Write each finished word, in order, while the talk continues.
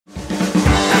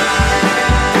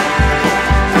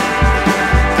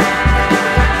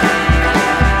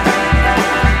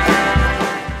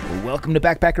Welcome to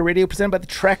Backpacker Radio, presented by The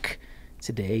Trek.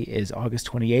 Today is August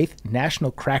 28th,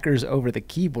 National Crackers Over the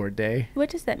Keyboard Day.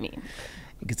 What does that mean?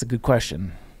 It's a good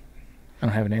question. I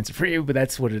don't have an answer for you, but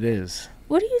that's what it is.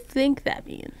 What do you think that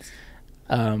means?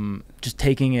 Just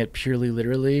taking it purely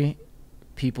literally,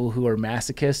 people who are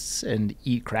masochists and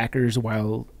eat crackers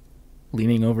while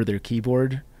leaning over their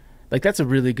keyboard. Like, that's a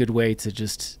really good way to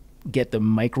just get the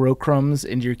micro crumbs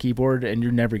into your keyboard, and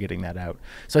you're never getting that out.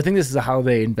 So I think this is a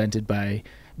holiday invented by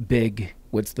Big,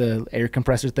 what's the air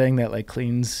compressor thing that like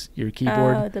cleans your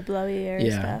keyboard? Oh, the blowy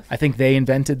air stuff. I think they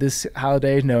invented this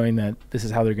holiday knowing that this is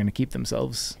how they're going to keep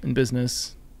themselves in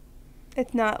business.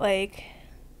 It's not like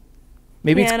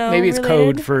maybe it's related.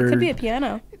 code for... It could be a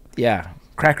piano. Yeah.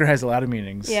 Cracker has a lot of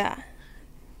meanings. Yeah.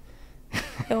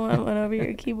 I want one over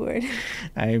your keyboard.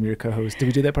 I am your co-host. Did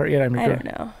we do that part yet? I don't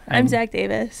know. I'm Zach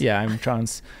Davis. Yeah, I'm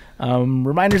Chance.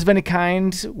 Reminders of any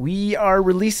kind. We are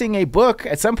releasing a book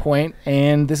at some point,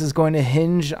 and this is going to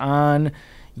hinge on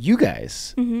you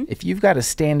guys. Mm-hmm. If you've got a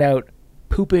standout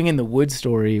pooping in the woods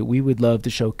story, we would love to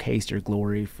showcase your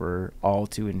glory for all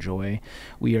to enjoy.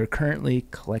 We are currently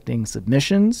collecting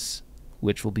submissions,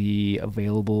 which will be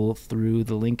available through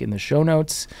the link in the show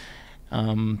notes.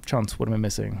 Chance, what am I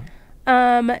missing?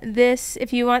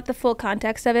 If you want the full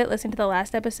context of it, listen to the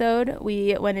last episode.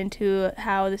 We went into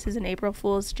how this is an April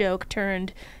Fool's joke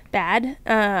turned bad,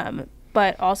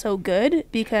 but also good,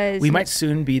 because we might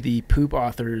soon be the poop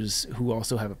authors who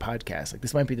also have a podcast. Like,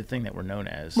 this might be the thing that we're known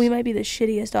as. We might be the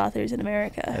shittiest authors in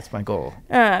America. That's my goal.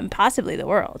 Possibly the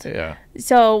world. Yeah.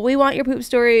 So we want your poop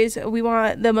stories. We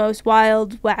want the most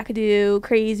wild, wackadoo,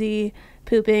 crazy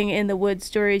pooping in the woods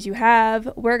stories you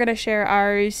have. We're going to share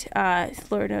ours.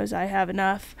 Lord knows I have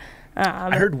enough.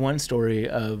 I heard one story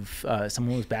of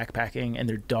someone was backpacking and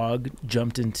their dog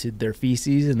jumped into their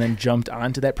feces and then jumped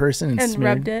onto that person and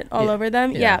rubbed it all over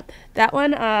them. Yeah. That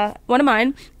one of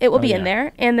mine, it will be in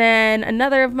there. And then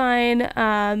another of mine,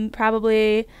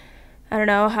 probably, I don't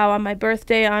know, how on my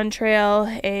birthday on trail,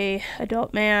 a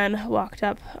adult man walked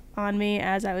up on me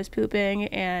as I was pooping,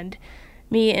 and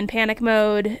me in panic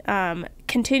mode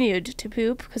continued to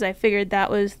poop because I figured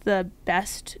that was the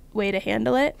best way to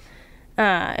handle it.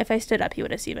 If I stood up, he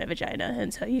would have seen my vagina,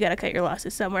 and so you got to cut your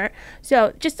losses somewhere.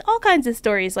 So just all kinds of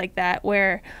stories like that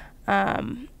where,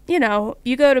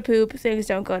 you go to poop, things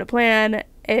don't go to plan.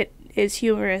 It is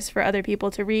humorous for other people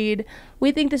to read.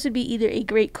 We think this would be either a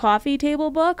great coffee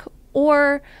table book,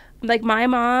 or like my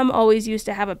mom always used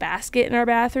to have a basket in our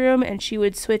bathroom, and she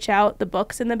would switch out the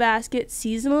books in the basket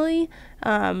seasonally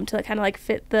to kind of like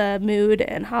fit the mood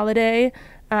and holiday.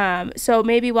 So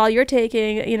maybe while you're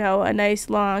taking, a nice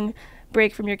long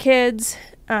break from your kids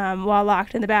while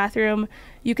locked in the bathroom,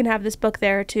 you can have this book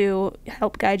there to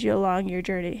help guide you along your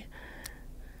journey.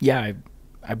 Yeah,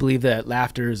 I believe that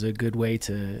laughter is a good way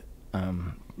to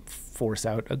force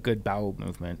out a good bowel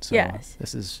movement. So yes.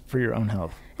 This is for your own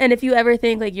health. And if you ever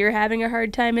think like you're having a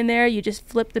hard time in there, you just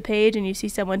flip the page and you see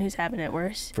someone who's having it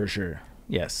worse. For sure.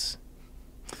 Yes.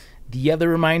 The other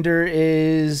reminder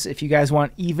is, if you guys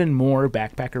want even more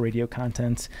Backpacker Radio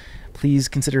content, please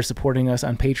consider supporting us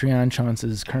on Patreon. Chance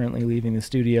is currently leaving the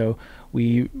studio.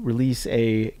 We release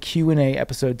a Q&A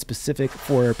episode specific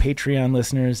for Patreon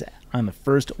listeners on the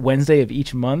first Wednesday of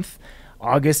each month.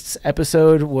 August's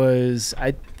episode was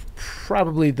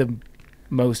probably the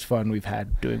most fun we've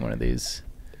had doing one of these.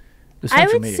 I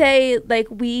would say, like,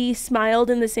 we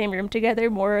smiled in the same room together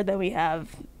more than we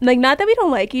have. Like, not that we don't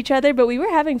like each other, but we were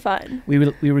having fun. We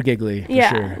were giggly, for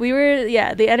sure. We were,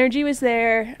 the energy was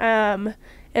there.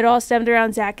 It all stemmed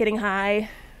around Zach getting high,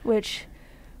 which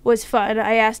was fun.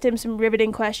 I asked him some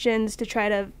riveting questions to try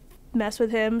to mess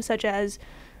with him, such as,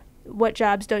 what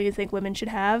jobs don't you think women should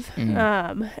have?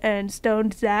 Mm-hmm. And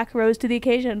stoned Zach rose to the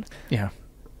occasion. Yeah,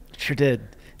 sure did.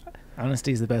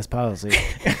 Honesty is the best policy.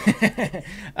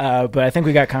 But I think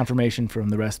we got confirmation from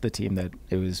the rest of the team that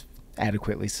it was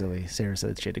adequately silly. Sarah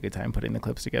said she had a good time putting the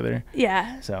clips together.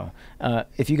 Yeah. So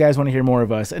if you guys want to hear more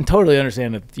of us, and totally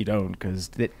understand if you don't, because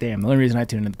damn, the only reason I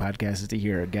tune into the podcast is to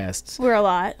hear our guests. We're a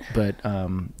lot. But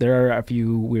there are a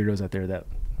few weirdos out there that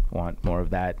want more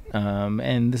of that.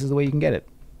 And this is the way you can get it.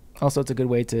 Also, it's a good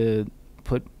way to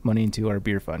put money into our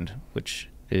beer fund, which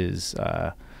is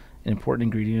an important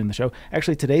ingredient in the show.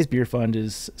 Actually, today's beer fund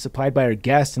is supplied by our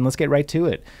guest, and let's get right to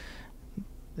it.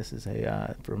 This is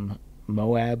from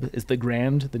Moab. Is the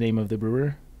Grand the name of the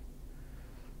brewer?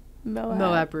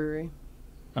 Moab Brewery.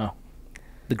 Oh,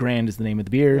 the Grand is the name of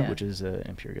the beer, which is an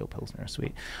Imperial Pilsner.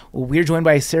 Sweet. Well, we're joined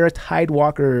by Sarah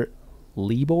Tidewalker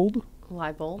Liebold.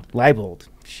 Leibold. Leibold.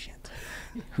 Shit.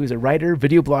 who's a writer,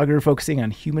 video blogger focusing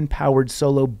on human-powered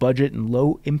solo budget and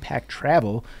low-impact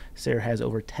travel. Sara has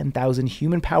over 10,000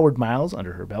 human-powered miles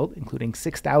under her belt, including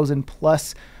 6,000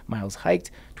 plus miles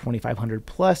hiked, 2,500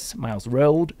 plus miles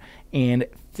rode, and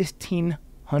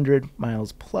 1,500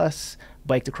 miles plus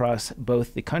biked across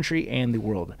both the country and the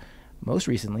world. Most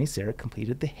recently, Sara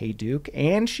completed the Hayduke,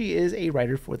 and she is a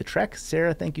writer for the Trek.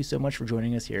 Sara, thank you so much for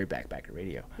joining us here at Backpacker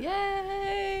Radio.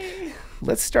 Yay!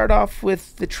 Let's start off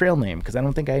with the trail name, because I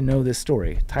don't think I know this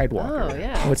story. Tidewalker. Oh,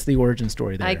 yeah. What's the origin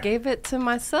story there? I gave it to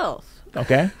myself.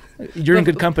 Okay. You're in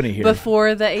good company here.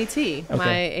 Before the AT,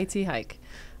 my AT hike,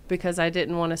 because I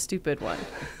didn't want a stupid one.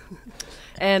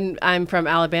 And I'm from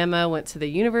Alabama, went to the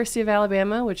University of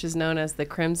Alabama, which is known as the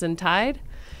Crimson Tide,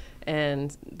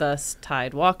 and thus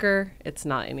Tide Walker. It's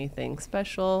not anything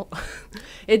special.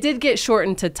 It did get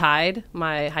shortened to Tide.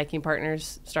 My hiking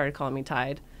partners started calling me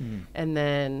Tide. And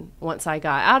then once I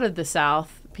got out of the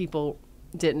South, people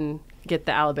didn't get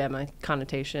the Alabama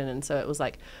connotation. And so it was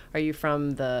like, are you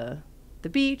from the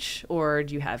beach, or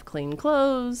do you have clean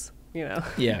clothes? You know?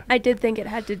 Yeah. I did think it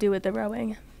had to do with the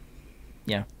rowing.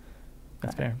 Yeah.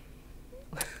 That's fair.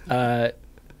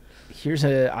 Here's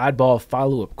an oddball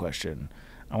follow-up question.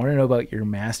 I want to know about your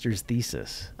master's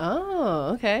thesis.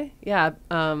 Oh, okay. Yeah.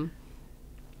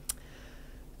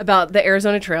 About the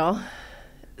Arizona Trail.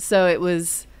 So it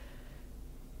was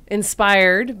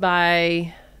inspired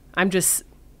by, I'm just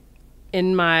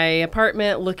in my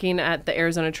apartment looking at the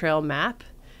Arizona Trail map,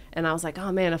 and I was like,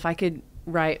 oh man, if I could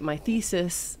write my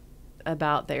thesis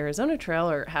about the Arizona Trail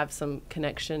or have some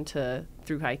connection to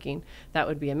through hiking, that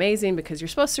would be amazing, because you're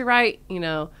supposed to write, you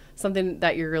know, something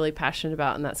that you're really passionate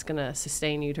about, and that's going to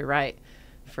sustain you to write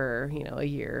for, you know, a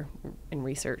year in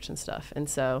research and stuff. And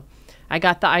so I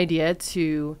got the idea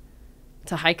to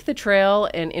hike the trail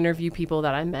and interview people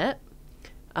that I met.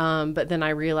 But then I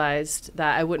realized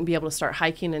that I wouldn't be able to start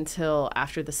hiking until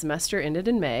after the semester ended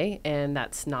in May, and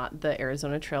that's not the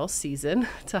Arizona Trail season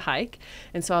to hike.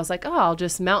 And so I was like, oh, I'll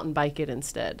just mountain bike it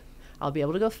instead. I'll be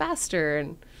able to go faster.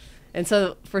 And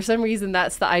so for some reason,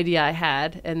 that's the idea I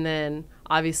had. And then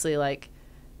obviously, like,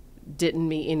 didn't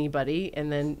meet anybody,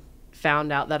 and then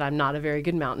found out that I'm not a very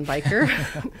good mountain biker.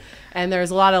 And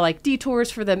there's a lot of like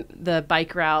detours for the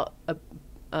bike route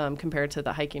compared to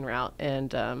the hiking route.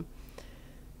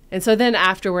 And so then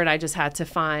afterward, I just had to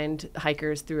find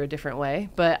hikers through a different way.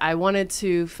 But I wanted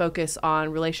to focus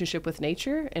on relationship with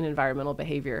nature and environmental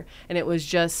behavior. And it was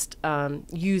just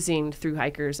using through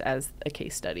hikers as a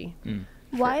case study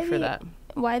for that.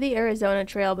 Why the Arizona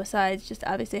Trail, besides just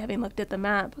obviously having looked at the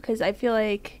map? Because I feel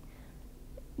like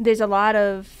there's a lot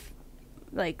of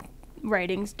like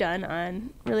writings done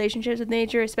on relationships with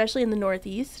nature, especially in the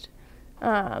Northeast.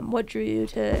 What drew you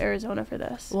to Arizona for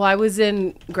this? Well, I was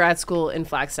in grad school in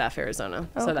Flagstaff, Arizona,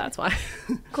 so that's why.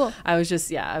 Cool. I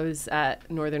was at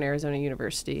Northern Arizona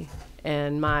University,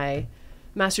 and my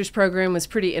master's program was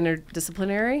pretty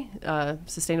interdisciplinary,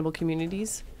 sustainable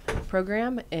communities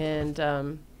program,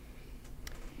 and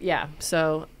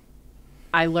so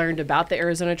I learned about the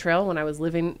Arizona Trail when I was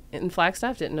living in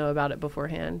Flagstaff. Didn't know about it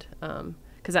beforehand,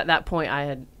 because at that point I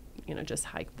had, just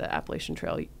hiked the Appalachian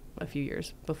Trail a few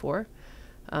years before.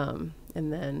 And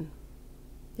then,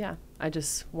 I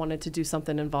just wanted to do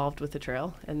something involved with the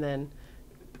trail, and then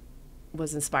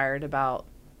was inspired about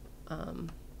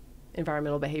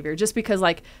environmental behavior, just because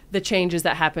like the changes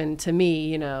that happened to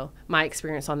me, my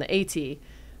experience on the AT,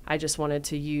 I just wanted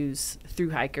to use through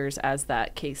hikers as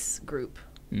that case group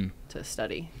to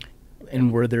study.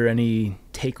 And were there any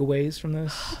takeaways from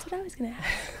this? That's what I was going to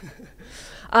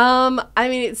ask. I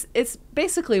mean, it's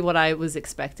basically what I was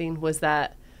expecting, was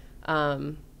that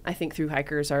I think through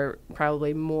hikers are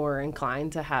probably more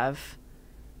inclined to have,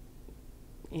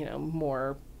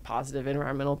 more positive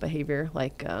environmental behavior,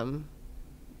 like,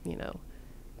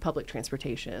 public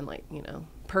transportation, like,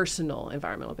 personal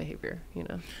environmental behavior,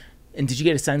 And did you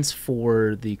get a sense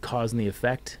for the cause and the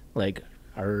effect? Like,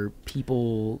 are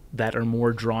people that are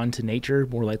more drawn to nature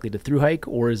more likely to through hike,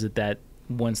 or is it that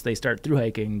once they start through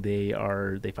hiking, they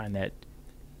find that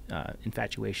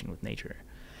infatuation with nature?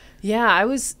 Yeah, I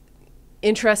was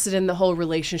interested in the whole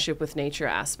relationship with nature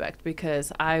aspect,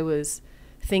 because I was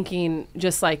thinking,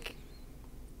 just like,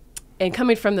 and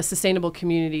coming from the Sustainable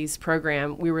Communities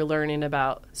program, we were learning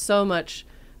about so much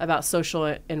about social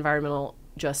and environmental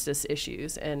justice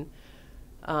issues, and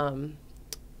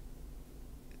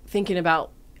thinking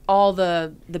about all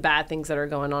the bad things that are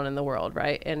going on in the world,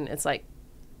 right? And it's like,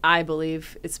 I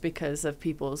believe it's because of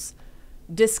people's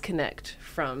disconnect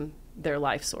from their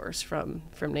life source, from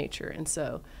nature. And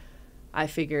so I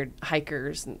figured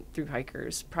hikers and through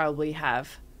hikers probably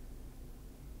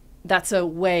that's a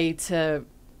way to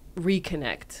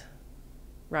reconnect,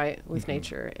 right, with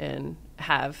nature and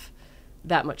have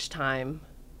that much time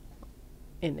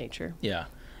in nature. Yeah.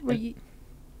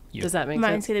 Does that make sense?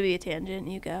 Mine's going to be a tangent.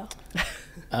 You go.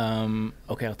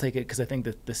 Okay, I'll take it because I think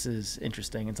that this is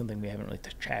interesting and something we haven't really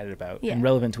chatted about Yeah. and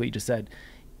relevant to what you just said.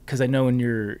 Because I know in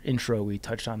your intro we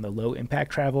touched on the low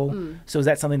impact travel. So is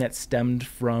that something that stemmed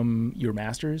from your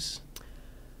master's?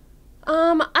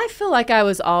 I feel like I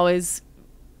was always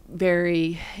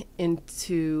very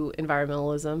into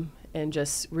environmentalism and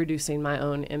just reducing my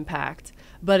own impact.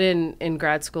 But in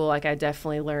grad school, like I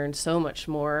definitely learned so much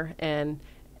more, and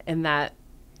that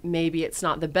maybe it's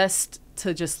not the best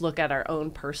to just look at our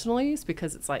own personal use,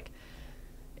 because it's like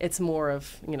it's more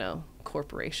of, you know,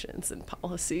 corporations and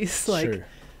policies. Like Sure.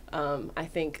 I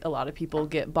think a lot of people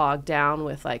get bogged down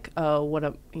with like, oh, what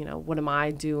am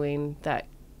I doing that,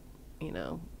 you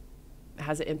know,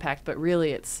 has an impact? But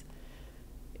really it's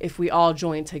if we all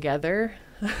join together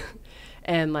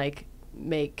and like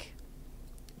make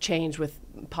change with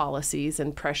policies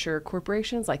and pressure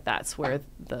corporations, like that's where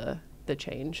the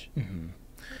change. Mm-hmm.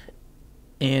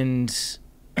 And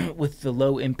with the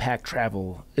low impact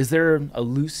travel, is there a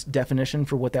loose definition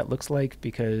for what that looks like?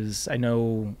 Because I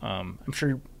know, I'm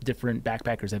sure different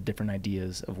backpackers have different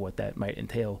ideas of what that might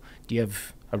entail. Do you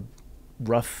have a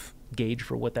rough gauge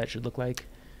for what that should look like?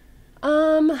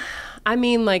 I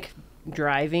mean, like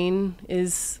driving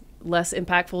is less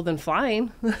impactful than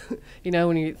flying, you know,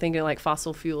 when you're thinking like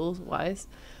fossil fuel wise.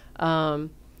 I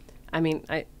mean,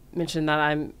 I mentioned that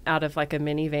I'm out of like a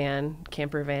minivan,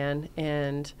 camper van,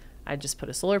 and I just put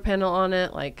a solar panel on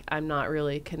it. Like I'm not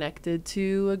really connected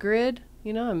to a grid,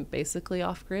 you know, I'm basically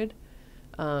off grid.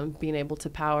 Being able to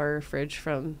power a fridge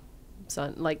from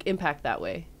sun, like impact that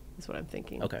way is what I'm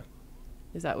thinking. Okay.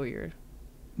 Is that what you're?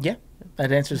 Yeah,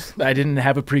 that answers. I didn't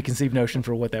have a preconceived notion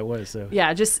for what that was. So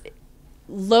Yeah, just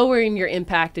lowering your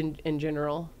impact in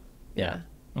general. Yeah.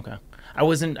 Okay.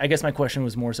 I guess my question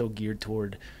was more so geared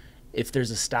toward if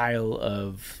there's a style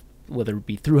of, whether it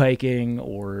be through hiking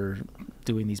or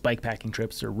doing these bike packing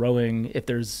trips or rowing, if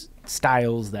there's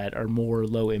styles that are more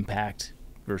low impact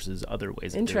versus other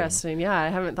ways of Interesting. Yeah, I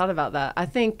haven't thought about that. I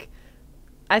think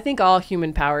all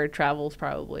human powered travel is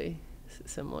probably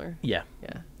similar. Yeah.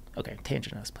 Yeah. Okay.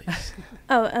 Tangent us, please.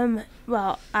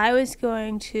 Well, I was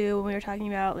going to, when we were talking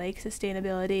about like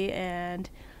sustainability and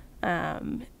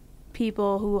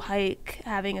people who hike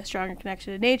having a stronger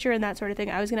connection to nature and that sort of thing,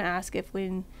 I was going to ask if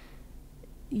when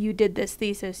you did this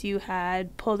thesis, you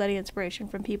had pulled any inspiration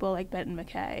from people like Benton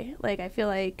MacKaye. Like, I feel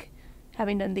like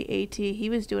having done the AT, he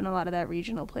was doing a lot of that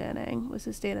regional planning with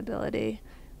sustainability.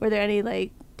 Were there any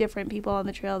like different people on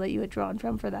the trail that you had drawn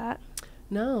from for that?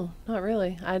 No, not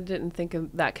really. I didn't think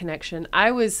of that connection.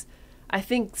 I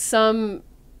think some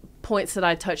points that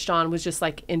I touched on was just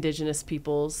like indigenous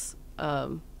people's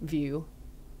view.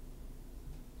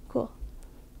 Cool.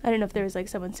 I don't know if there was like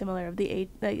someone similar of the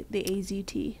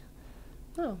AZT.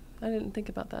 Oh, I didn't think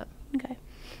about that. Okay.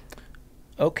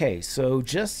 Okay, so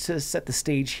just to set the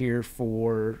stage here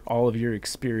for all of your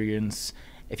experience,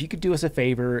 if you could do us a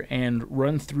favor and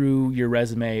run through your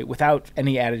resume without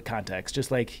any added context, just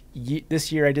like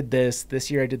this year I did this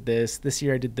year I did this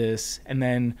year I did this, and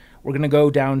then we're going to go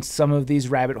down some of these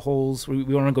rabbit holes. We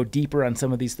want to go deeper on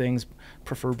some of these things,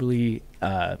 preferably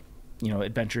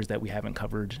adventures that we haven't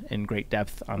covered in great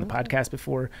depth on the podcast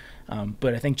before.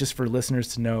 But I think just for listeners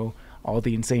to know all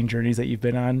the insane journeys that you've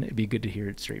been on, it'd be good to hear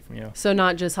it straight from you. So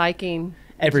not just hiking.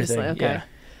 Everything, just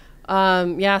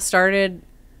okay. Started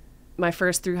my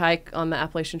first through hike on the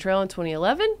Appalachian Trail in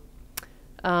 2011.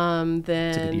 Then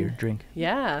It's a good year. Drink.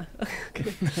 Yeah.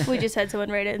 We just had someone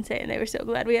write in saying they were so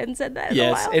glad we hadn't said that in a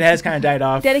Yes, while. it has kind of died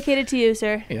off. Dedicated to you,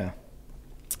 sir. Yeah.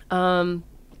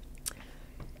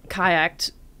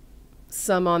 Kayaked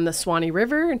some on the Swanee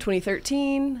River in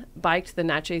 2013, biked the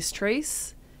Natchez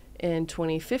Trace in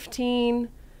 2015,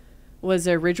 was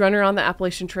a ridge runner on the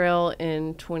Appalachian Trail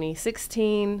in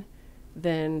 2016,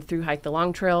 then through hiked the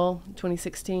Long Trail in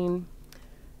 2016,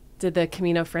 did the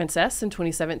Camino Frances in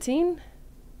 2017,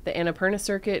 the Annapurna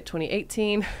Circuit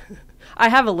 2018. I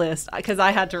have a list because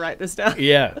I had to write this down.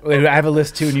 Yeah, I have a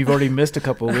list too, and you've already missed a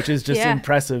couple, which is just Yeah.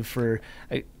 impressive.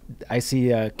 I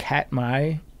see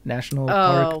Katmai National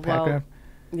Park background.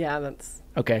 Yeah, that's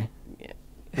Okay. Yeah.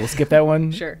 We'll skip that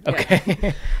one. Sure. Yeah.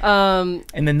 Okay.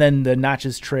 And then the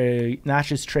Natchez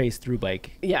Trace through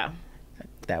bike. Yeah.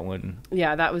 That one.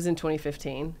 Yeah, that was in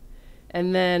 2015.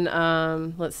 And then,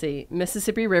 let's see,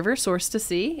 Mississippi River, Source to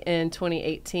Sea in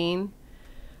 2018.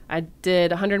 I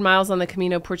did 100 miles on the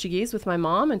Camino Portuguese with my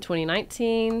mom in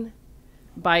 2019.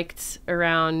 Biked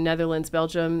around Netherlands,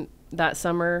 Belgium that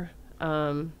summer.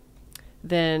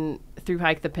 Then through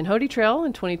hike the Pinhoti Trail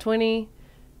in 2020,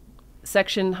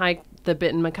 section hike the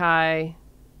Benton MacKaye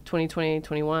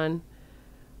 2020-21.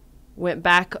 Went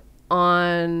back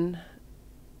on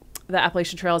the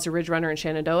Appalachian Trail as a Ridge Runner in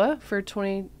Shenandoah for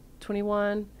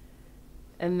 2021.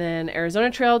 And then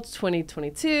Arizona Trail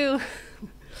 2022.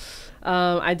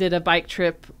 I did a bike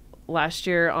trip last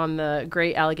year on the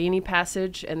Great Allegheny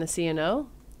Passage and the C&O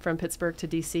from Pittsburgh to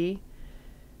DC.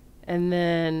 And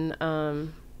then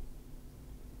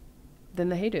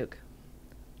the Hayduke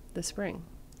this spring.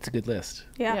 It's a good list.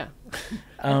 Yeah.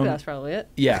 That's probably it.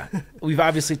 Yeah. We've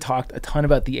obviously talked a ton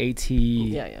about the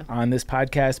AT on this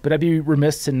podcast, but I'd be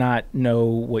remiss to not know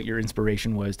what your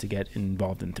inspiration was to get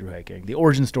involved in thru hiking. The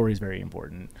origin story is very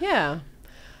important. Yeah.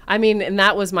 I mean, and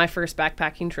that was my first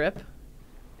backpacking trip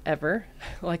ever.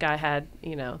 Like I had,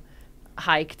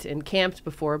 hiked and camped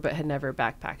before, but had never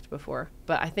backpacked before.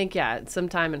 But I think,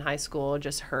 sometime in high school,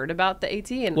 just heard about the AT.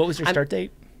 And what was your start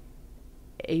date?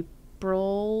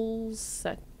 April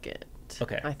 2nd.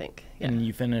 Okay. I think. Yeah. And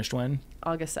you finished when?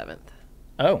 August 7th.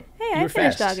 Oh. Hey, I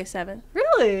finished August 7th.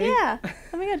 Really? Yeah.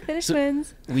 Oh my God, finished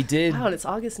twins. We did. Wow, and it's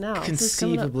August now.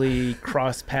 Conceivably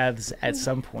cross paths at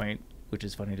some point, which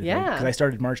is funny to think. Because I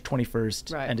started March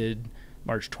 21st, ended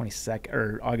March 22nd,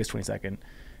 or August 22nd.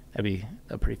 That'd be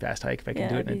a pretty fast hike if I can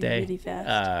do it in a day. Really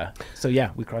fast. So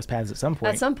we crossed paths at some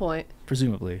point.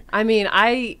 Presumably. I mean,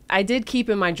 I did keep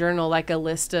in my journal like a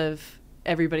list of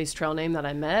everybody's trail name that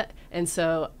I met, and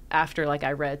so after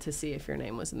I read to see if your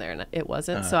name was in there, and it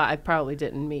wasn't, so I probably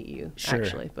didn't meet you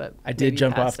actually, but I did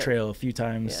jump off trail a few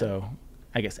times, so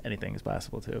I guess anything is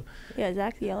possible too. Yeah,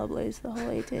 Zach the Yellow Blaze the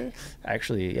whole AT.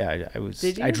 Actually,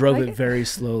 I drove it very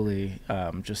slowly,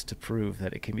 just to prove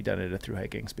that it can be done at a thru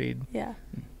hiking speed. Yeah.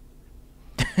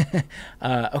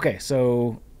 Okay,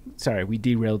 so sorry, we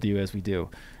derailed you as we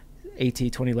do. AT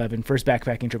 2011, first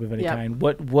backpacking trip of any kind.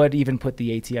 What even put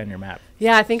the AT on your map?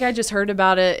 Yeah, I think I just heard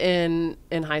about it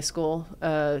in high school.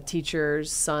 A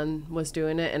teacher's son was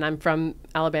doing it, and I'm from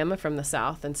Alabama, from the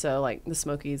South, and so the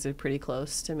Smokies are pretty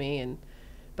close to me,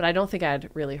 but I don't think I'd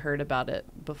really heard about it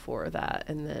before that,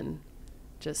 and then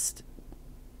just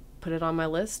put it on my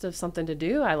list of something to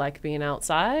do. I like being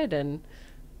outside, and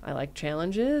I like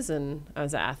challenges, and I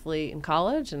was an athlete in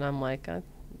college, and I'm like, I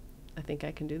think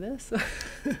I can do this.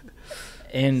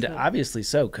 And obviously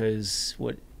so, because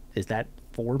what is that,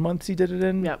 4 months you did it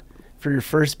in? Yep. For your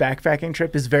first backpacking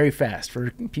trip is very fast.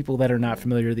 For people that are not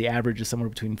familiar, the average is somewhere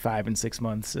between 5 and 6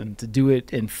 months, and to do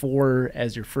it in 4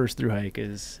 as your first thru hike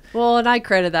is... Well, and I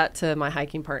credit that to my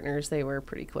hiking partners. They were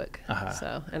pretty quick.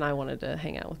 So, and I wanted to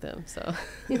hang out with them. So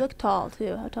you look tall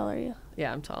too. How tall are you?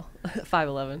 Yeah, I'm tall.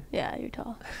 5'11". Yeah, you're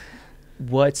tall.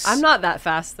 I'm not that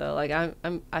fast though.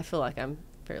 I feel like I'm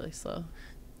fairly slow.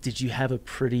 Did you have a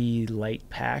pretty light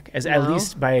pack? At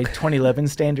least by 2011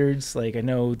 standards, I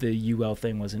know the UL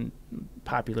thing wasn't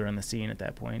popular on the scene at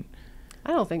that point.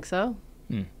 I don't think so.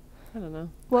 I don't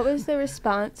know. What was the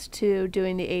response to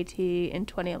doing the AT in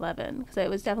 2011? Because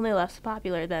it was definitely less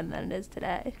popular then than it is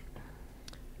today.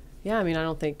 Yeah, I mean, I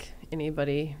don't think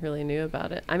anybody really knew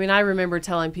about it. I mean, I remember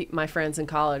telling my friends in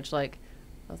college, I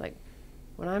was like,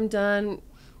 when I'm done,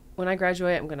 when I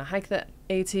graduate, I'm going to hike the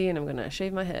AT and I'm going to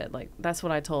shave my head. That's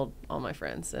what I told all my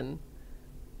friends. And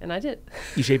I did.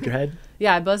 You shaved your head?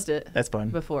 Yeah, I buzzed it. That's fun.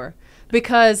 Before.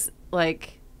 Because, I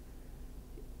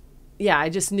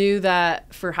just knew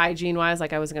that for hygiene-wise,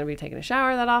 I wasn't going to be taking a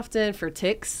shower that often. For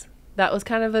ticks, that was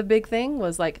kind of a big thing,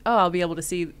 was I'll be able to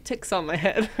see ticks on my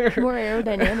head. More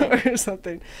aerodynamic. Or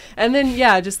something. And then,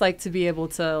 just to be able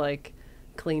to,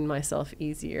 clean myself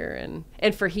easier.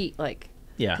 And for heat,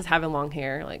 because having long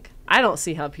hair, I don't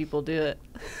see how people do it.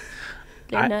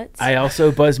 They're nuts. I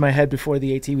also buzzed my head before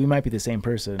the AT. We might be the same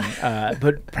person,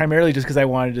 but primarily just because I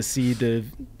wanted to see the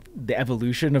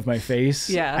evolution of my face.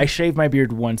 Yeah. I shaved my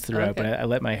beard once throughout, but I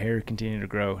let my hair continue to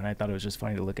grow, and I thought it was just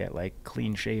funny to look at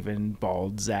clean shaven,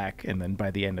 bald Zach, and then by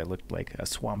the end I looked like a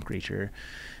swamp creature.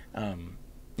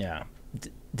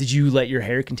 Did you let your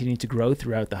hair continue to grow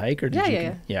throughout the hike, or did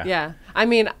you? Yeah. I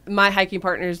mean, my hiking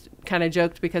partners kind of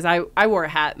joked because I wore a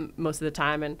hat most of the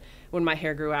time, and when my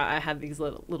hair grew out, I had these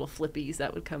little flippies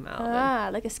that would come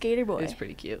out. Like a skater boy. It was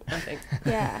pretty cute, I think.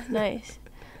 Yeah, nice.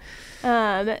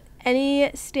 Any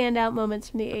standout moments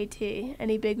from the AT?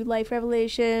 Any big life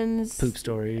revelations? Poop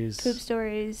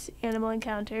stories, animal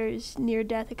encounters,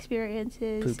 near-death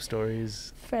experiences. Poop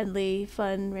stories. Friendly,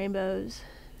 fun rainbows.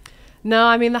 No,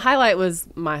 I mean, the highlight was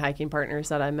my hiking partners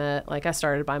that I met. I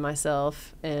started by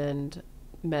myself and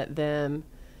met them.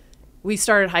 we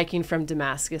started hiking from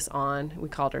Damascus on. We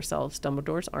called ourselves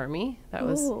Dumbledore's Army. That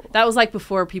was like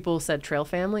before people said trail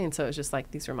family, and so it was just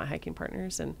like these were my hiking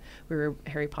partners, and we were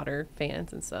Harry Potter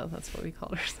fans, and so that's what we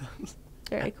called ourselves.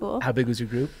 Very cool. How big was your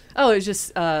group? Oh, it was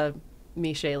just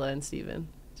me, Shayla, and Steven.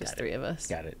 Just three of us.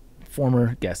 Got it.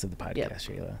 Former guest of the podcast, Yep.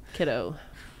 Shayla. Kiddo.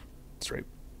 That's right.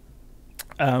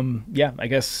 Yeah, I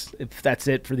guess if that's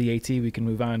it for the AT, we can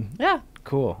move on. Yeah.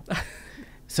 Cool.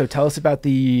 So tell us about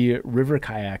the river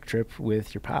kayak trip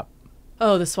with your pop.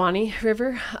 Oh, the Swanee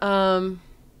River.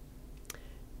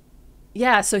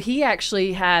 Yeah, so he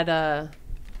actually had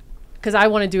because I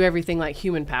want to do everything like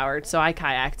human powered, so I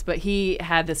kayaked, but he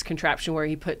had this contraption where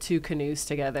he put 2 canoes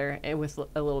together and with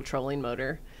a little trolling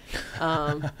motor.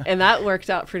 And that worked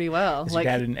out pretty well. Is like,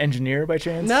 your dad an engineer by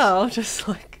chance? No, just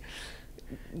like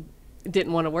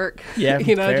didn't want to work. Yeah,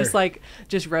 fair.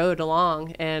 just rode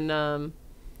along. And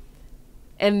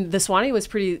the Swanee was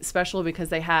pretty special because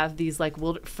they have these like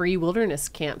free wilderness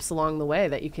camps along the way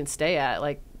that you can stay at,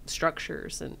 like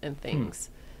structures and things.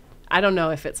 I don't know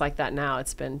if it's like that now.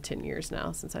 It's been 10 years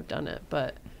now since I've done it,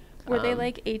 but were they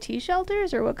like AT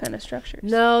shelters or what kind of structures?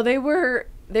 No, they were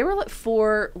like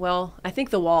 4. Well, I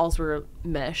think the walls were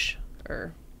mesh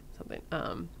or something.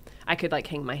 I could like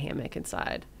hang my hammock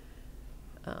inside.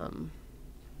 And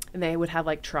they would have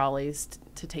like trolleys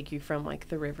to take you from like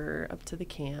the river up to the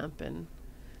camp and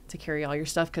to carry all your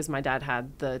stuff, because my dad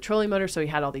had the trolling motor, so he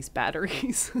had all these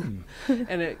batteries and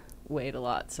it weighed a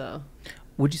lot. So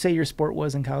would you say your sport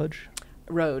was in college?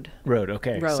 Road,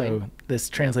 okay. Rowing. So this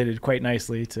translated quite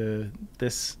nicely to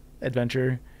this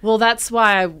adventure. Well, that's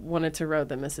why I wanted to row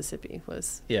the Mississippi,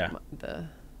 was the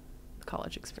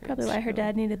college experience. Probably why her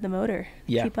dad needed the motor.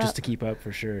 Yeah, just to keep up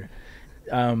for sure.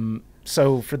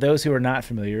 So for those who are not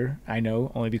familiar, I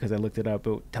know only because I looked it up,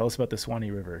 but tell us about the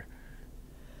Swanee River.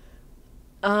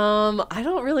 I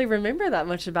don't really remember that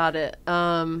much about it.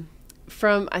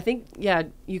 I think,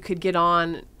 you could get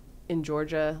on in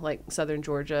Georgia, like southern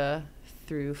Georgia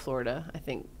through Florida. I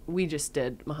think we just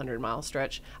did a 100-mile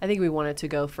stretch. I think we wanted to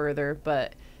go further,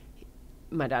 but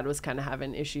my dad was kind of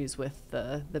having issues with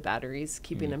the batteries,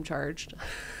 keeping them charged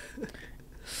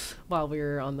while we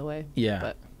were on the way. Yeah.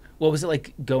 But what was it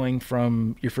like going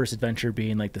from your first adventure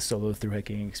being like the solo thru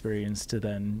hiking experience to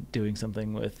then doing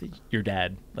something with your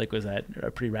dad? Like, was that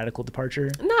a pretty radical departure?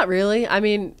 Not really. I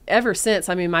mean, ever since,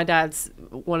 my dad's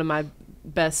one of my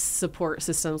best support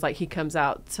systems. Like, he comes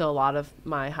out to a lot of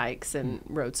my hikes and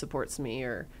road supports me,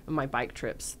 or my bike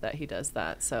trips that he does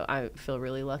that. So I feel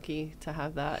really lucky to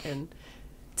have that. And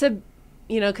to,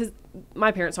 because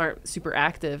my parents aren't super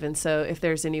active. And so if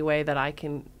there's any way that I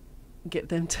can get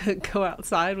them to go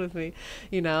outside with me,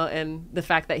 and the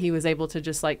fact that he was able to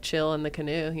just like chill in the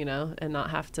canoe, and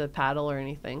not have to paddle or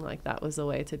anything, like that was the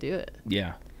way to do it.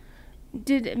 Yeah.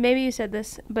 Maybe you said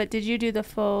this, but did you do the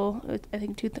full, I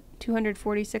think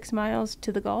 246 miles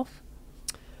to the Gulf?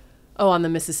 Oh, on the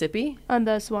Mississippi? On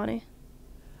the Swanee?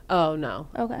 Oh, no.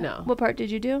 Okay. No. What part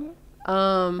did you do?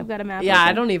 I've got a map. Yeah, open.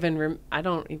 I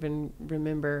don't even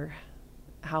remember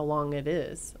how long it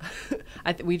is.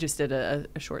 We just did a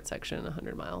short section,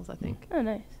 100 miles, I think. Oh,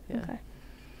 nice. Yeah. Okay.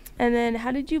 And then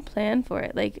how did you plan for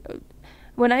it? Like,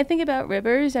 when I think about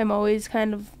rivers, I'm always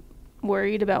kind of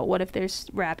worried about what if there's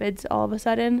rapids all of a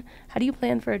sudden. How do you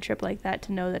plan for a trip like that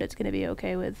to know that it's going to be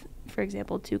okay with, for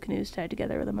example, 2 canoes tied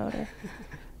together with a motor?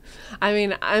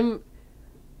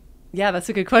 Yeah, that's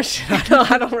a good question.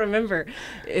 I don't remember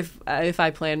if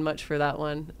I planned much for that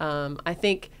one. I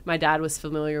think my dad was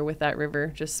familiar with that river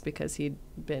just because he'd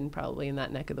been probably in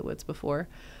that neck of the woods before.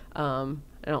 I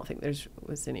don't think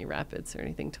was any rapids or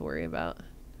anything to worry about.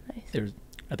 Nice.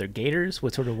 Are there gators?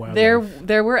 What sort of wildlife?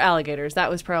 There were alligators. That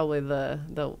was probably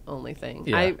the only thing.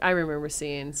 Yeah. I remember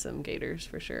seeing some gators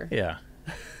for sure. Yeah.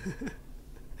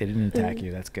 They didn't attack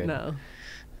you. That's good. No.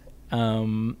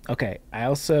 Okay. I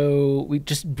want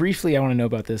to know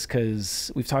about this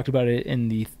because we've talked about it in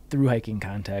the thru hiking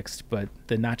context, but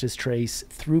the Notches Trace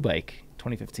thru bike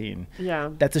 2015.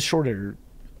 Yeah. That's a shorter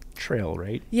trail,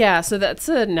 right? Yeah. So that's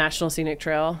a national scenic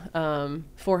trail,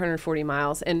 440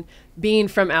 miles, and being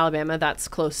from Alabama, that's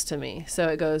close to me. So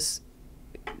it goes,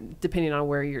 depending on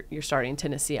where you're starting,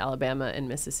 Tennessee, Alabama, and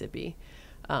Mississippi.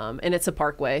 And it's a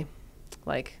parkway,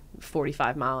 like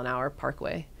 45-mile-an-hour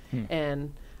parkway.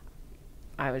 And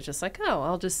I was just like,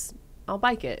 I'll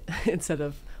bike it instead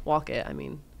of walk it. I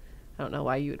don't know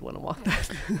why you would want to walk that.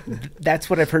 That's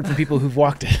what I've heard from people who've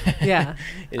walked it. Yeah.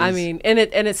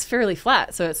 And it's fairly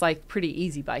flat, so it's like pretty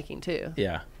easy biking too.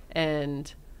 Yeah.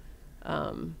 And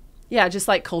just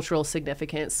like cultural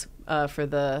significance for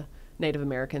the Native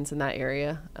Americans in that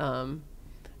area,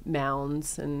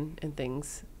 mounds and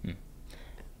things.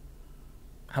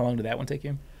 How long did that one take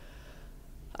you?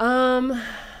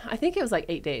 I think it was like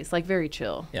 8 days, like very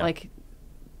chill, like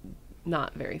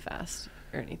not very fast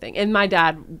or anything. And my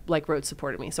dad like road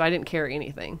supported me, so I didn't carry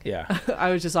anything. Yeah. I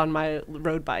was just on my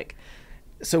road bike.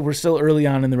 So we're still early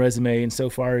on in the resume, and so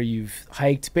far you've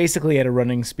hiked basically at a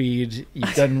running speed.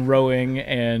 You've done rowing,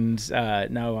 and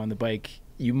now on the bike.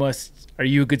 Are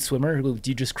you a good swimmer? Do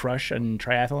you just crush on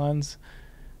triathlons?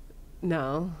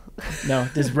 No. No,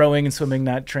 does rowing and swimming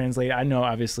not translate? I know,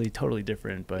 obviously, totally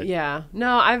different, but yeah,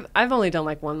 no, I've only done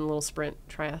like one little sprint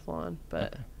triathlon,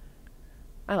 but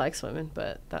I like swimming,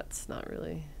 but that's not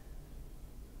really.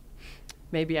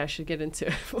 Maybe I should get into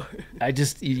it.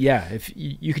 If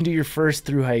you can do your first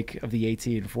through hike of the AT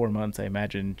in 4 months, I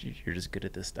imagine you're just good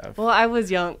at this stuff. Well, I was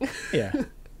young. Yeah,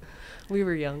 we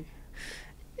were young.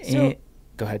 So,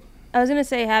 go ahead. I was going to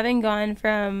say, having gone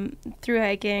from through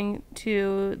hiking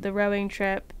to the rowing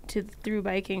trip to the through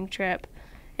biking trip,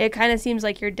 it kind of seems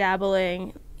like you're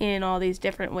dabbling in all these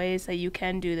different ways that you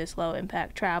can do this low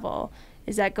impact travel.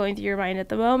 Is that going through your mind at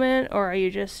the moment, or are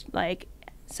you just like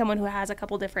someone who has a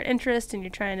couple different interests and you're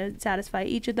trying to satisfy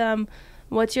each of them?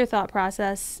 What's your thought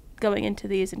process going into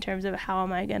these in terms of how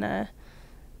am I going to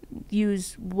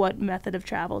use what method of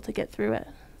travel to get through it?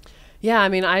 Yeah, I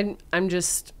mean, I'm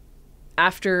just...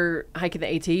 After hiking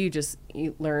the AT,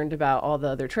 you learned about all the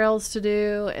other trails to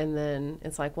do, and then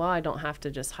it's like, well, I don't have to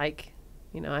just hike.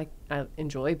 You know, I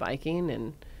enjoy biking,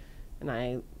 and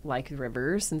I like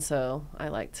rivers, and so I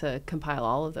like to compile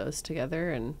all of those together,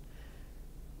 and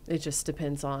it just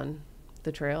depends on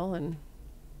the trail and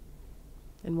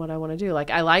what I want to do. Like,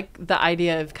 I like the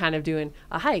idea of kind of doing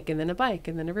a hike and then a bike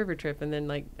and then a river trip and then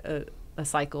like a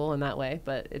cycle in that way,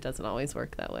 but it doesn't always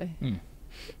work that way.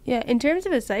 Yeah, in terms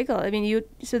of a cycle, I mean,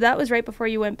 so that was right before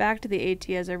you went back to the AT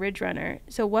as a ridge runner.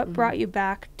 So what brought you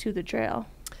back to the trail?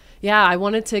 Yeah, I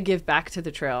wanted to give back to the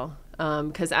trail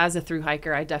because as a thru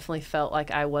hiker, I definitely felt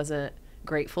like I wasn't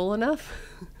grateful enough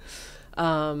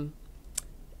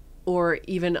or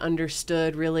even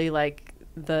understood really like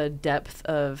the depth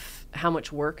of how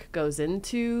much work goes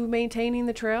into maintaining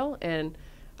the trail. And,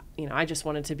 you know, I just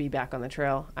wanted to be back on the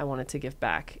trail. I wanted to give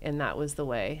back. And that was the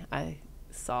way I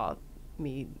saw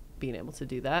me being able to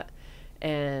do that.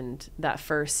 And that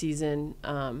first season,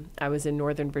 I was in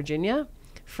Northern Virginia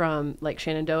from Lake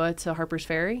Shenandoah to Harper's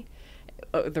Ferry,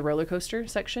 the roller coaster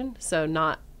section. So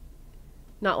not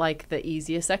like the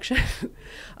easiest section.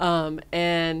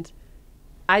 And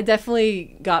I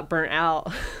definitely got burnt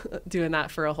out doing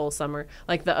that for a whole summer.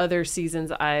 Like the other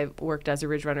seasons I worked as a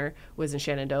ridge runner was in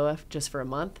Shenandoah just for a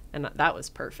month. And that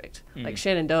was perfect. Like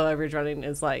Shenandoah ridge running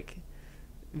is like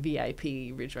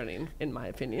VIP ridge running, in my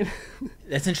opinion.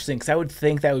 That's interesting, because I would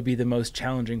think that would be the most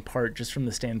challenging part, just from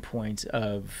the standpoint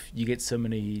of you get so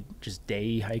many just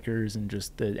day hikers and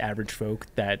just the average folk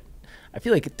that I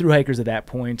feel like thru hikers at that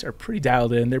point are pretty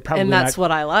dialed in. They're probably and that's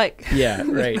what I like. Yeah,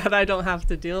 right. That I don't have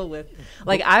to deal with.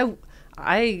 Like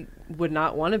I would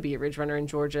not want to be a ridge runner in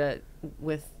Georgia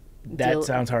with. That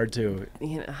sounds hard too.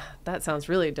 You know, that sounds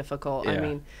really difficult. Yeah. I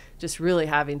mean, just really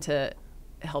having to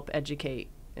help educate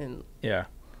and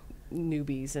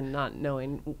newbies and not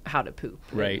knowing how to poop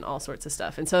and all sorts of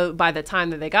stuff. And so by the time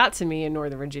that they got to me in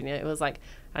Northern Virginia, it was like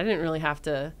I didn't really have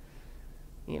to,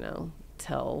 you know,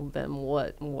 tell them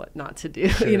what not to do.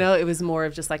 Sure. You know, it was more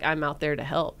of just like I'm out there to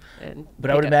help.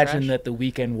 But I would imagine that the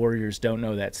weekend warriors don't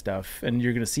know that stuff, and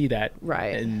you're going to see that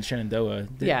in Shenandoah.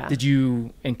 Did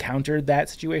you encounter that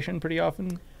situation pretty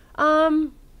often?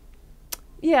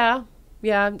 Yeah,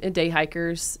 and day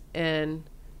hikers and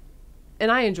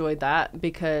I enjoyed that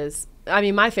because, I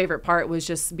mean, my favorite part was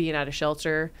just being at a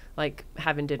shelter, like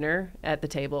having dinner at the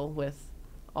table with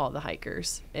all the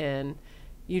hikers. And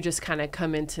you just kind of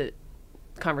come into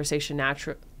conversation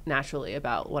naturally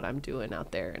about what I'm doing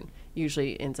out there, and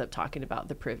usually ends up talking about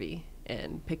the privy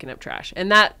and picking up trash.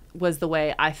 And that was the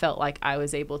way I felt like I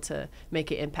was able to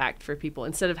make an impact for people,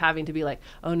 instead of having to be like,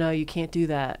 oh, no, you can't do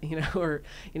that, you know, or,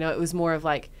 you know, it was more of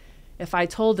like, if I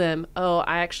told them, oh,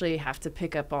 I actually have to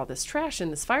pick up all this trash in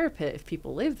this fire pit if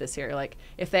people live this here, like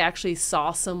if they actually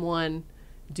saw someone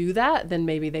do that, then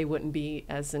maybe they wouldn't be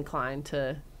as inclined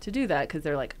to do that, because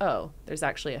they're like, oh, there's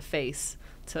actually a face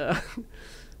to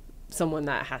someone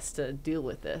that has to deal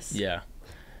with this. Yeah.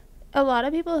 A lot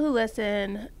of people who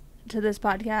listen to this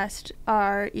podcast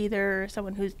are either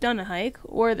someone who's done a hike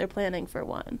or they're planning for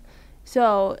one.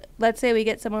 So let's say we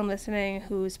get someone listening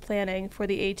who's planning for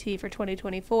the AT for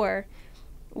 2024.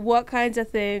 What kinds of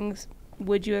things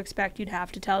would you expect you'd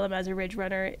have to tell them as a ridge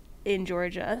runner in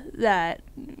Georgia that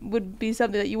would be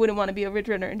something that you wouldn't want to be a ridge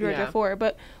runner in Georgia for?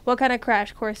 But what kind of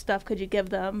crash course stuff could you give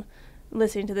them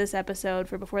listening to this episode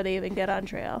for before they even get on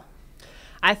trail?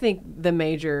 I think the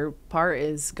major part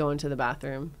is going to the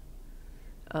bathroom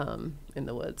in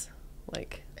the woods,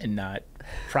 like, and not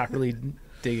properly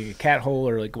digging a cat hole,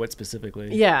 or like what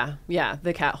specifically? Yeah,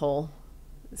 the cat hole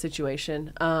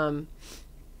situation.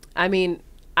 I mean,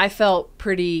 I felt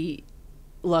pretty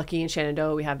lucky in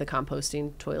Shenandoah. We have the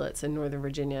composting toilets. In Northern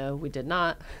Virginia, we did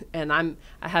not, and I'm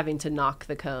having to knock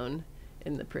the cone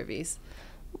in the privies.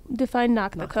 Define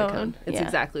knock the cone. It's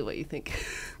exactly what you think.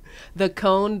 The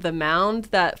cone, the mound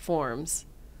that forms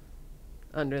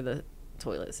under the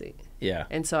toilet seat. Yeah.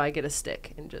 And so I get a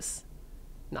stick and just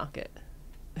knock it,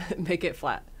 make it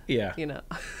flat. Yeah. You know.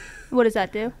 What does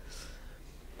that do?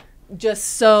 Just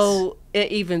so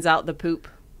it evens out the poop.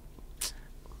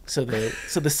 So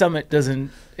the summit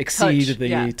doesn't exceed Touch,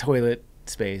 the toilet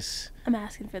space. I'm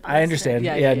asking for this. I understand.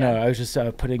 Yeah. No, I was just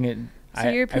putting it. So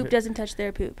your poop doesn't touch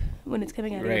their poop when it's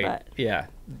coming out of your butt. Yeah.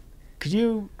 Could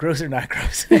you gross or not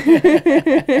gross?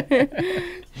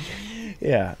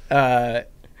 Yeah.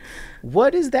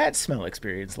 What is that smell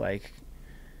experience like?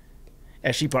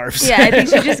 As she barfs. Yeah, I think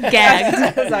she just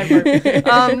gagged. As I burp.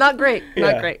 Not great.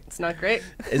 Yeah. Not great. It's not great.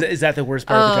 Is that the worst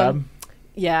part of the job?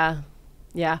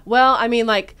 Yeah. Well, I mean,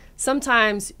 like,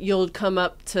 sometimes you'll come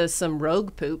up to some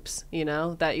rogue poops, you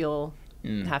know, that you'll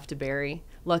have to bury.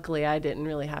 Luckily, I didn't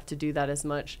really have to do that as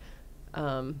much.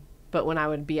 But when I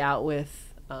would be out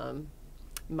with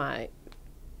my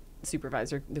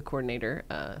supervisor, the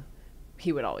coordinator,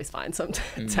 he would always find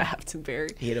something to have to bury.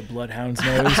 He had a bloodhound's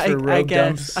nose for rogue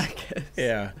dumps. I guess.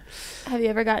 Yeah. Have you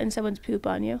ever gotten someone's poop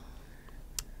on you?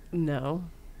 No.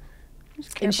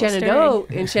 Just In careful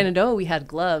Shenandoah, we had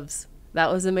gloves.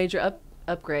 That was a major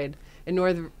upgrade. In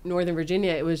Northern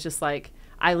Virginia, it was just like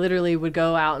I literally would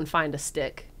go out and find a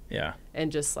stick. Yeah.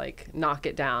 And just like knock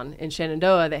it down. In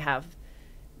Shenandoah, they have,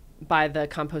 by the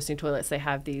composting toilets, they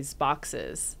have these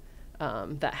boxes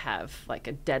that have like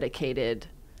a dedicated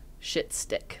shit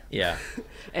stick. Yeah.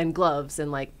 And gloves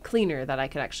and like cleaner that I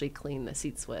could actually clean the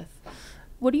seats with.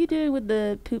 What do you do with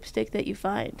the poop stick that you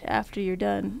find after you're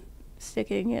done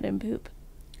sticking it in poop?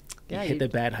 Yeah, hit the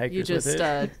bad hikers you just, with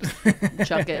it.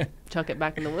 chuck it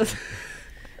back in the woods.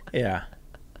 Yeah.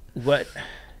 What?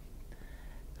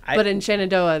 But in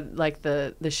Shenandoah, like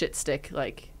the shit stick,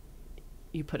 like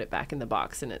you put it back in the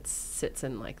box and it sits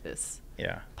in like this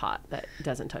pot that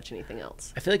doesn't touch anything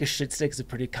else. I feel like a shit stick is a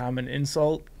pretty common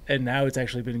insult, and now it's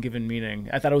actually been given meaning.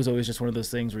 I thought it was always just one of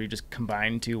those things where you just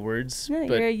combine two words. No,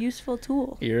 but you're a useful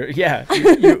tool. You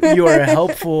are a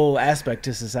helpful aspect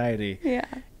to society. Yeah.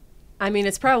 I mean,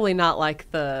 it's probably not like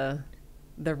the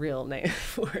real name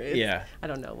for it. Yeah. I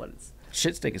don't know what it's.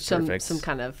 Shit stick is perfect. Some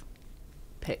kind of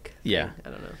pick. Yeah. Thing. I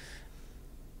don't know.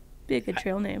 Be a good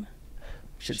trail name.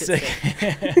 Shit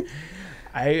stick.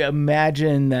 I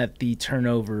imagine that the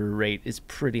turnover rate is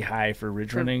pretty high for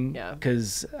ridge running. Yeah.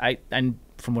 Because and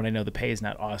from what I know, the pay is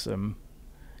not awesome.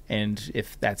 And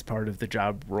if that's part of the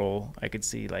job role, I could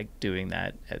see like doing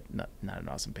that at not an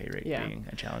awesome pay rate being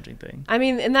a challenging thing. I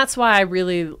mean, and that's why I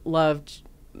really loved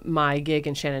my gig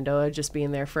in Shenandoah, just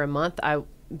being there for a month.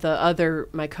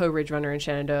 My co-ridge runner in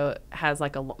Shenandoah has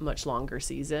like a much longer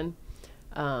season.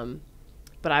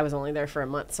 But I was only there for a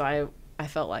month, so I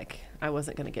felt like I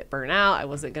wasn't going to get burnt out. I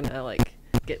wasn't going to like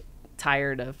get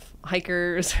tired of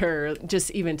hikers or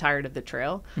just even tired of the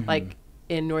trail. Mm-hmm. Like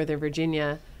in Northern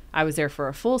Virginia, I was there for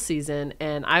a full season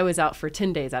and I was out for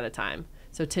 10 days at a time.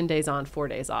 So 10 days on, 4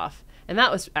 days off. And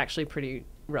that was actually pretty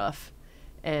rough,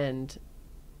 and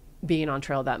being on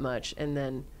trail that much. And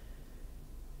then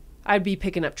I'd be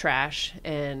picking up trash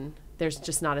and there's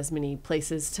just not as many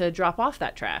places to drop off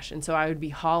that trash. And so I would be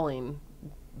hauling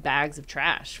bags of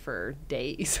trash for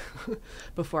days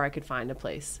before I could find a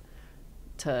place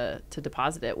to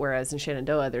deposit it. Whereas in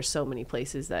Shenandoah, there's so many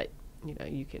places that, you know,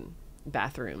 you can,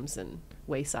 bathrooms and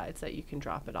waysides that you can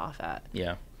drop it off at.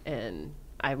 Yeah. And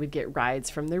I would get rides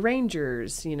from the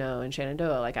rangers, you know, in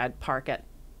Shenandoah. Like I'd park at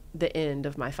the end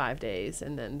of my 5 days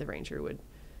and then the ranger would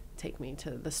take me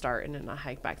to the start and then I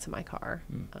hike back to my car.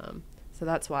 So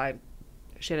that's why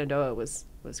Shenandoah was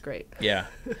great. Yeah.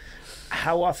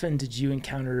 How often did you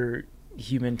encounter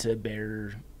human to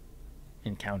bear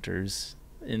encounters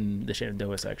in the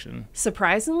Shenandoah section?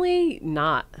 Surprisingly,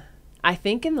 not. I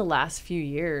think in the last few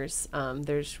years,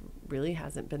 there's really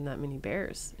hasn't been that many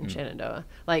bears in Shenandoah.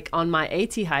 Like on my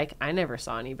AT hike, I never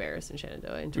saw any bears in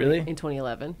Shenandoah in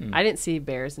 2011. I didn't see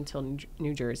bears until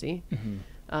New Jersey.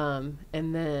 And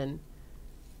then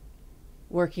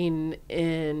working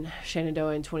in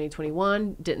Shenandoah in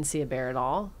 2021, didn't see a bear at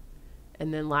all.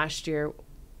 And then last year,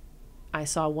 I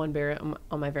saw one bear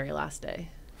on my very last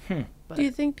day. Do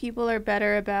you think people are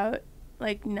better about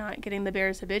like not getting the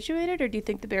bears habituated, or do you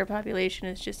think the bear population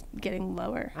is just getting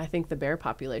lower? I think the bear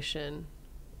population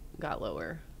got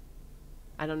lower.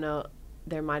 I don't know.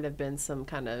 There might have been some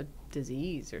kind of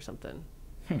disease or something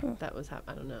that was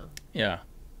I don't know. Yeah,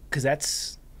 because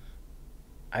that's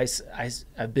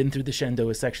I've been through the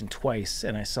Shenandoah section twice,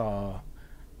 and I saw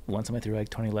once I went through like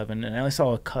 2011, and I only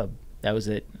saw a cub. That was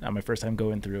it on my first time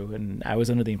going through, and I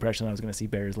was under the impression I was going to see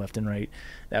bears left and right.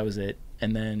 That was it.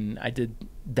 And then I did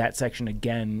that section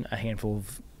again a handful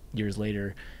of years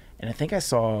later, and I think I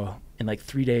saw in like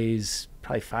 3 days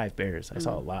probably 5 bears. I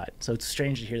saw a lot. So it's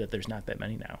strange to hear that there's not that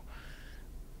many now.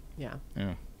 Yeah.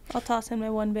 I'll toss in my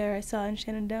one bear I saw in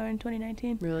Shenandoah in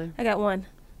 2019. Really? I got one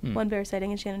bear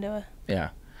sighting in Shenandoah. Yeah.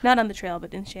 Not on the trail,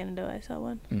 but in Shenandoah I saw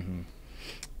one.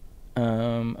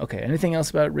 Okay. Anything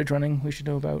else about ridge running we should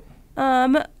know about?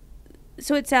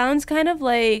 So it sounds kind of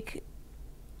like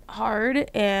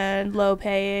hard and low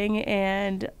paying,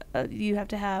 and you have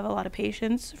to have a lot of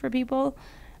patience for people.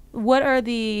 What are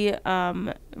the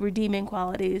redeeming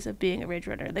qualities of being a ridge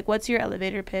runner? Like, what's your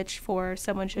elevator pitch for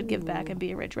someone should give back and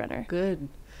be a ridge runner? Good.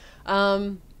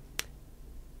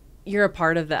 You're a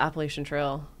part of the Appalachian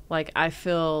Trail. Like, I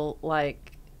feel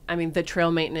like, I mean, the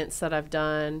trail maintenance that I've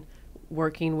done,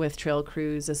 working with trail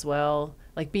crews as well,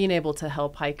 like being able to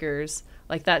help hikers,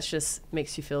 like that just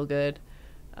makes you feel good.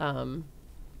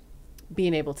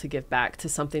 Being able to give back to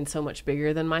something so much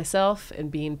bigger than myself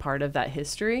and being part of that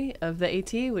history of the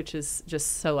AT, which is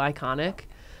just so iconic,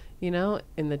 you know,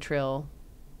 in the trail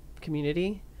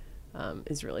community,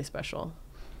 is really special.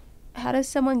 How does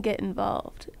someone get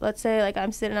involved? Let's say like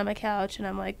I'm sitting on my couch and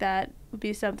I'm like, that would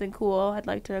be something cool. I'd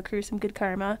like to accrue some good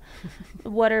karma.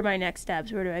 What are my next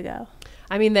steps? Where do I go?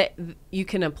 I mean, you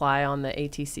can apply on the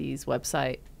ATC's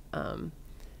website, and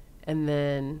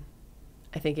then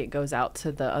I think it goes out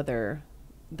to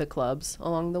the clubs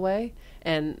along the way.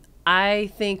 And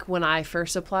I think when I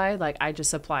first applied, like I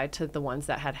just applied to the ones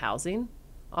that had housing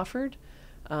offered,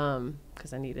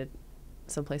 because I needed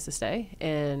someplace to stay.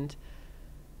 And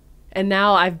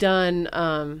now I've done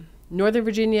Northern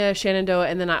Virginia, Shenandoah,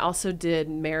 and then I also did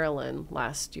Maryland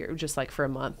last year, just like for a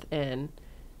month. And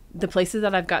the places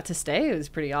that I've got to stay, it was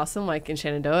pretty awesome. Like in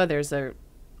Shenandoah, there's a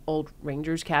old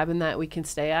ranger's cabin that we can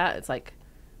stay at. It's like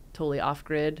totally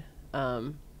off-grid.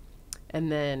 And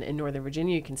then in Northern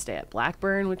Virginia, you can stay at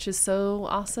Blackburn, which is so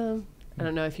awesome. I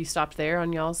don't know if you stopped there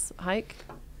on y'all's hike.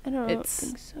 I don't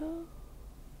think so.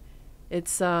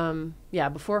 It's,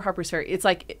 before Harper's Ferry. It's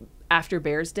like after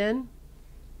Bear's Den.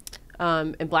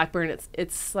 In Blackburn,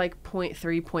 it's like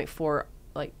 0.3, 0.4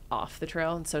 like off the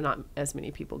trail, and so not as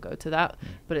many people go to that,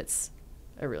 but it's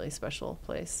a really special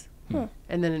place.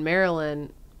 And then in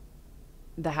Maryland,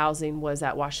 the housing was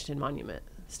at Washington Monument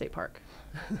State Park.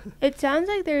 It sounds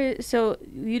like so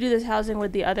you do this housing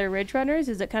with the other ridge runners.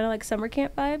 Is it kind of like summer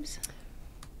camp vibes?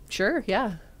 Sure,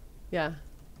 yeah.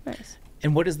 Nice.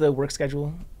 And what is the work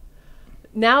schedule?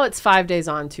 Now it's 5 days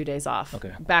on, 2 days off.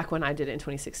 Okay. Back when I did it in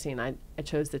 2016, I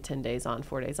chose the 10 days on,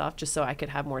 4 days off, just so I could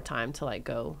have more time to like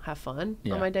go have fun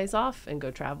on my days off and go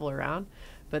travel around.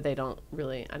 But they don't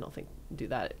really, I don't think, do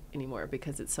that anymore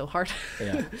because it's so hard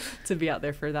to be out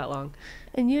there for that long.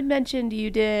 And you had mentioned you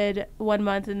did 1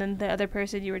 month, and then the other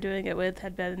person you were doing it with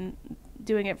had been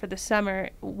doing it for the summer.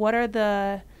 What are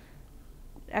the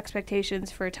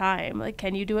expectations for time? Like,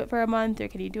 can you do it for a month, or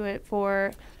can you do it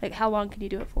for, like, how long can you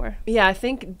do it for? Yeah, I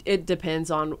think it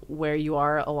depends on where you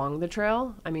are along the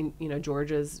trail. I mean, you know,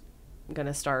 Georgia's going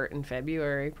to start in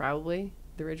February, probably,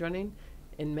 the ridge running.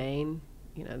 In Maine,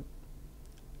 you know,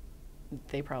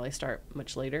 they probably start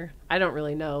much later. I don't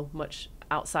really know much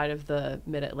outside of the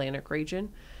mid-Atlantic region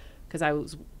because I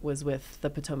was with the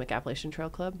Potomac Appalachian Trail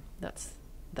Club. That's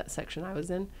that section I was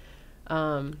in.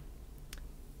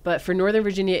 But for Northern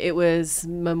Virginia, it was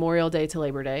Memorial Day to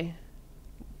Labor Day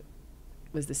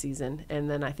was the season. And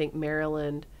then I think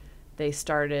Maryland, they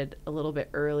started a little bit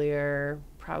earlier,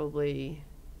 probably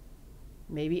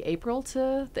maybe April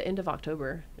to the end of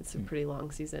October. It's a pretty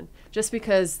long season. Just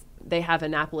because they have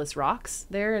Annapolis Rocks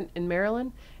there in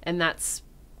Maryland, and that's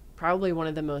probably one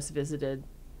of the most visited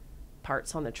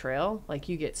parts on the trail. Like,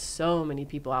 you get so many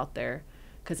people out there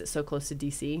because it's so close to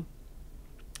D.C.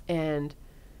 And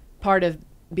part of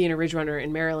being a ridge runner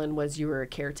in Maryland was you were a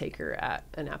caretaker at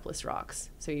Annapolis Rocks.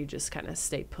 So you just kind of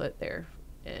stay put there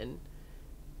and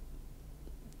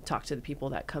talk to the people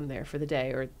that come there for the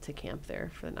day or to camp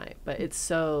there for the night. But it's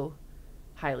so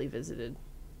highly visited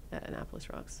at Annapolis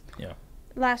Rocks. Yeah.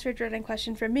 Last ridge running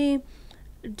question from me.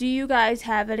 Do you guys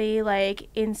have any, like,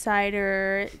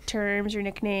 insider terms or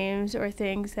nicknames or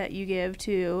things that you give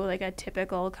to, like, a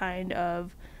typical kind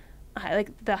of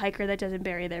like the hiker that doesn't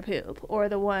bury their poop, or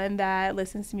the one that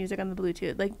listens to music on the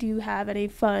Bluetooth? Like, do you have any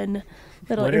fun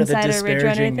little insider ridge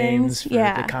runner things?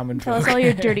 Yeah, the common tell folk? us all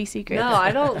your dirty secrets. No,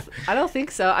 I don't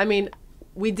think so. I mean,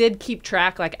 we did keep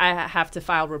track. Like, I have to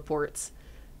file reports,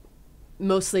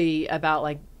 mostly about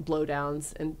like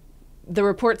blowdowns, and the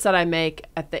reports that I make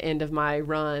at the end of my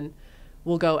run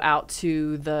will go out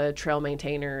to the trail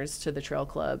maintainers, to the trail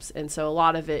clubs, and so a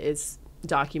lot of it is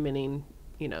documenting,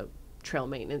 trail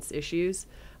maintenance issues.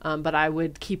 But I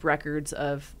would keep records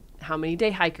of how many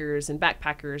day hikers and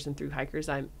backpackers and through hikers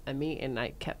I meet, and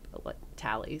I kept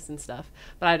tallies and stuff.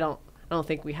 But I don't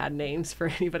think we had names for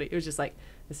anybody. It was just like,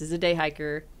 this is a day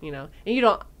hiker, and you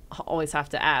don't always have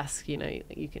to ask,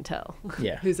 you can tell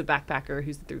who's a backpacker,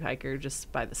 who's a through hiker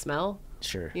just by the smell.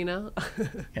 Sure.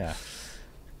 Yeah.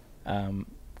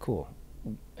 Cool.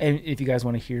 And if you guys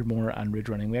want to hear more on ridge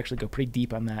running, we actually go pretty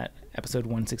deep on that. Episode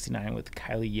 169 with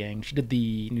Kylie Yang. She did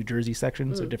the New Jersey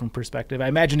section, so different perspective. I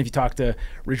imagine if you talk to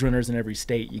ridge runners in every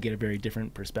state, you get a very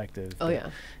different perspective. Oh, yeah.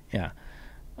 Yeah.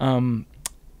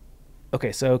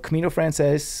 Okay, so Camino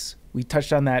Frances, we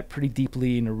touched on that pretty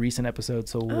deeply in a recent episode,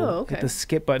 so we'll hit the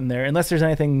skip button there, unless there's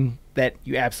anything that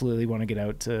you absolutely want to get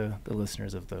out to the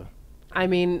listeners of the... I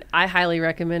mean, I highly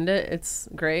recommend it. It's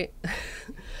great.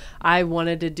 I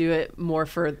wanted to do it more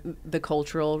for the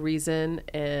cultural reason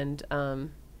and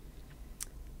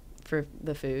for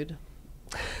the food.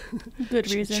 Good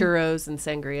reason. Churros and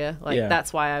sangria.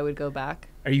 That's why I would go back.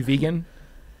 Are you vegan?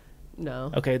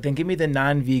 No. Okay, then give me the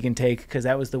non-vegan take, because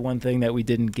that was the one thing that we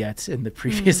didn't get in the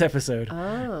previous episode.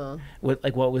 Oh.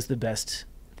 What was the best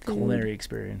culinary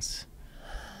experience?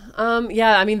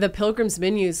 Yeah, I mean, the Pilgrim's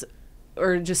menus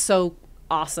are just so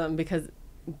awesome, because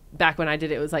back when I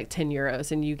did it, it was like 10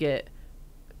 euros, and you get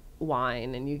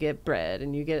wine and you get bread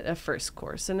and you get a first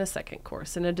course and a second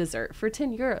course and a dessert for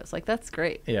 10 euros. Like, that's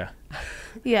great. Yeah.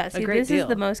 Yeah, see, great this deal. is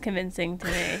the most convincing to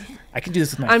me. I can do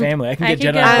this with my family. I can get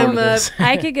Jenna on board with this.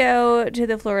 I could go to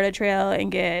the Florida Trail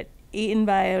and get eaten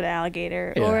by an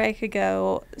alligator, or I could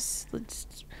go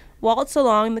waltz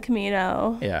along the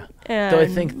Camino. Yeah. Though I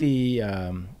think the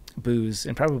booze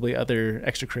and probably other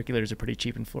extracurriculars are pretty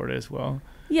cheap in Florida as well.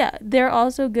 Yeah, they're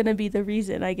also going to be the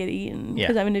reason I get eaten,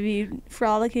 because I'm going to be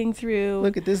frolicking through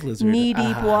Look at this lizard.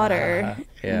 knee-deep water,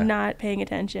 not paying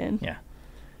attention. Yeah.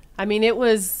 I mean, it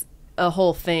was a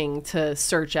whole thing to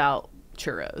search out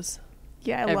churros.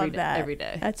 Yeah, I love that. Every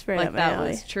day. That's right up my alley.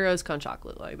 Was churros con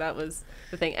chocolate. Like, that was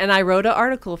the thing. And I wrote an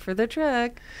article for the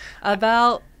Trek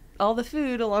about all the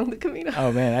food along the Camino.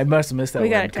 Oh, man, I must have missed that we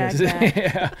one. We got to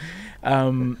tag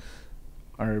that.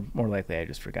 Or more likely, I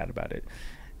just forgot about it.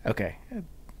 Okay.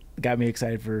 Got me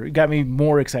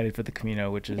more excited for the Camino,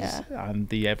 which is on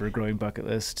the ever-growing bucket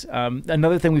list.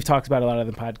 Another thing we've talked about a lot on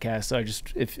the podcast, so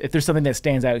if there's something that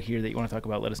stands out here that you want to talk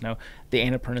about, let us know. The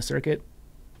Annapurna Circuit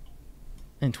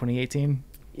in 2018.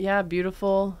 Yeah,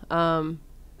 beautiful.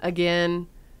 Again,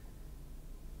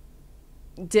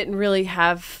 didn't really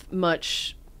have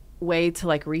much way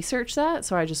to research that,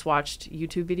 so I just watched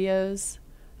YouTube videos.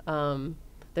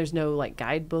 There's no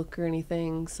guidebook or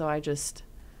anything, so I just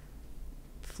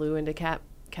flew into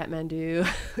Kathmandu,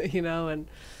 and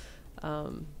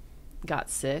got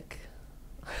sick.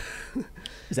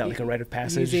 Is that a rite of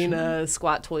passage? Using a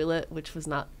squat toilet, which was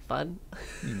not fun.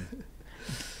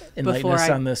 Enlighten us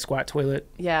on the squat toilet.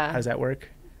 Yeah. How does that work?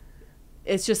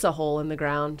 It's just a hole in the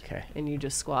ground. Okay. And you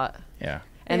just squat. Yeah.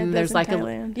 And there's in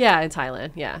Thailand. in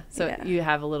Thailand. Yeah. So you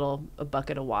have a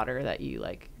bucket of water that you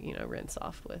rinse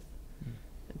off with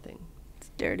and thing.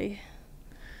 It's dirty.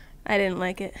 I didn't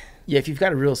like it. Yeah, if you've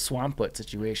got a real swamplet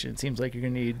situation, it seems like you're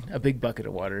going to need a big bucket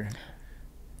of water.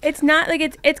 It's not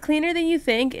it's cleaner than you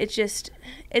think.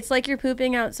 It's like you're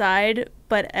pooping outside,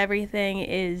 but everything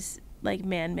is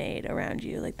man-made around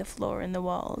you, the floor and the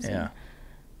walls. Yeah.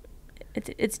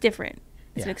 It's different.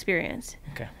 It's an experience.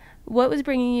 Okay. What was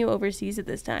bringing you overseas at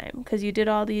this time? Because you did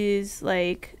all these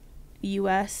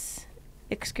U.S.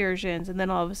 excursions, and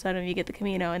then all of a sudden you get the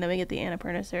Camino, and then we get the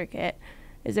Annapurna Circuit.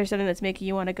 Is there something that's making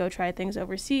you want to go try things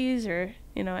overseas, or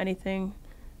anything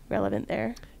relevant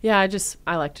there? Yeah,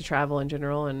 I like to travel in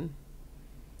general and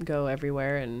go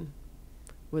everywhere, and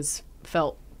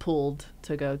felt pulled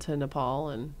to go to Nepal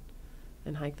and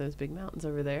hike those big mountains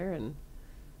over there. And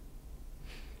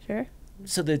sure.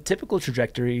 So the typical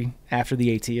trajectory after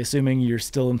the AT, assuming you're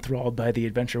still enthralled by the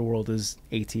adventure world, is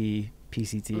AT,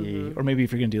 PCT, or maybe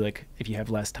if you're going to do if you have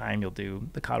less time, you'll do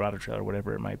the Colorado Trail or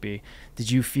whatever it might be.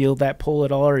 Did you feel that pull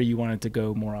at all, or you wanted to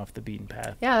go more off the beaten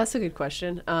path? Yeah, that's a good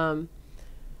question.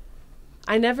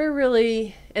 I never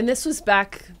really, and this was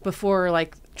back before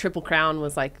Triple Crown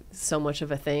was so much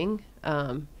of a thing.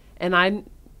 And I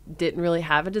didn't really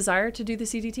have a desire to do the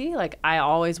CDT. Like I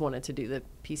always wanted to do the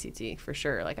PCT for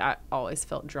sure. Like I always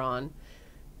felt drawn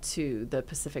to the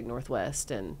Pacific Northwest,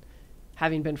 and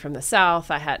having been from the South,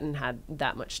 I hadn't had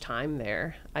that much time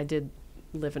there. I did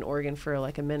live in Oregon for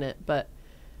like a minute, but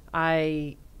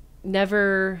I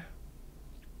never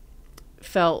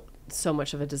felt so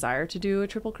much of a desire to do a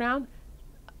Triple Crown.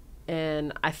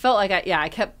 And I felt like I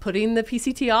kept putting the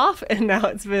PCT off, and now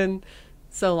it's been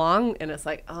so long, and it's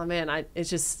like, oh man, it's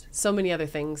just so many other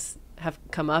things have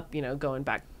come up, you know, going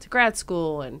back to grad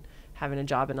school and having a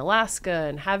job in Alaska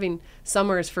and having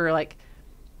summers for like,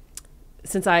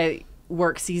 since I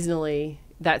work seasonally,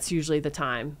 that's usually the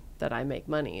time that I make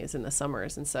money is in the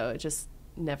summers. And so it just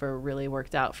never really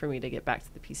worked out for me to get back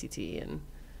to the PCT and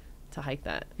to hike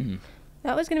that. Mm.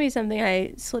 That was going to be something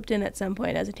I slipped in at some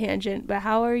point as a tangent, but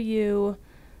how are you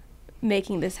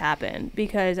making this happen?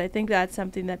 Because I think that's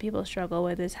something that people struggle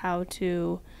with, is how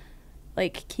to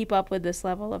like keep up with this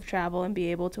level of travel and be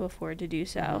able to afford to do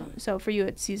so. Mm-hmm. So for you,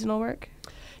 it's seasonal work?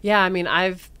 Yeah, I mean,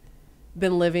 I've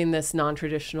been living this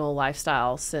non-traditional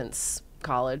lifestyle since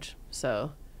college.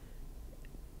 So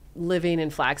living in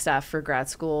Flagstaff for grad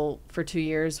school for 2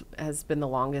 years has been the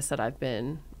longest that I've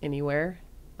been anywhere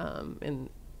in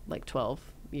like 12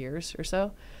 years or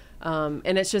so.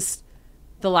 And it's just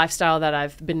the lifestyle that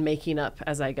I've been making up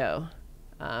as I go.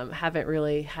 Haven't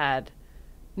really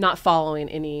not following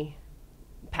any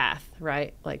path,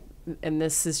 right? Like, and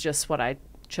this is just what I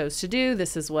chose to do.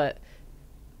 This is what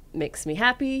makes me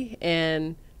happy,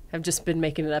 and have just been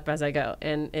making it up as I go.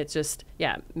 And it's just,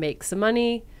 make some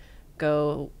money,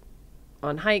 go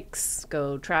on hikes,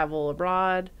 go travel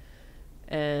abroad,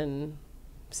 and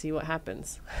see what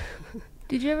happens.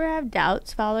 Did you ever have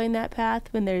doubts following that path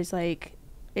when there's like,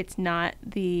 it's not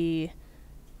the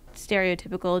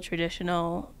stereotypical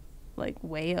traditional like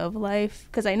way of life?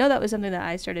 Because I know that was something that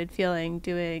I started feeling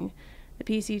doing the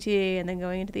PCT and then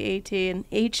going into the AT, and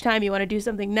each time you want to do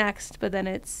something next, but then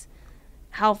it's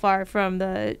how far from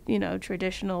the, you know,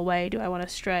 traditional way do I want to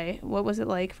stray? What was it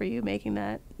like for you making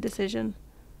that decision?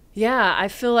 Yeah, I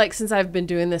feel like since I've been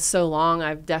doing this so long,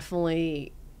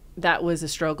 that was a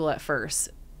struggle at first,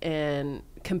 and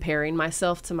comparing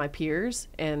myself to my peers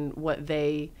and what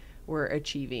they were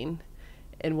achieving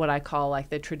and what I call like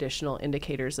the traditional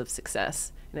indicators of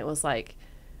success. And it was like,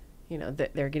 you know,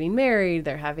 they're getting married,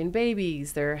 they're having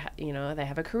babies, they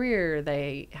have a career,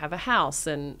 they have a house,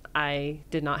 and I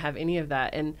did not have any of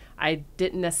that, and I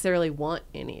didn't necessarily want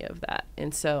any of that.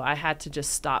 And so I had to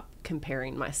just stop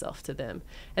comparing myself to them.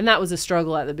 And that was a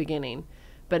struggle at the beginning.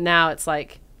 But now it's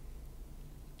like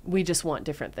we just want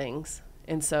different things.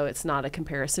 And so it's not a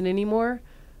comparison anymore.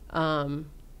 I'm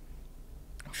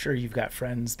sure you've got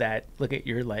friends that look at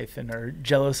your life and are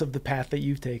jealous of the path that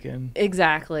you've taken.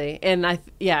 Exactly. And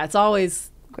it's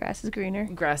always grass is greener.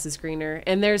 Grass is greener.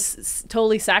 And there's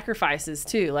totally sacrifices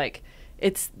too. Like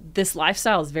this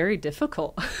lifestyle is very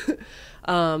difficult.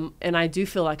 And I do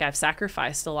feel like I've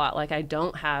sacrificed a lot. Like I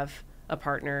don't have a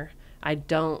partner. I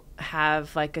don't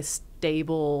have like a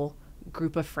stable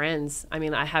group of friends. I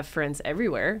mean, I have friends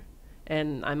everywhere,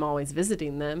 and I'm always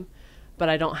visiting them, but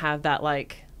I don't have that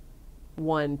like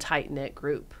one tight-knit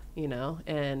group, you know,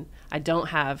 and I don't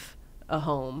have a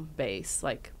home base.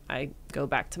 Like I go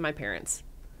back to my parents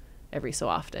every so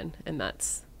often, and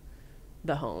that's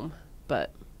the home.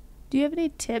 But do you have any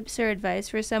tips or advice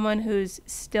for someone who's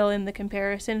still in the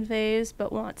comparison phase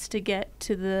but wants to get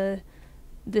to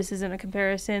this isn't a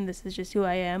comparison, this is just who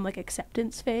I am, like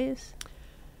acceptance phase?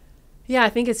 Yeah, I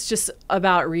think it's just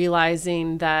about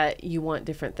realizing that you want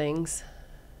different things.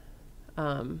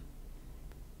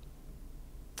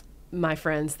 My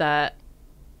friends and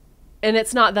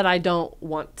it's not that I don't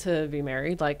want to be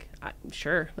married, like,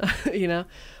 sure, you know,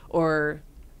 or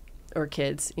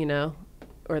kids, you know,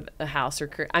 or a house or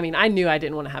career. I mean, I knew I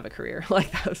didn't want to have a career.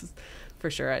 Like that was for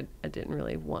sure. I didn't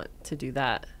really want to do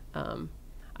that.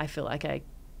 I feel like I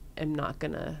am not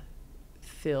going to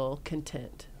feel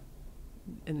content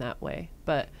in that way,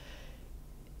 but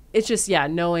it's just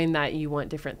knowing that you want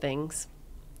different things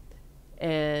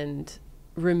and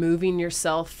removing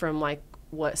yourself from like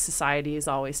what society is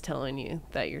always telling you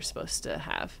that you're supposed to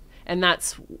have. And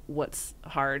that's what's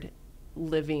hard,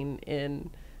 living in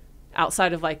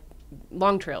outside of like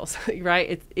long trails,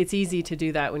 right? It's easy to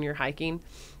do that when you're hiking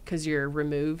because you're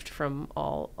removed from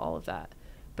all of that.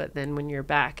 But then when you're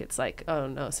back, it's like, oh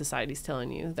no, society's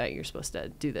telling you that you're supposed to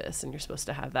do this and you're supposed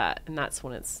to have that. And that's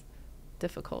when it's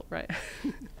difficult, right?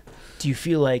 Do you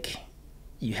feel like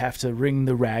you have to wring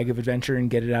the rag of adventure and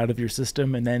get it out of your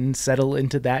system and then settle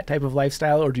into that type of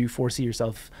lifestyle? Or do you foresee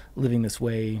yourself living this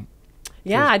way?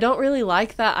 Yeah, I don't really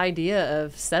like that idea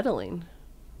of settling.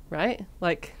 right?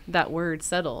 Like that word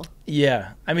settle.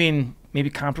 Yeah. I mean,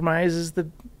 maybe compromise is the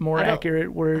more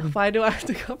accurate word. Why do I have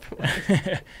to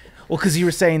compromise? Well, because you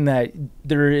were saying that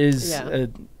there is Yeah.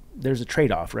 there's a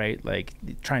trade-off, right? Like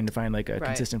trying to find like a Right.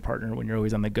 consistent partner when you're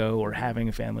always on the go, or having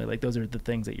a family. Like those are the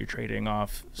things that you're trading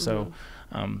off. So,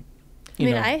 I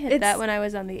mean, I hit that when I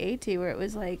was on the AT, where it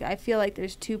was like, I feel like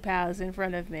there's two paths in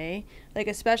front of me. Like,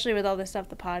 especially with all this stuff,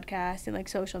 the podcast and like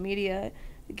social media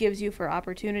gives you for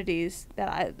opportunities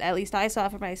that at least I saw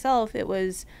for myself. It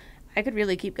was, I could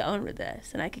really keep going with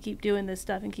this, and I could keep doing this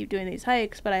stuff and keep doing these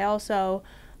hikes. But I also,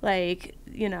 like,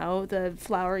 you know, the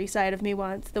flowery side of me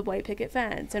wants the white picket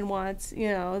fence and wants, you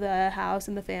know, the house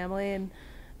and the family and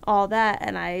all that.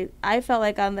 And I felt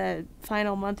like on the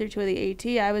final month or two of the AT,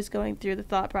 I was going through the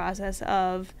thought process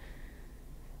of,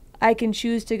 I can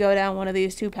choose to go down one of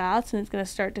these two paths, and it's going to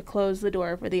start to close the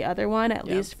door for the other one, at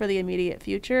least for the immediate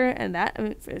future. And that, I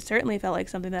mean, it certainly felt like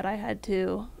something that I had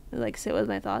to like sit with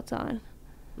my thoughts on.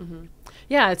 Mm-hmm.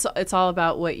 Yeah, it's all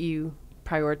about what you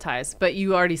prioritize. But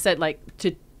you already said like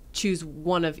to choose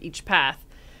one of each path,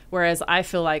 whereas I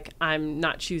feel like I'm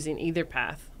not choosing either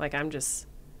path. Like I'm just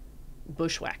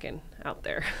bushwhacking out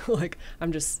there. Like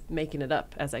I'm just making it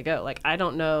up as I go. Like I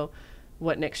don't know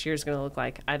what next year is going to look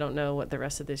like. I don't know what the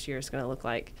rest of this year is going to look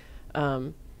like. Yeah.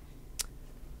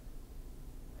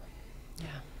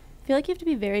 I feel like you have to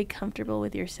be very comfortable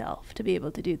with yourself to be able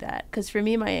to do that. Because for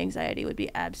me, my anxiety would be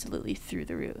absolutely through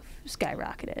the roof,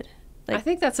 skyrocketed. Like, I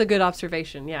think that's a good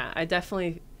observation. Yeah, I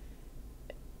definitely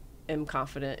am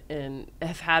confident and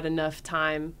have had enough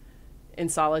time in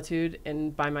solitude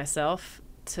and by myself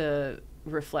to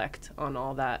reflect on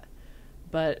all that.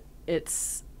 But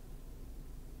it's,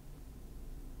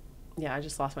 yeah, I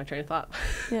just lost my train of thought.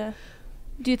 Yeah.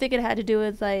 Do you think it had to do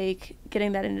with like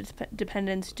getting that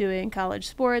independence doing college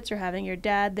sports, or having your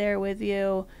dad there with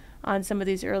you on some of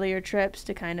these earlier trips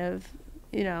to kind of,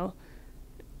 you know,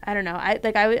 I don't know.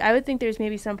 I would think there's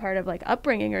maybe some part of like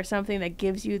upbringing or something that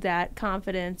gives you that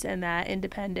confidence and that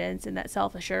independence and that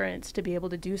self-assurance to be able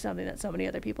to do something that so many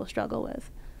other people struggle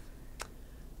with.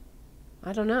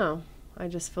 I don't know. I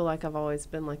just feel like I've always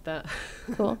been like that.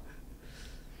 Cool.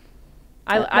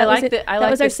 I like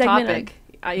this topic.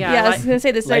 I was going to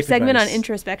say, this is our segment advice. on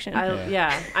introspection.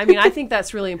 Yeah. I mean, I think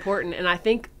that's really important. And I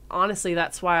think, honestly,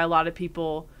 that's why a lot of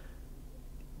people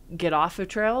get off of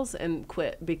trails and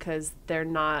quit, because they're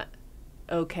not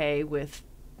okay with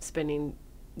spending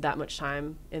that much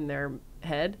time in their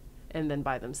head and then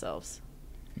by themselves.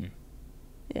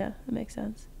 Yeah, that makes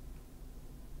sense.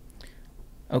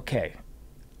 Okay.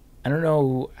 I don't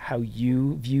know how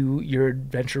you view your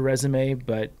adventure resume,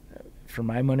 but for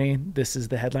my money, this is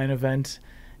the headline event,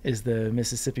 is the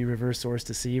Mississippi River Source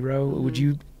to Sea row. Mm-hmm. Would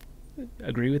you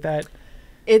agree with that?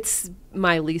 It's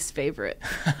my least favorite.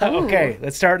 Okay,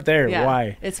 let's start there. Yeah,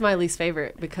 Why? It's my least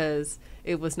favorite because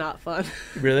it was not fun.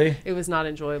 Really? It was not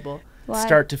enjoyable. Why?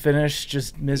 Start to finish,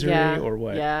 just misery, or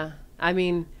what? Yeah. I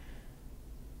mean,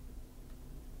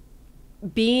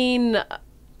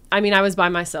 I was by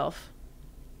myself,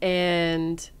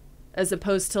 and as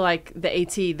opposed to like the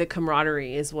AT, the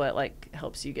camaraderie is what like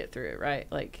helps you get through it, right?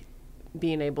 Like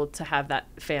being able to have that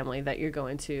family that you're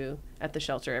going to at the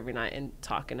shelter every night and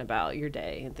talking about your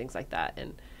day and things like that.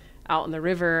 And out on the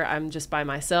river, I'm just by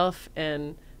myself,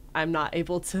 and I'm not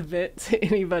able to vent to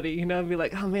anybody, you know, be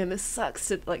like, oh man, this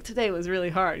sucks. Like today was really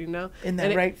hard, you know? Isn't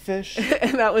that right, fish?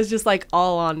 And that was just like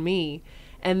all on me.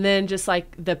 And then just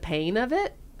like the pain of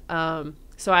it.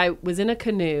 So I was in a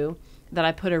canoe that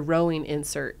I put a rowing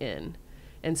insert in.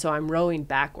 And so I'm rowing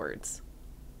backwards.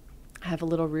 I have a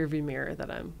little rear view mirror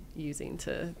that I'm using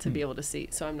to be able to see,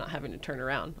 so I'm not having to turn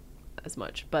around as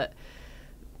much. But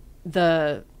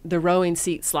the rowing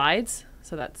seat slides,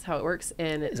 so that's how it works.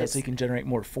 And is that so you can generate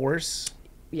more force?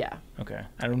 Yeah. Okay.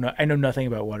 I don't know. I know nothing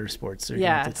about water sports. So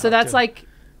yeah. So that's like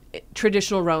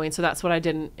traditional rowing. So that's what I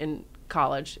did in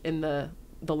college, in the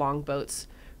long boats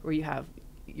where you have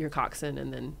your coxswain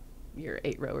and then your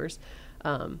 8 rowers.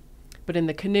 But in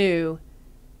the canoe,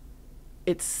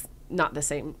 it's not the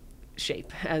same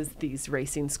shape as these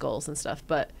racing sculls and stuff,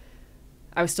 but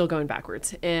I was still going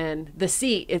backwards, and the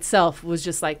seat itself was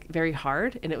just like very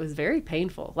hard, and it was very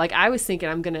painful. Like I was thinking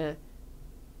I'm gonna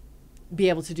be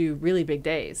able to do really big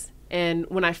days. And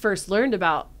when I first learned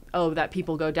about that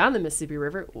people go down the Mississippi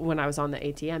River, when I was on the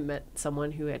ATM, met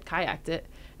someone who had kayaked it,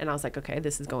 and I was like, okay,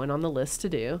 this is going on the list to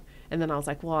do. And then I was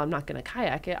like, well, I'm not going to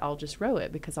kayak it, I'll just row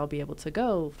it, because I'll be able to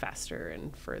go faster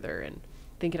and further, and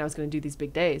thinking I was going to do these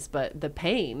big days. But the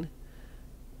pain,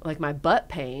 like my butt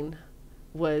pain,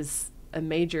 was a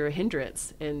major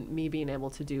hindrance in me being able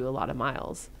to do a lot of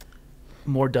miles.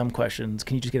 more dumb questions.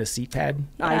 Can you just get a seat pad?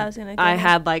 Yeah, I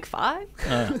had like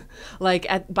 5.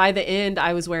 Like by the end,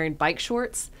 I was wearing bike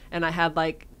shorts and I had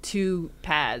like 2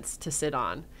 pads to sit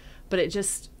on. But it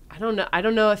just, I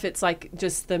don't know if it's like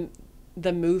just the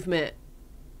movement,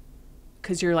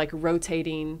 because you're like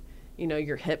rotating, you know,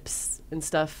 your hips and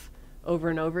stuff over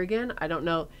and over again. I don't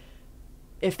know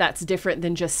if that's different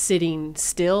than just sitting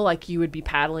still like you would be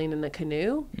paddling in a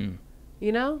canoe.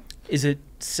 You know? Is it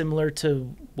similar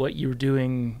to what you were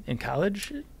doing in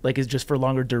college? Like, is just for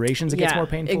longer durations it gets more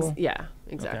painful? Yeah,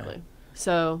 exactly. Okay.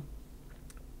 So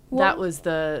that was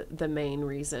the main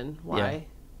reason why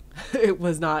it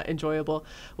was not enjoyable,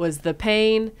 was the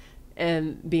pain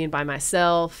and being by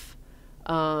myself.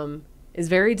 Is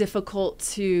very difficult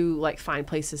to like find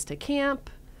places to camp.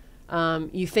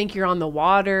 You think you're on the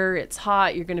water, it's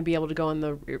hot, you're going to be able to go in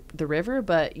the river,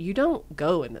 but you don't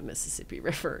go in the Mississippi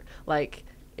River. Like,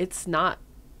 it's not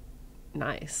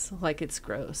nice. Like, it's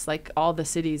gross. Like, all the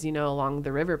cities, you know, along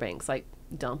the riverbanks, like,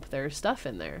 dump their stuff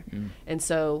in there. And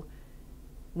so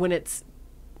when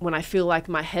I feel like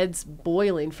my head's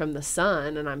boiling from the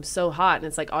sun and I'm so hot and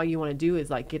it's like all you want to do is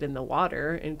like get in the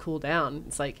water and cool down,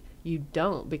 it's like you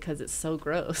don't, because it's so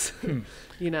gross.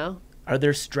 You know? Are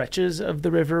there stretches of the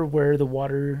river where the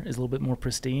water is a little bit more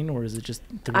pristine, or is it just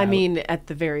throughout? I mean, at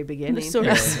the very beginning.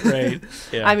 Right.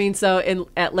 Yeah. I mean, so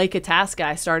at Lake Itasca,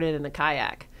 I started in a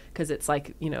kayak because it's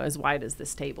like, you know, as wide as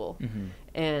this table.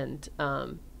 And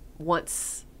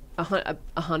once a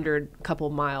couple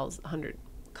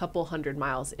hundred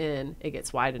miles in, it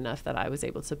gets wide enough that I was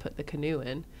able to put the canoe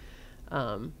in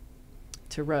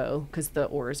to row, because the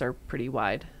oars are pretty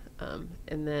wide.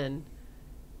 And then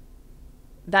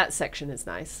that section is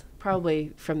nice,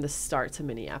 probably from the start to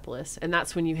Minneapolis. And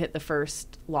that's when you hit the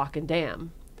first lock and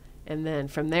dam. And then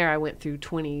from there, I went through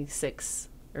 26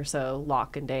 or so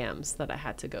lock and dams that I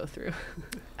had to go through.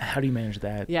 How do you manage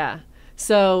that? Yeah.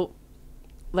 So,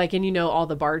 like, and you know, all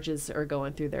the barges are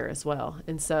going through there as well.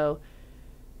 And so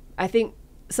I think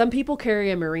some people carry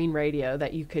a marine radio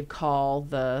that you could call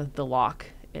the lock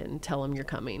and tell them you're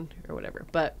coming or whatever.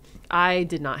 But I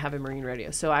did not have a marine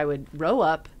radio. So I would row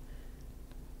up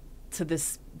to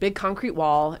this big concrete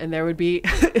wall, and there would be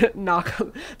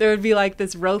there would be like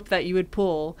this rope that you would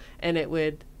pull, and it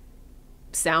would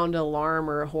sound an alarm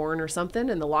or a horn or something,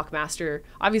 and the lockmaster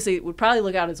obviously would probably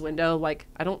look out his window like,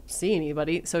 I don't see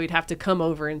anybody, so he'd have to come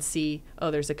over and see, oh,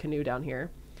 there's a canoe down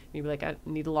here, and he'd be like, I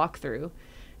need to lock through.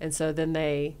 And so then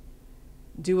they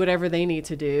do whatever they need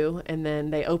to do, and then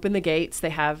they open the gates.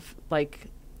 They have like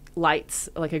lights,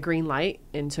 like a green light,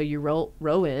 and so you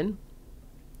row in.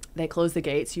 They close the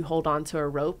gates. You hold on to a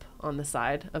rope on the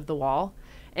side of the wall.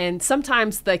 And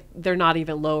sometimes they're not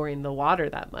even lowering the water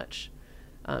that much.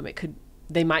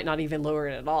 They might not even lower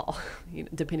it at all, you know,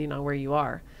 depending on where you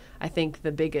are. I think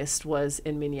the biggest was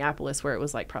in Minneapolis, where it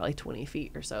was like probably 20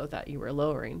 feet or so that you were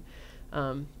lowering.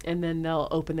 And then they'll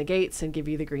open the gates and give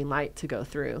you the green light to go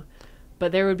through.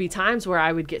 But there would be times where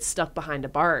I would get stuck behind a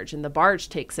barge, and the barge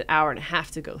takes an hour and a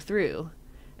half to go through.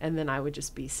 And then I would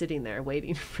just be sitting there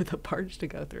waiting for the barge to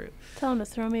go through. Tell him to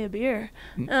throw me a beer.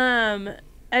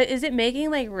 Is it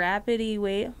making like rapidy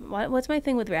wait? What's my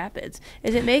thing with rapids?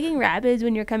 Is it making rapids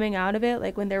when you're coming out of it,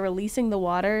 like when they're releasing the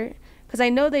water? Because I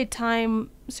know they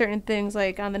time certain things,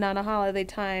 like on the Nantahala, they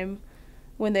time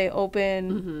when they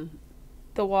open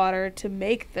the water to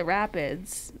make the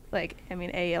rapids. Like, I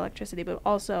mean, electricity, but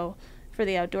also for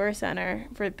the outdoor center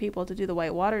for people to do the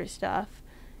whitewater stuff.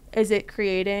 Is it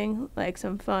creating like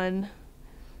some fun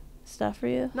stuff for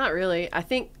you? Not really. I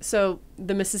think so.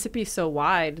 The Mississippi is so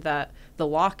wide that the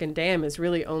lock and dam is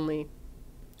really only,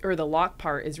 or the lock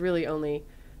part is really only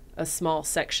a small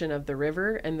section of the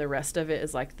river, and the rest of it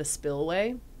is like the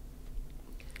spillway.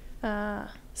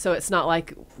 So it's not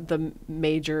like the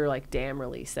major like dam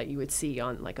release that you would see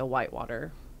on like a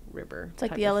whitewater river. It's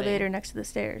like the elevator next to the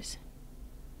stairs.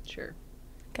 Sure.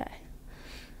 Okay.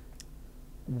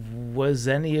 Was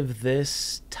any of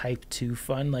this type 2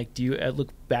 fun? Like, do you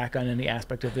look back on any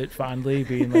aspect of it fondly,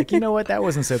 being like, you know what, that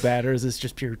wasn't so bad, or is this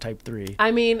just pure type 3?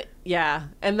 I mean, yeah,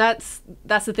 and that's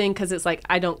the thing, because it's like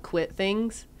I don't quit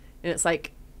things, and it's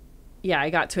like, yeah, I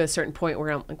got to a certain point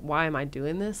where I'm like, why am I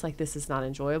doing this? Like, this is not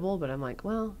enjoyable, but I'm like,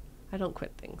 well, I don't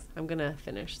quit things. I'm gonna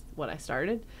finish what I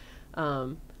started.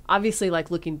 Obviously,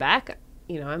 like looking back,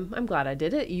 you know, I'm glad I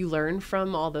did it. You learn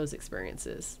from all those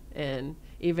experiences, and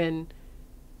even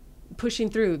pushing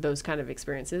through those kind of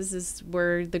experiences is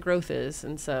where the growth is.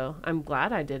 And so I'm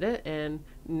glad I did it. And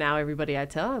now everybody I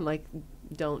tell, I'm like,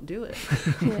 don't do it.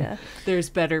 Yeah. There's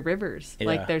better rivers. Yeah.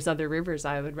 Like there's other rivers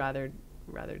I would rather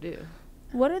do.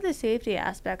 What are the safety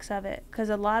aspects of it? Because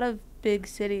a lot of big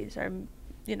cities are,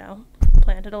 you know,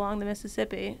 planted along the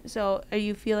Mississippi. So are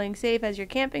you feeling safe as you're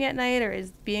camping at night, or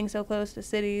is being so close to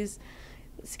cities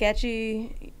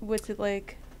sketchy? What's it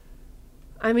like?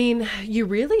 I mean, you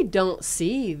really don't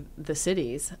see the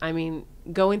cities. I mean,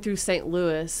 going through St.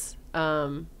 Louis,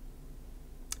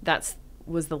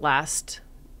 was the last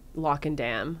lock and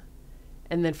dam.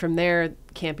 And then from there,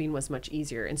 camping was much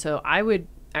easier. And so I would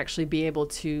actually be able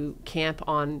to camp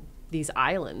on these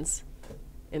islands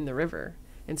in the river.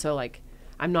 And so, like,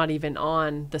 I'm not even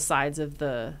on the sides of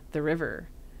the river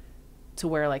to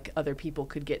where, like, other people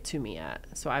could get to me at.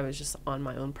 So I was just on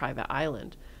my own private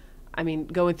island. I mean,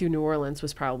 going through New Orleans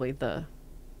was probably the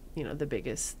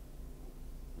biggest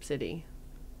city.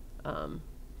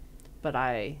 But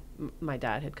my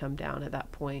dad had come down at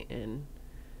that point, and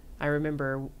I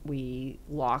remember we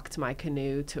locked my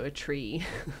canoe to a tree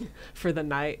for the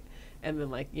night, and then,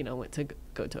 like, went to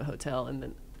go to a hotel. And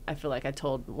then I feel like I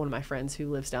told one of my friends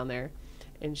who lives down there,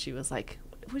 and she was like,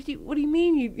 what do you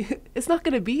mean it's not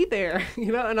going to be there?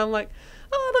 And I'm like,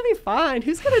 oh, it'll be fine.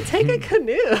 Who's going to take a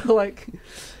canoe? Like,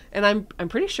 and I'm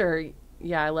pretty sure,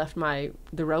 I left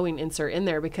the rowing insert in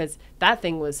there because that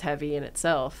thing was heavy in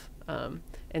itself.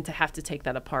 And to have to take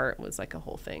that apart was like a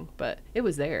whole thing, but it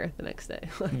was there the next day.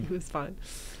 Like, it was fine.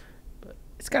 But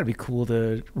it's got to be cool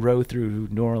to row through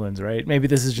New Orleans, right? Maybe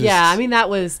this is just... Yeah, I mean, that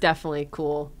was definitely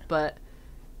cool, but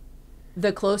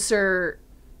the closer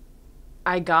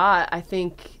I got, I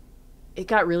think it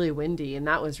got really windy, and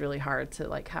that was really hard to,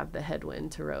 like, have the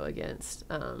headwind to row against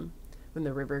when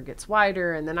the river gets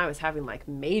wider. And then I was having, like,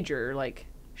 major, like,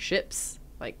 ships,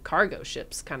 like cargo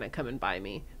ships kind of coming by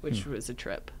me, which was a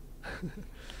trip.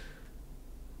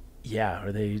 Yeah,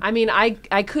 are they... I mean, I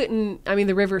couldn't... I mean,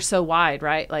 the river's so wide,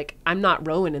 right? Like, I'm not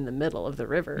rowing in the middle of the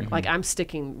river. Mm-hmm. Like, I'm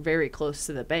sticking very close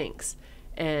to the banks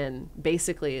and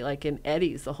basically, like, in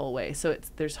eddies the whole way. So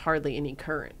there's hardly any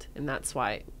current, and that's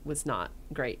why it was not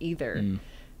great either.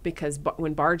 Because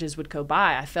when barges would go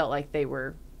by, I felt like they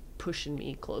were pushing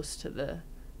me close to the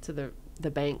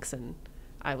banks, and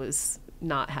I was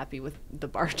not happy with the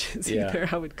barges either.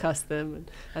 I would cuss them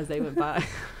as they went by.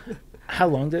 How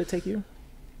long did it take you?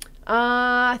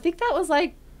 I think that was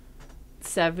like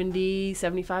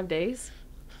 75 days.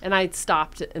 And I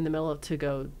stopped in the middle to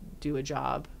go do a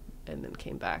job and then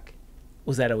came back.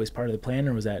 Was that always part of the plan,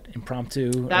 or was that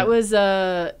impromptu? That was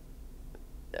a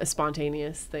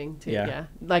spontaneous thing too. Yeah.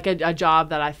 Like a job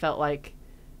that I felt like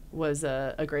was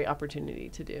a great opportunity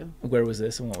to do. Where was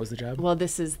this, and what was the job? Well,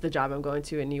 this is the job I'm going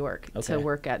to in New York to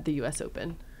work at the U.S.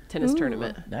 Open tennis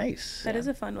tournament. Nice. That is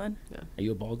a fun one. Yeah. Are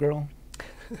you a ball girl?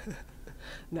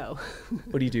 No.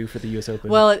 What do you do for the U.S. Open?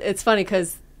 Well, it's funny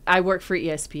because I work for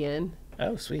ESPN.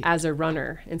 Oh, sweet. As a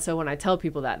runner. And so when I tell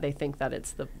people that, they think that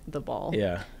it's the ball.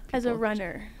 Yeah. People. As a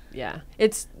runner. Yeah.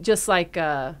 It's just like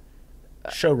a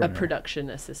production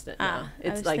assistant now.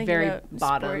 It's like very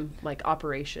bottom, sport. Like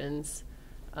operations,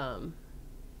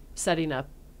 setting up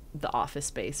the office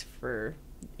space for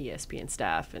ESPN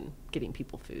staff and getting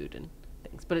people food and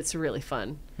things. But it's really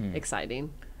fun,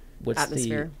 exciting.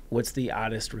 Atmosphere. What's the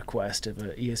oddest request of an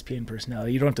ESPN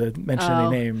personality? You don't have to mention any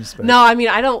names. But. No, I mean,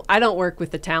 I don't work with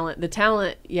the talent. The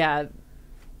talent,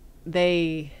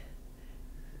 the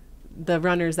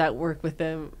runners that work with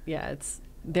them,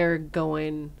 they're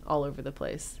going all over the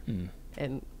place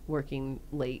and working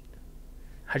late.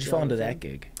 How'd you fall into that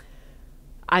gig?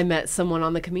 I met someone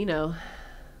on the Camino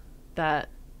that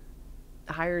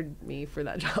hired me for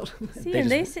that job. See,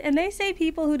 they say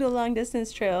people who do long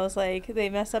distance trails, like, they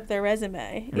mess up their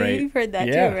resume. Right. You've heard that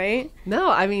too, right? No,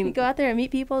 I mean, you go out there and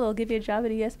meet people, they'll give you a job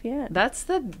at ESPN. That's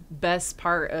the best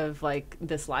part of, like,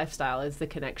 this lifestyle is the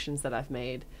connections that I've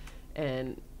made.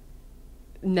 And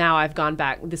now I've gone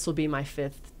back. This will be my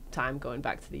 5th time going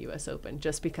back to the U.S. Open,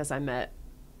 just because I met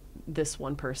this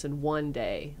one person one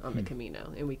day on the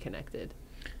Camino and we connected.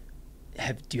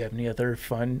 Do you have any other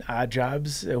fun odd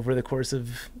jobs over the course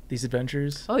of these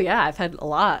adventures? Oh yeah, I've had a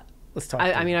lot. Let's talk.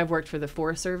 I mean, I've worked for the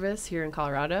Forest Service here in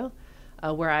Colorado,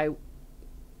 where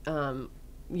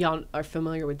y'all are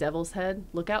familiar with Devil's Head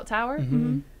Lookout Tower.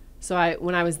 Mm-hmm. So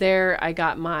when I was there, I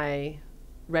got my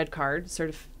red card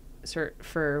cert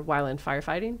for wildland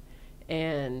firefighting,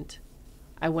 and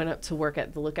I went up to work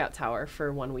at the Lookout Tower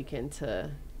for one weekend.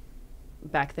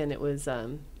 Back then it was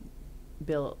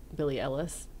Billy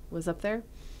Ellis was up there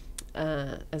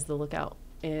as the lookout,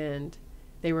 and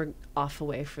they were off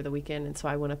away for the weekend, and so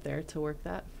I went up there to work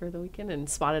that for the weekend and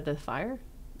spotted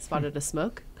a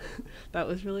smoke. That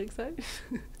was really exciting.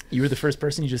 You were the first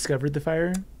person you discovered the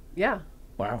fire? Yeah.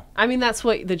 Wow. I mean, that's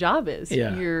what the job is.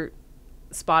 Yeah. You're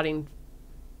spotting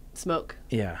smoke.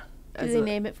 Yeah. Did they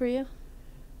name it for you?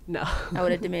 No. I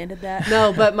would have demanded that.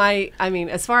 No, but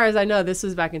as far as I know, this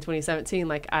was back in 2017.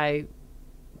 Like, I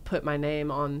put my name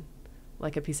on,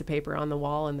 like, a piece of paper on the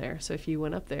wall in there. So if you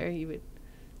went up there, you would,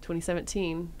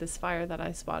 2017, this fire that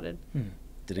I spotted.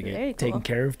 Did it get taken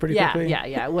care of pretty quickly?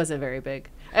 Yeah. It wasn't very big.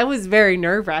 It was very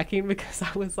nerve-wracking because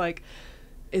I was like,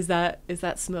 is that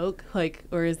smoke? Like,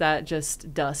 or is that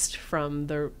just dust from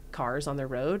the cars on the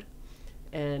road?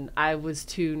 And I was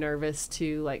too nervous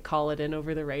to, like, call it in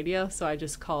over the radio. So I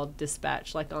just called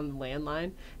dispatch, like, on the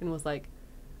landline and was like,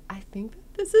 I think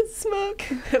that this is smoke.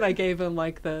 And I gave them,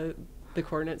 like, the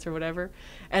coordinates or whatever.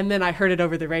 And then I heard it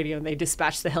over the radio and they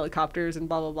dispatched the helicopters and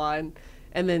blah, blah, blah.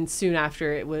 And then soon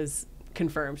after it was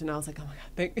confirmed. And I was like, oh my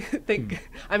God, thank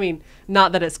I mean,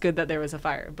 not that it's good that there was a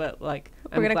fire, but, like,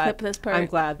 we're going to clip this part. I'm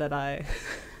glad that I...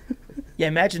 Yeah,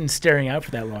 imagine staring out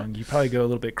for that long. You probably go a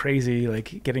little bit crazy,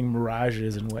 like getting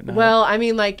mirages and whatnot. Well, I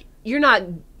mean, like, you're not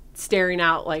staring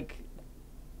out, like,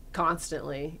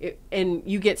 constantly. And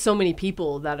you get so many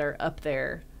people that are up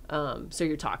there. So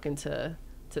you're talking to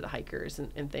the hikers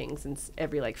and things. And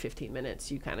every, like, 15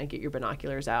 minutes, you kind of get your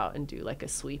binoculars out and do, like, a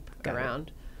sweep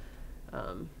around.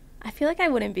 I feel like I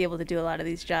wouldn't be able to do a lot of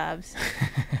these jobs.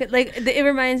 Like, it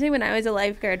reminds me when I was a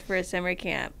lifeguard for a summer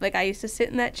camp. Like, I used to sit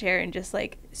in that chair and just,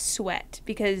 like, sweat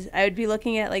because I would be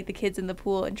looking at, like, the kids in the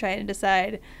pool and trying to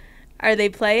decide, are they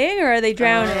playing or are they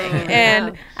drowning?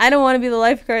 And I don't want to be the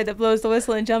lifeguard that blows the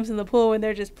whistle and jumps in the pool when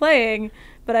they're just playing,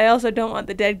 but I also don't want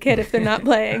the dead kid if they're not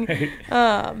playing. Right.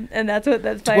 And that's what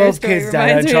that fire 12 story kids died on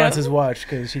reminds me Chance's of. watch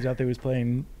because she thought they was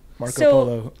playing Marco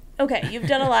Polo. Okay, you've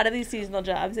done a lot of these seasonal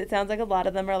jobs. It sounds like a lot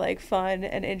of them are, like, fun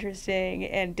and interesting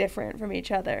and different from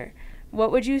each other.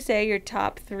 What would you say your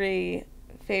top 3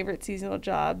 favorite seasonal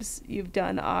jobs you've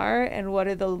done are, and what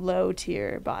are the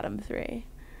low-tier bottom 3?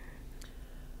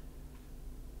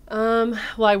 Well,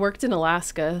 I worked in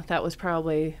Alaska. That was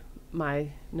probably my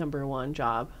number 1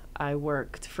 job. I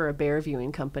worked for a bear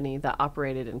viewing company that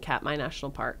operated in Katmai National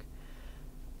Park.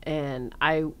 And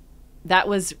that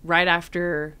was right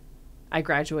after I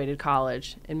graduated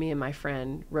college, and me and my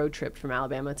friend road tripped from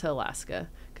Alabama to Alaska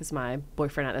because my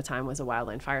boyfriend at the time was a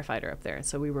wildland firefighter up there. And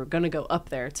so we were going to go up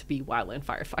there to be wildland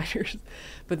firefighters.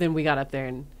 But then we got up there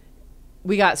and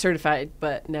we got certified,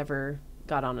 but never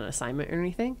got on an assignment or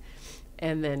anything.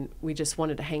 And then we just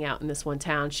wanted to hang out in this one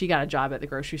town. She got a job at the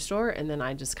grocery store, and then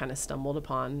I just kind of stumbled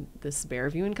upon this bear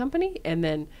viewing company. And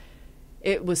then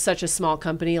it was such a small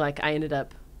company, like, I ended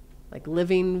up, like,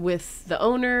 living with the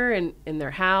owner and in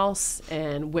their house,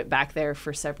 and went back there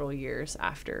for several years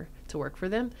after to work for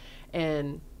them.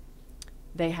 And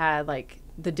they had, like,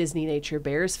 the Disney Nature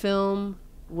Bears film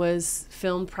was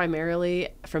filmed primarily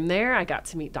from there. I got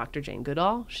to meet Dr. Jane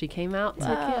Goodall. She came out to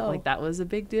camp. Like, that was a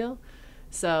big deal.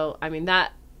 So, I mean,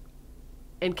 that,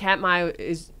 and Katmai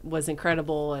was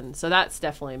incredible. And so that's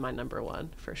definitely my number 1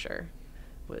 for sure,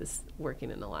 was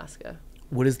working in Alaska.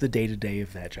 What is the day-to-day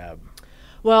of that job?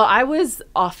 Well, I was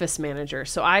office manager,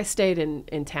 so I stayed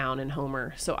in town in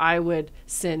Homer. So I would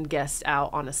send guests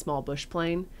out on a small bush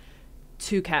plane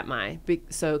to Katmai.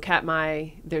 So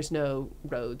Katmai, there's no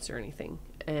roads or anything.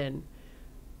 And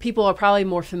people are probably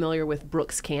more familiar with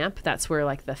Brooks Camp. That's where,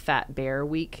 like, the Fat Bear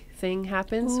Week thing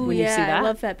happens. Ooh, when you see that. I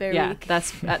love Fat Bear Week.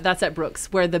 Yeah, that's at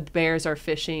Brooks, where the bears are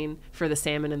fishing for the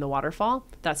salmon in the waterfall.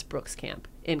 That's Brooks Camp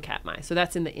in Katmai. So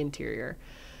that's in the interior.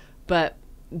 But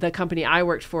the company I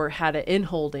worked for had an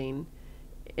in-holding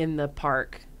in the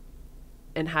park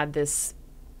and had this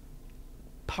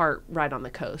part right on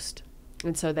the coast.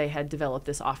 And so they had developed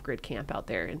this off-grid camp out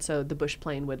there. And so the bush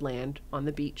plane would land on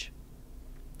the beach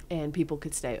and people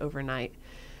could stay overnight.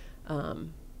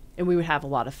 And we would have a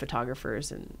lot of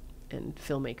photographers and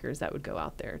filmmakers that would go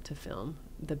out there to film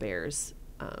the bears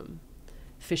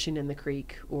fishing in the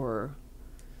creek or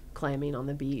clamming on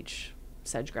the beach,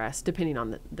 sedge grass, depending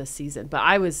on the season. But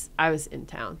I was in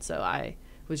town, so I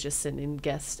was just sending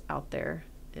guests out there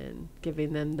and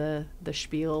giving them the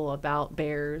spiel about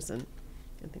bears and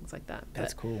things like that.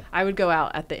 That's cool. I would go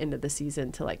out at the end of the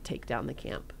season to, like, take down the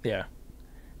camp. Yeah.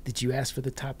 Did you ask for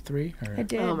the top 3? Or? I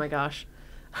did. Oh my gosh.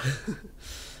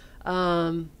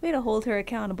 Way to hold her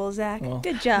accountable, Zach. Well,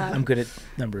 good job. I'm good at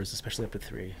numbers, especially up to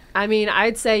 3. I mean,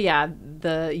 I'd say, yeah,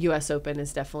 the U.S. Open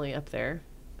is definitely up there.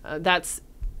 That's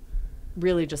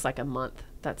really just like a month.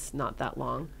 That's not that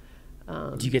long.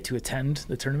 Do you get to attend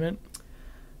the tournament?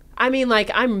 I mean,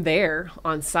 like, I'm there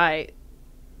on site.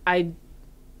 I've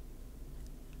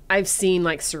seen,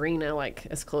 like, Serena, like,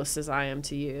 as close as I am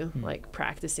to you, like,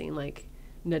 practicing, like,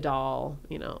 Nadal,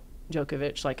 you know,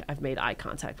 Djokovic. Like, I've made eye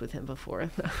contact with him before.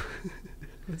 It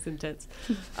was intense.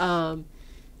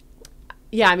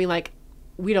 Yeah, I mean, like,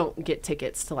 we don't get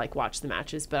tickets to like watch the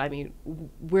matches, but I mean,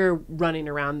 we're running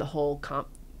around the whole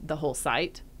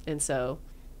site, and so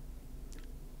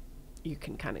you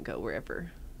can kind of go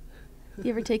wherever.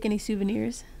 You ever take any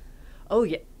souvenirs? Oh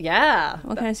yeah.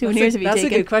 What kind of souvenirs have you taken?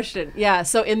 That's a good question. Yeah,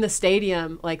 so in the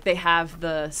stadium, like they have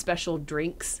the special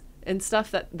drinks and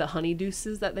stuff, that the honey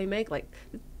deuces that they make, like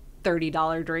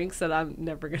 $30 drinks that I'm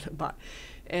never gonna buy,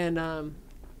 and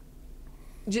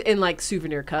in like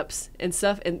souvenir cups and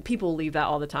stuff, and people leave that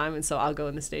all the time, and so I'll go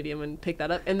in the stadium and pick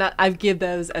that up, and that I've give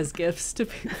those as gifts to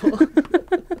people.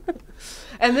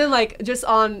 And then like just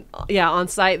on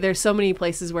site, there's so many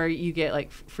places where you get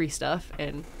like free stuff,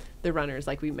 and the runners,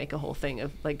 like we make a whole thing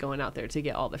of like going out there to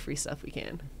get all the free stuff we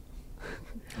can.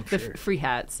 Free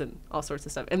hats and all sorts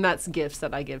of stuff, and that's gifts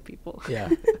that I give people. Yeah,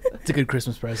 it's a good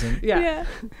Christmas present. Yeah.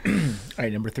 All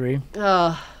right, number 3.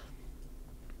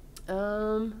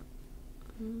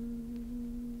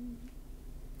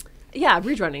 Yeah,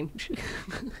 bridge running.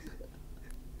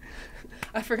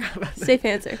 I forgot about that. Safe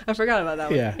answer. I forgot about that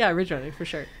one. Yeah. Yeah, ridge running for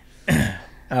sure.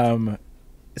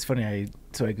 It's funny. I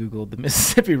googled the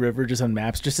Mississippi River just on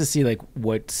maps just to see like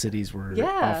what cities were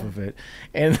off of it,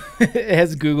 and it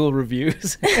has Google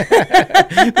reviews.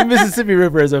 The Mississippi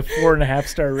River has a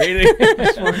 4.5-star rating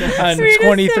on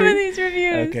 23. Some of these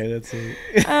reviews. Okay, let's see.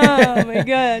 Oh my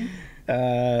god.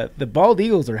 The bald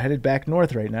eagles are headed back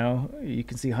north right now. You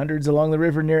can see hundreds along the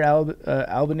river near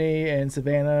Albany and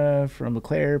Savannah from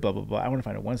LeClaire. Blah blah blah. I want to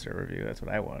find a 1-star review. That's what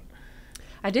I want.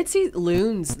 I did see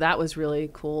loons. That was really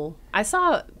cool. I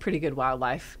saw pretty good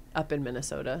wildlife up in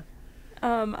Minnesota.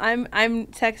 I'm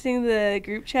texting the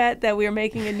group chat that we are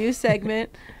making a new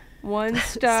segment,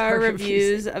 1-star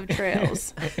reviews of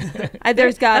trails.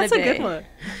 There's gotta be. That's a good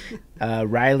one.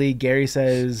 Riley Gary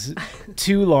says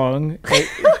too long.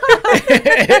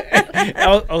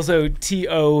 Also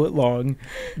TO long,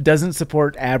 doesn't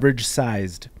support average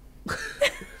sized.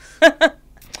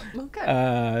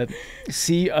 Okay.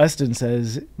 C. Ustin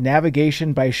says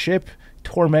navigation by ship,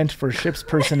 torment for ship's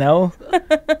personnel.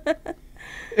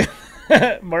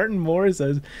 Martin Moore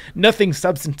says nothing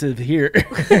substantive here.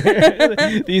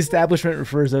 The establishment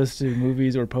refers us to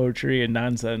movies or poetry and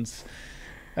nonsense.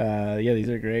 Yeah, these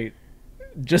are great.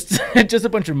 Just a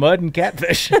bunch of mud and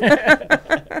catfish.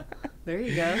 There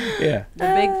you go. Yeah.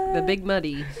 The big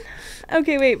muddy.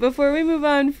 Okay, wait. Before we move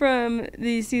on from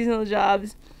these seasonal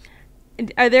jobs,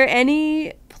 are there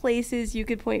any places you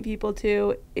could point people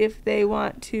to if they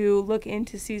want to look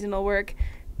into seasonal work?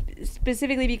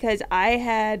 Specifically because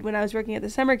when I was working at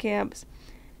the summer camps,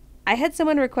 I had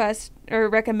someone request or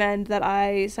recommend that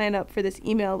I sign up for this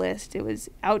email list. It was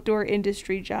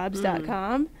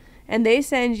outdoorindustryjobs.com, and they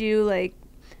send you like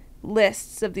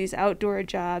lists of these outdoor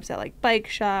jobs at like bike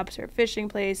shops or fishing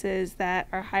places that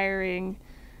are hiring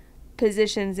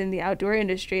positions in the outdoor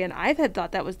industry, and I've had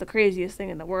thought that was the craziest thing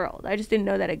in the world. I just didn't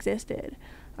know that existed.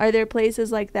 Are there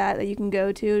places like that you can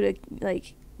go to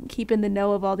like keep in the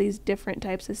know of all these different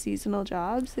types of seasonal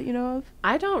jobs that you know of?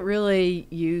 I don't really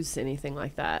use anything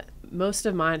like that. Most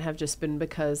of mine have just been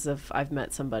because I've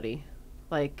met somebody.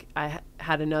 Like I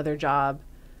had another job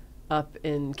up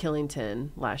in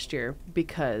Killington last year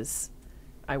because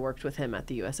I worked with him at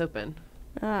the U.S. Open.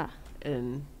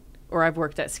 Or I've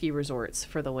worked at ski resorts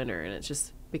for the winter, and it's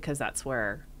just because that's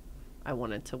where I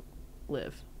wanted to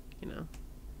live, you know.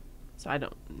 So I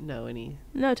don't know any.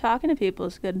 No, talking to people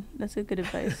is good. That's a good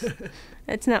advice.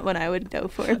 It's not what I would go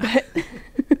for, but.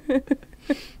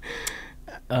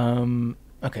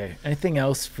 Okay. Anything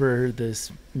else for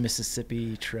this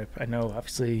Mississippi trip? I know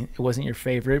obviously it wasn't your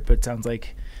favorite, but it sounds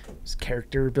like it's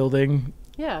character building.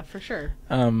 Yeah, for sure.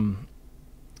 And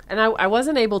I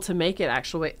wasn't able to make it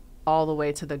actually all the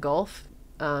way to the Gulf.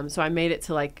 So I made it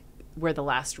to like where the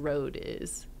last road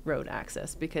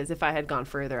access, because if I had gone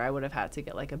further, I would have had to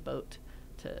get like a boat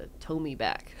to tow me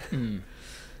back.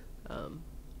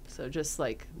 So just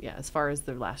like, as far as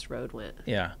the last road went,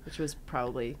 which was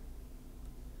probably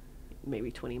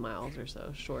maybe 20 miles or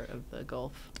so short of the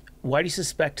Gulf. Why do you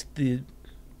suspect the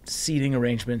seating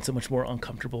arrangement so much more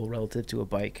uncomfortable relative to a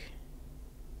bike?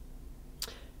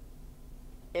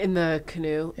 In the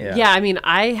canoe? Yeah, I mean,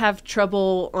 I have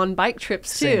trouble on bike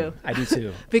trips too. Same. I do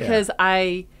too. Because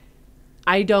I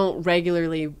don't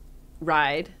regularly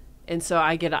ride, and so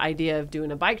I get an idea of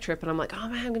doing a bike trip, and I'm like, oh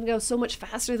man, I'm going to go so much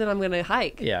faster than I'm going to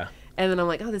hike. Yeah. And then I'm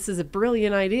like, oh, this is a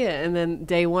brilliant idea. And then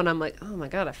day one, I'm like, oh my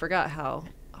God, I forgot how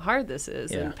hard this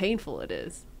is and painful it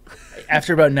is.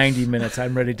 After about 90 minutes,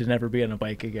 I'm ready to never be on a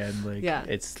bike again. Like,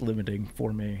 it's limiting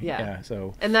for me. Yeah.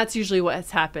 So. And that's usually what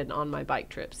has happened on my bike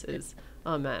trips is,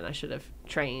 oh man, I should have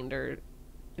trained, or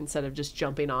instead of just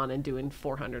jumping on and doing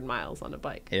 400 miles on a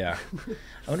bike. Yeah.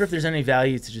 I wonder if there's any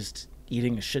value to just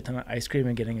eating a shit ton of ice cream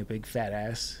and getting a big fat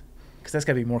ass? Because that's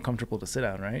got to be more comfortable to sit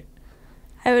on, right?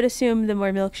 I would assume the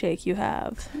more milkshake you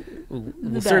have,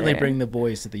 We'll certainly bring the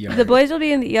boys to the yard. The boys will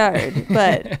be in the yard,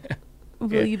 but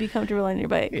will you be comfortable on your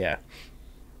bike? Yeah.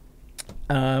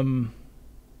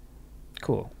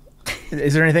 Cool.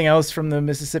 Is there anything else from the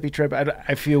Mississippi trip?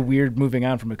 I feel weird moving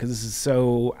on from it because this is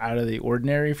so out of the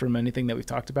ordinary from anything that we've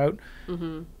talked about.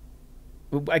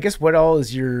 Mm-hmm. I guess what all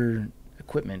is your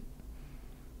equipment?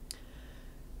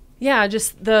 Yeah,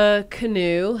 just the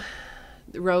canoe,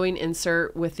 the rowing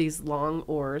insert with these long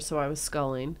oars, so I was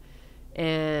sculling.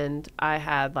 And I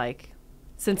had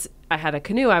since I had a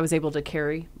canoe, I was able to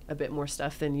carry a bit more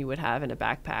stuff than you would have in a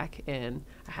backpack. And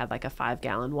I had a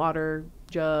 5-gallon water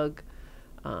jug,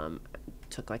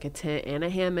 took a tent and a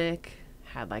hammock,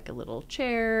 had a little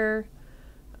chair.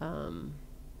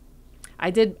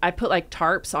 I put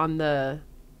tarps on the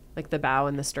bow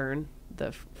and the stern,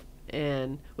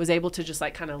 and was able to just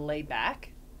kind of lay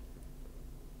back.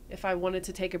 If I wanted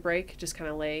to take a break, just kind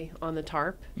of lay on the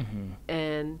tarp. Mm-hmm.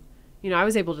 And, I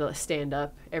was able to stand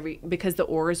up because the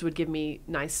oars would give me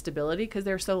nice stability because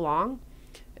they're so long,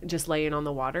 just laying on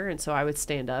the water. And so I would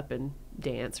stand up and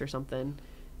dance or something.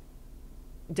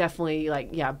 Definitely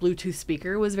Bluetooth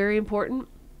speaker was very important.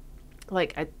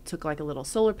 I took a little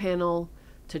solar panel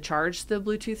to charge the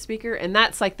Bluetooth speaker. And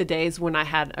that's the days when I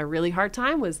had a really hard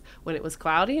time was when it was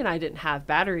cloudy and I didn't have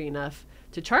battery enough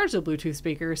to charge the Bluetooth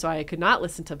speaker. So I could not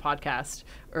listen to podcasts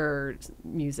or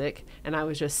music. And I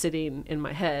was just sitting in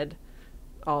my head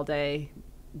all day,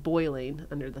 boiling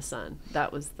under the sun.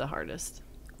 That was the hardest.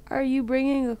 Are you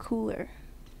bringing a cooler?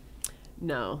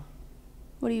 No.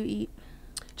 What do you eat?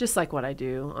 Just what I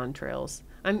do on trails.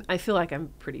 I feel like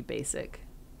I'm pretty basic.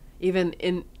 Even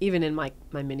in my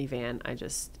minivan, I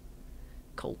just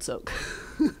cold soak.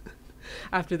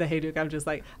 After the Hayduke, I'm just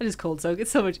I just cold soak.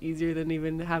 It's so much easier than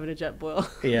even having a jet boil.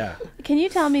 Yeah. Can you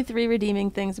tell me 3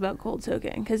 redeeming things about cold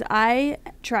soaking? Because I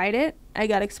tried it. I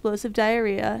got explosive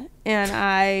diarrhea, and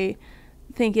I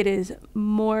think it is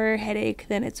more headache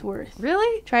than it's worth.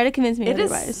 Really? Try to convince me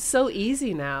otherwise. It is so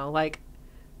easy now.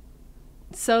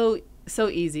 So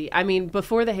easy. I mean,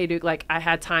 before the Hayduke, I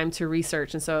had time to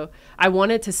research, and so I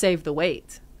wanted to save the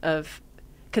weight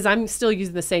because I'm still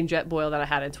using the same jet boil that I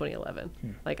had in 2011.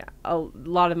 A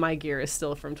lot of my gear is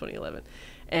still from 2011,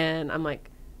 and I'm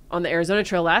on the Arizona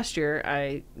Trail last year,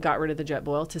 I got rid of the jet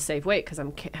boil to save weight because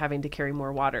I'm having to carry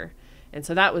more water, and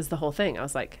so that was the whole thing. I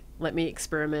was let me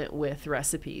experiment with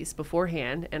recipes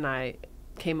beforehand, and I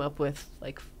came up with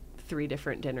 3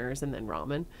 different dinners and then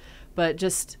ramen, but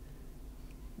just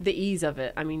the ease of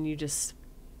it. I mean, you just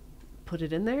put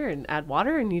it in there and add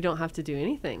water and you don't have to do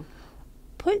anything.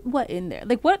 Put what in there?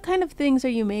 What kind of things are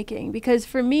you making? Because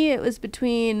for me, it was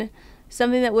between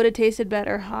something that would have tasted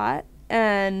better hot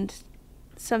and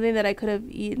something that I could have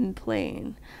eaten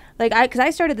plain. Because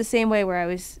I started the same way where I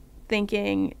was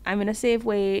thinking, I'm going to save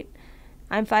weight.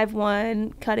 I'm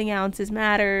 5'1", cutting ounces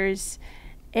matters.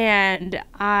 And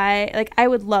I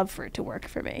would love for it to work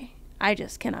for me. I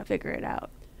just cannot figure it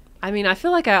out. I mean, I feel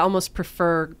like I almost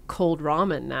prefer cold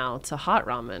ramen now to hot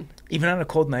ramen. Even on a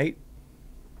cold night?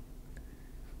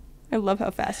 I love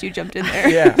how fast you jumped in there.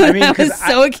 Yeah, I mean, that was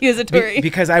so accusatory.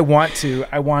 Because I want to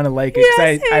like it.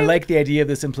 Yes, I like the idea of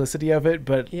the simplicity of it,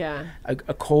 but yeah,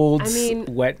 a cold,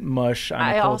 wet mush on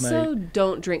a cold night. I also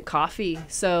don't drink coffee,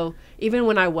 so even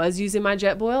when I was using my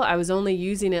jet boil, I was only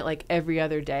using it every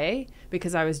other day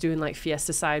because I was doing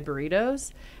Fiesta side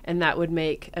burritos, and that would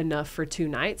make enough for 2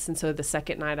 nights. And so the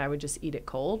second night I would just eat it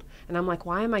cold, and I'm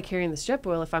why am I carrying this jet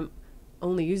boil if I'm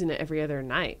only using it every other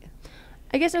night?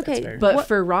 I guess, okay. But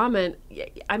for ramen,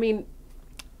 I mean,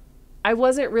 I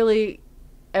wasn't really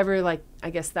ever I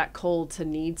guess that cold to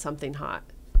need something hot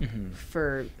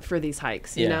for these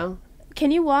hikes, you know?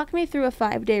 Can you walk me through a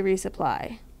 5-day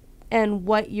resupply and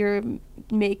what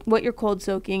you're cold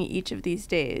soaking each of these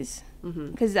days?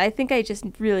 Because I think I just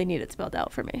really need it spelled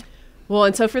out for me. Well,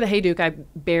 and so for the Hayduke, I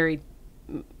buried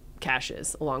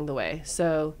caches along the way.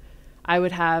 So I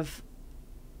would have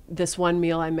this one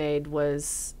meal I made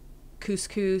was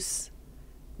couscous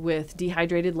with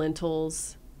dehydrated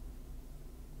lentils,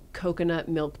 coconut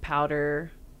milk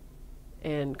powder,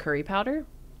 and curry powder,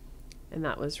 and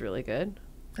that was really good.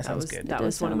 That sounds good. That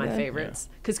was one of my favorites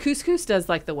because couscous does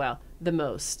the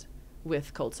most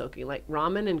with cold soaking.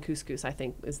 Ramen and couscous, I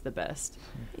think, is the best.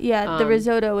 Yeah, the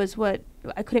risotto is what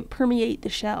I couldn't permeate the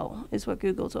shell, is what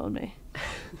Google told me.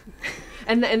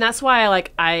 and that's why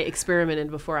I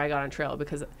experimented before I got on trail,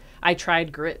 because I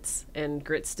tried grits and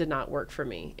grits did not work for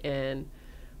me. And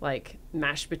Like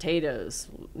mashed potatoes,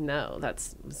 no,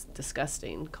 was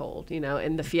disgusting cold,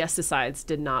 and the Fiesta sides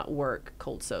did not work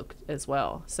cold soaked as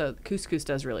well. So couscous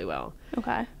does really well.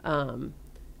 Okay.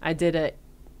 I did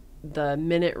the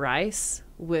minute rice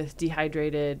with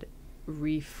dehydrated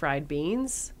refried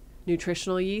beans,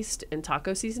 nutritional yeast, and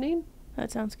taco seasoning. That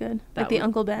sounds good. Like the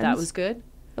Uncle Ben's. That was good.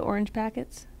 The orange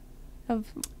packets of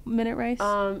minute rice.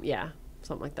 Yeah,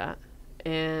 something like that.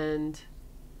 And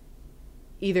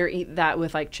either eat that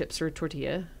with like chips or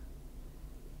tortilla.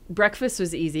 Breakfast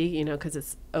was easy, because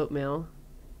it's oatmeal.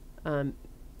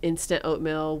 Instant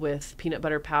oatmeal with peanut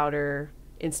butter powder,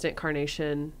 instant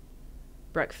carnation,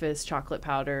 breakfast chocolate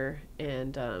powder,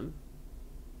 and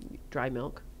dry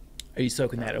milk. Are you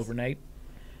soaking that overnight?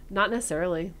 Not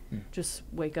necessarily. Just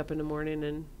wake up in the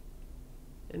morning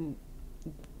and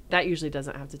that usually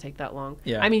doesn't have to take that long.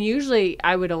 Yeah. I mean, usually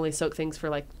I would only soak things for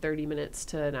like 30 minutes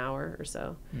to an hour or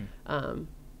so.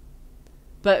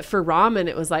 But for ramen,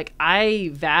 it was like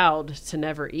I vowed to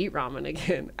never eat ramen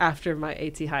again after my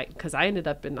AT hike because I ended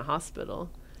up in the hospital.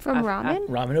 From ramen?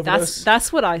 Ramen overdose?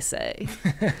 That's what I say.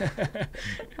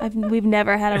 We've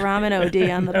never had a ramen OD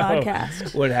on the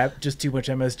podcast. What happened? Just too much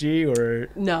MSG or?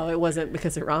 No, it wasn't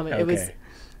because of ramen. Okay.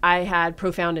 I had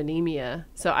profound anemia.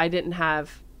 So I didn't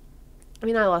have, I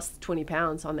lost 20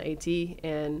 pounds on the AT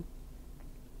and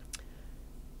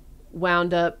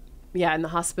wound up, in the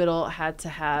hospital. Had to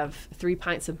have 3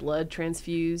 pints of blood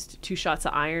transfused, 2 shots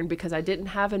of iron because I didn't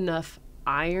have enough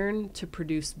iron to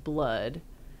produce blood.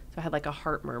 So I had like a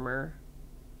heart murmur.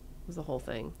 It was the whole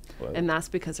thing. Whoa. And that's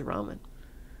because of ramen.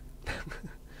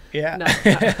 Yeah.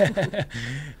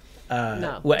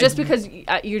 No. Just because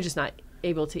you're just not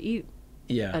able to eat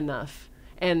enough.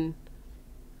 And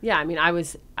I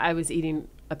was eating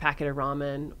a packet of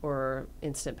ramen or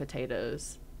instant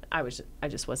potatoes. I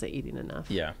just wasn't eating enough.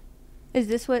 Yeah. Is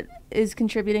this what is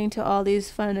contributing to all these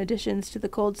fun additions to the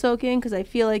cold soaking? Because I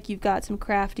feel like you've got some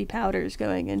crafty powders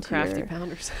going into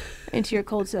into your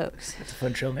cold soaks. That's a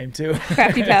fun trail name too.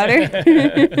 Crafty powder.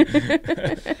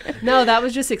 No, that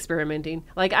was just experimenting.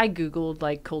 Like I Googled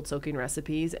like cold soaking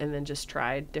recipes and then just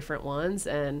tried different ones,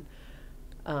 and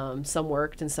some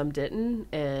worked and some didn't.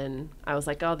 And I was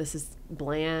like, oh, this is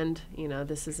bland.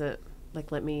 This isn't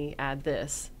like, let me add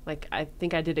this. Like I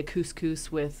think I did a couscous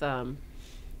with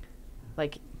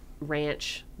like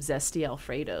ranch zesty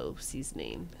Alfredo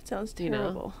seasoning. That sounds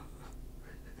terrible.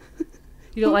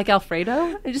 You don't like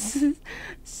Alfredo? Just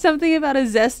something about a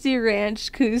zesty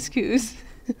ranch couscous.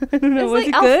 I don't know. Was like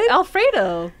it good?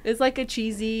 Alfredo is like a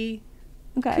cheesy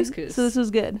couscous. So this was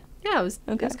good. Yeah, it was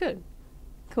good.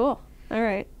 Cool. All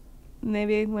right.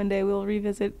 Maybe one day we'll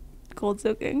revisit cold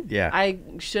soaking. Yeah. I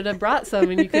should have brought some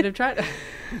and you could have tried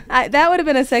it. That would have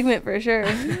been a segment for sure.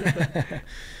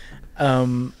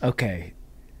 Okay.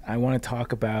 I want to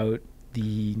talk about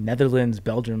the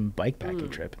Netherlands-Belgium bikepacking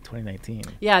trip in 2019.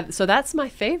 Yeah, so that's my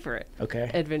favorite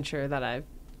adventure that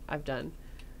I've done.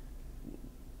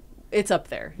 It's up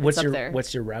there. What's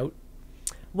your route?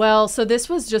 Well, so this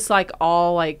was just like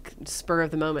all like spur of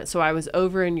the moment. So I was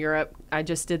over in Europe. I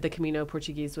just did the Camino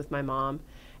Portuguese with my mom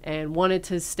and wanted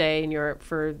to stay in Europe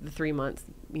for the 3 months,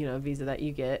 visa that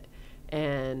you get.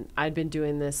 And I'd been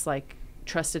doing this like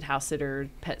trusted house sitter,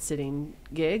 pet sitting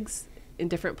gigs in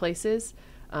different places.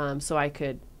 So I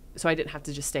didn't have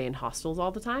to just stay in hostels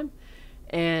all the time.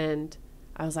 And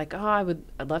I was like,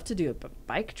 I'd love to do a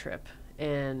bike trip.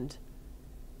 And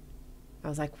I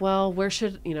was like, well, where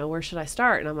should I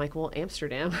start? And I'm like, well,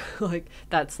 Amsterdam, like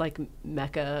that's like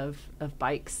Mecca of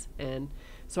bikes. And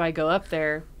so I go up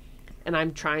there and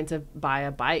I'm trying to buy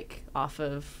a bike off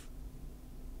of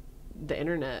the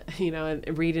internet,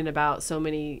 and reading about so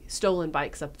many stolen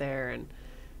bikes up there. And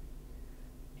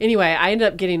anyway, I ended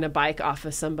up getting a bike off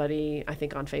of somebody, I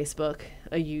think on Facebook,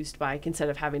 a used bike, instead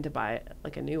of having to buy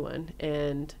like a new one.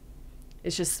 And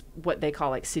it's just what they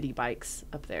call like city bikes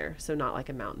up there. So not like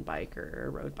a mountain bike or a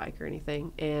road bike or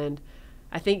anything. And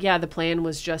I think, the plan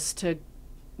was just to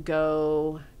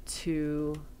go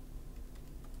to,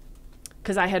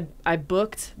 because I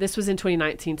booked, this was in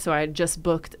 2019, so I had just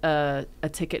booked a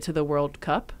ticket to the World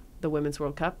Cup, the Women's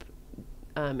World Cup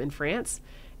in France.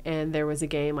 And there was a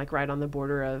game like right on the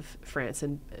border of France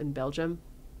and Belgium.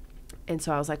 And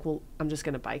so I was like, well, I'm just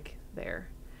going to bike there.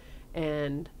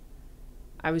 And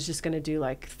I was just going to do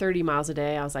like 30 miles a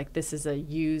day. I was like, this is a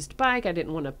used bike. I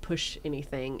didn't want to push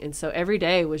anything. And so every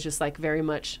day was just like very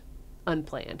much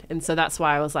unplanned. And so that's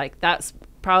why I was like, that's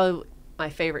probably my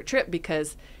favorite trip,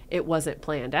 because it wasn't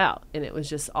planned out. And it was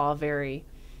just all very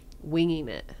winging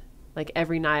it. Like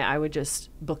every night I would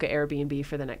just book an Airbnb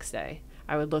for the next day.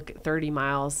 I would look at 30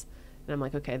 miles and I'm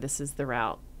like, okay, this is the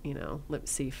route,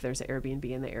 let's see if there's an Airbnb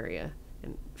in the area.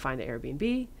 and find an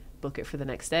Airbnb, book it for the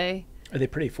next day. Are they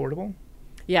pretty affordable?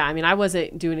 Yeah, I mean, I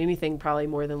wasn't doing anything probably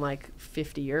more than like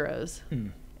 50 euros.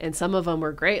 And some of them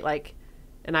were great, like,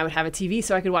 and I would have a TV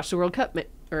so I could watch the World Cup,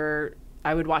 or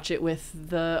I would watch it with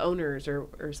the owners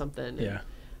or something. Yeah.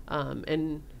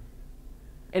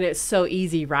 And it's so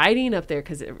easy riding up there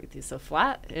because everything's so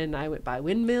flat. And I went by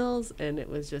windmills, and it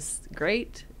was just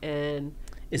great. And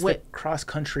is the cross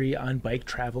country on bike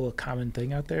travel a common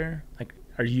thing out there? Like,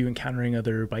 are you encountering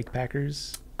other bike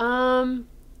packers?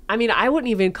 I mean, I wouldn't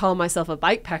even call myself a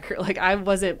bike packer. Like, I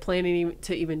wasn't planning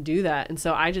to even do that. And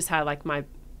so I just had like my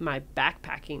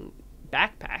backpack,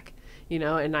 you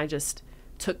know, and I just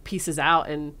took pieces out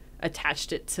and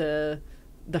attached it to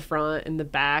the front and the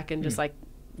back and just like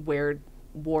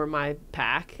wore my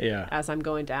pack as I'm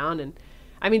going down. And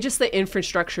I mean, just the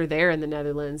infrastructure there in the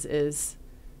Netherlands is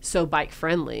so bike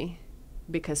friendly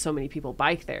because so many people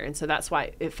bike there. And so that's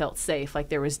why it felt safe. Like,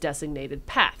 there was designated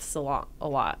paths a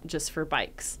lot just for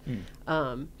bikes.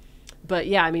 But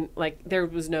yeah, I mean, like, there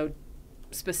was no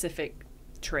specific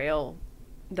trail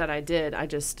that I did. I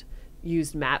just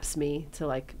used Maps.me to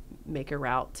like make a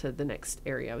route to the next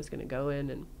area I was going to go in,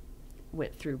 and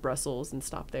went through Brussels and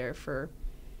stopped there for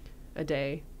a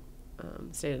day,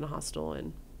 stayed in a hostel,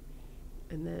 and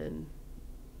then,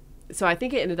 so I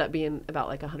think it ended up being about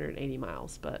like 180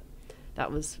 miles, but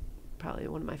that was probably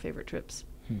one of my favorite trips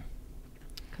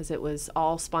because it was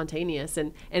all spontaneous,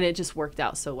 and it just worked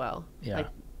out so well. Like,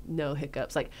 no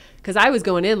hiccups, like, because I was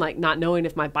going in like not knowing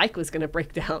if my bike was going to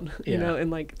break down, you know,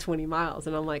 in like 20 miles.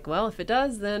 And I'm like, well, if it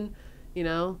does, then, you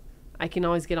know, I can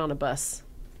always get on a bus.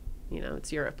 You know,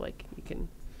 it's Europe. Like, you can,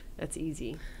 that's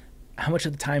easy. How much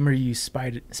of the time are you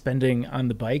spending on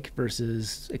the bike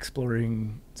versus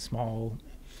exploring small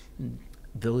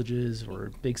villages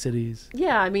or big cities?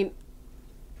 Yeah, I mean,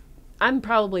 I'm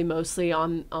probably mostly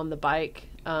on the bike,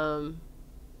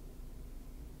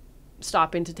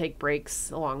 stopping to take breaks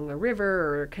along a river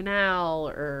or a canal,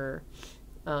 or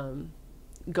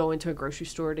go into a grocery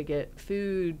store to get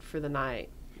food for the night.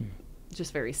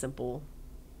 Just very simple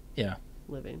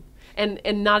living.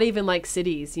 And not even like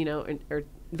cities, you know, or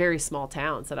very small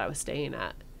towns that I was staying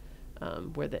at,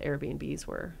 where the Airbnbs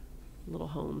were little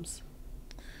homes.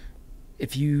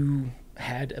 If you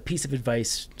had a piece of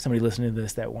advice, somebody listening to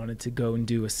this that wanted to go and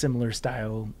do a similar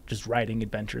style, just riding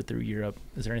adventure through Europe,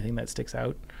 is there anything that sticks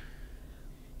out?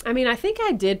 I mean, I think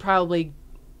I did probably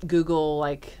Google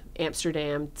like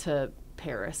Amsterdam to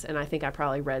Paris, and I think I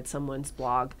probably read someone's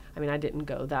blog. I mean, I didn't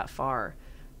go that far,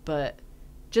 but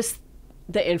just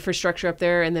the infrastructure up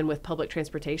there, and then with public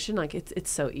transportation, like, it's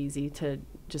so easy to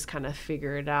just kind of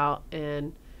figure it out.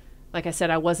 And like I said,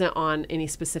 I wasn't on any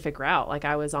specific route. Like,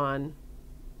 I was on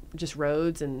just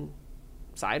roads and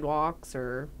sidewalks,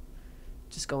 or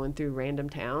just going through random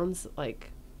towns.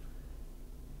 Like,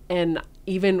 and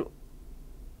even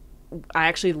I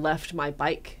actually left my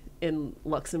bike in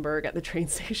Luxembourg at the train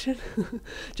station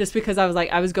just because I was like,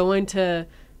 I was going to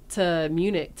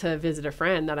Munich to visit a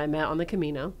friend that I met on the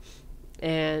Camino.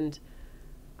 And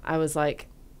I was like,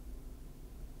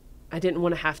 I didn't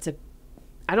want to have to,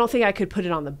 I don't think I could put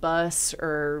it on the bus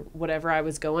or whatever I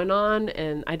was going on,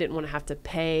 and I didn't want to have to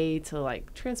pay to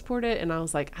like transport it. And I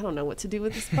was like, I don't know what to do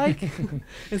with this bike.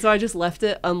 And so I just left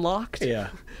it unlocked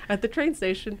at the train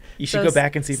station. You should go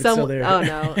back and see if it's still there. Oh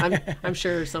no, I'm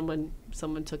sure someone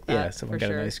took that. Yeah, someone got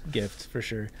a nice gift for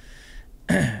sure.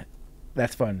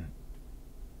 That's fun.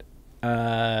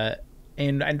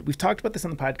 And we've talked about this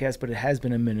on the podcast, but it has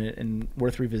been a minute and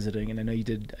worth revisiting. And I know you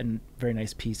did a very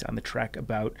nice piece on the Trek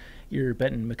about your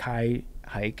Benton MacKaye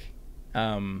hike.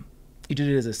 You did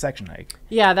it as a section hike.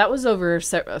 Yeah, that was over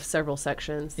several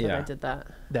sections that I did that.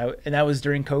 And that was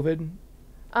during COVID?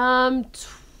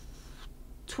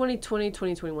 2020,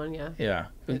 2021, yeah. Yeah.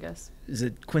 I guess. Is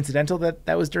it coincidental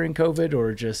that was during COVID,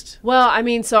 or just? Well, I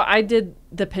mean, so I did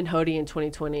the Pinhoti in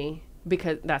 2020.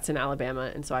 Because that's in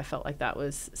Alabama, and so I felt like that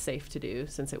was safe to do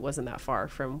since it wasn't that far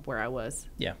from where I was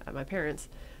at my parents'.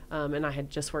 And I had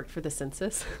just worked for the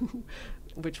census,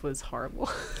 which was horrible.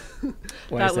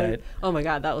 Why is that? Oh my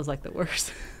God, that was like the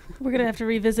worst. We're going to have to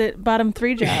revisit bottom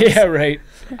 3 jobs. Yeah, right.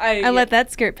 I let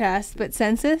that skirt pass, but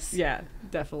census? Yeah,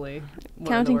 definitely.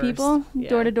 Counting people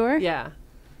door to door? Yeah.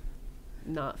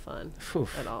 Not fun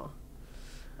at all.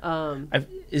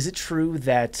 Is it true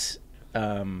that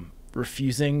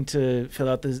refusing to fill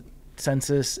out the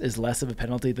census is less of a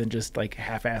penalty than just like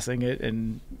half-assing it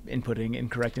and inputting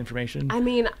incorrect information? I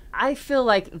mean, I feel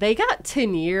like they got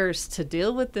 10 years to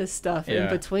deal with this stuff in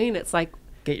between. It's like,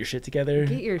 get your shit together.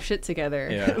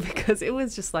 Because it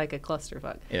was just like a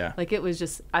clusterfuck. Yeah. Like, it was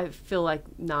just, I feel like,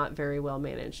 not very well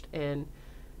managed. And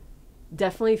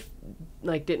definitely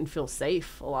like didn't feel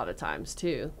safe a lot of times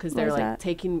too, because they're like that?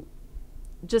 taking,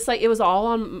 just like it was all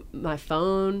on my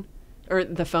phone or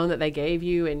the phone that they gave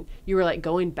you, and you were like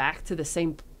going back to the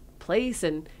same place,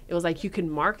 and it was like you can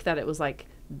mark that it was like,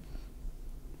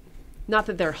 not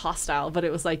that they're hostile, but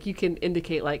it was like you can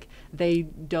indicate like they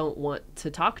don't want to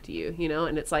talk to you, you know,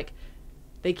 and it's like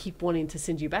they keep wanting to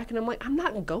send you back, and I'm like, I'm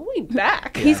not going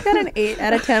back. He's got an 8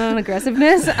 out of 10 on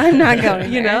aggressiveness. I'm not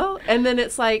going you there. know. And then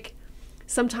it's like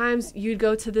sometimes you'd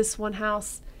go to this one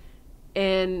house,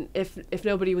 and if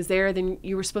nobody was there, then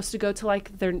you were supposed to go to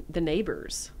like the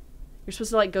neighbors. You're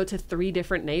supposed to like go to 3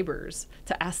 different neighbors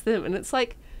to ask them, and it's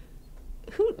like,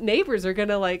 who neighbors are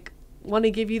gonna like want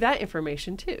to give you that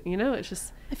information too, you know? It's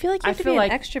just, I feel like you have to be an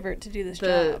extrovert to do this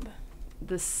job.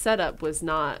 The setup was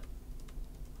not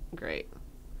great,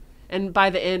 and by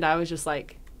the end I was just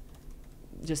like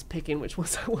just picking which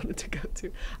ones I wanted to go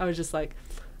to. I was just like,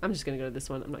 I'm just gonna go to this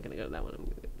one, I'm not gonna go to that one, I'm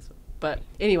gonna go to this one. But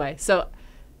anyway, so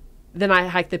then I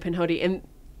hiked the Pinhoti,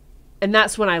 and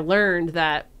that's when I learned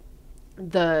that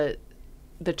the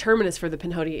terminus for the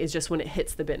Pinhoti is just when it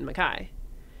hits the Benton MacKaye.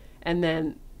 And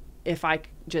then if I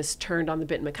just turned on the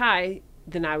Benton MacKaye,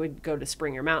 then I would go to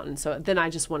Springer Mountain. So then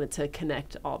I just wanted to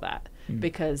connect all that,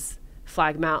 because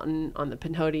Flag Mountain on the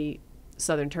Pinhoti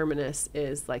southern terminus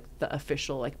is like the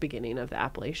official like beginning of the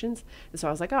Appalachians. And so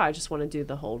I was like, oh, I just want to do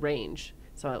the whole range.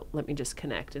 So let me just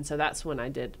connect. And so that's when I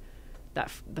did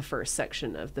that. The first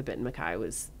section of the Benton MacKaye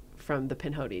was from the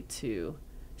Pinhoti to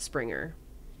Springer.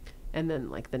 And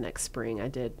then like the next spring I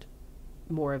did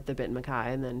more of the Benton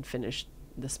MacKaye, and then finished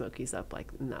the Smokies up like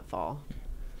in that fall.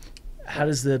 How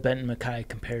does the Benton MacKaye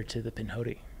compare to the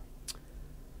Pinhoti?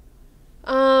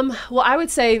 Well, I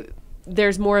would say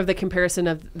there's more of the comparison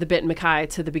of the Benton MacKaye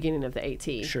to the beginning of the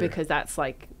AT, sure, because that's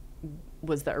like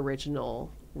was the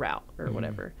original route or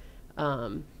whatever.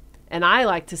 And I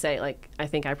like to say, like, I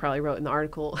think I probably wrote in the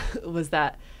article was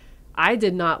that I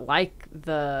did not like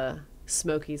the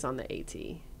Smokies on the AT.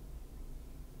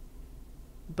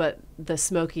 But the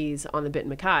Smokies on the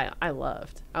Benton MacKaye, I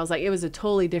loved. I was like, it was a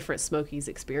totally different Smokies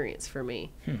experience for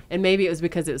me. And maybe it was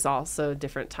because it was also a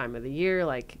different time of the year,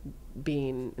 like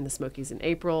being in the Smokies in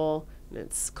April, and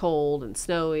it's cold and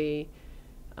snowy.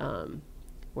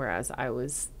 Whereas I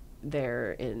was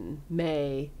there in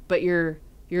May, but you're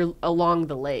along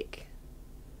the lake.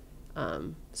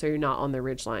 So you're not on the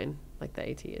ridgeline like the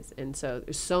AT is. And so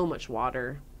there's so much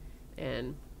water,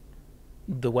 and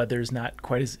the weather's not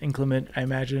quite as inclement, I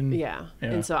imagine. Yeah.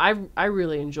 And so I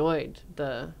really enjoyed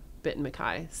the Benton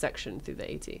MacKaye section through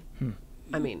the AT.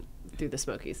 I mean, through the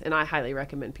Smokies. And I highly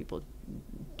recommend people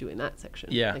doing that section.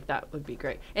 Yeah. Like, that would be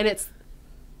great. And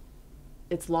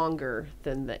it's longer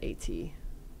than the AT,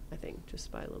 I think,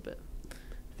 just by a little bit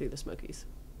through the Smokies.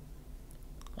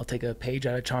 I'll take a page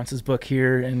out of Chauncey's book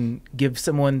here and give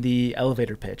someone the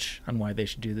elevator pitch on why they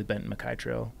should do the Benton MacKaye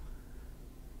Trail.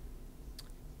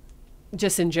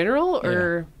 Just in general,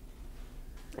 or?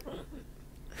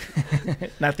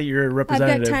 Not that you're a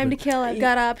representative. I've got time to kill. I've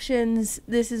got options.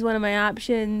 This is one of my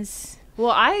options.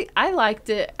 Well, I liked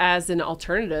it as an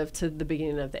alternative to the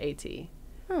beginning of the AT.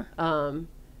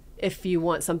 If you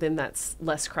want something that's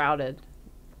less crowded,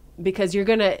 because you're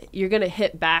gonna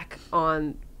hit back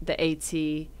on the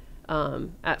AT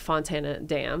at Fontana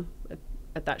Dam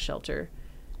at that shelter,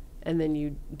 and then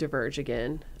you diverge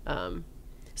again.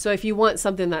 So if you want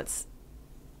something that's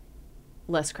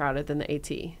less crowded than the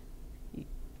AT,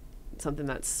 something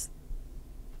that's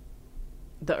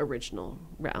the original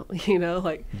route, you know,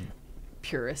 like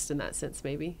purist in that sense,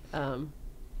 maybe.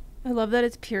 I love that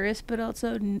it's purist, but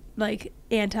also like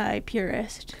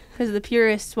anti-purist, because the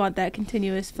purists want that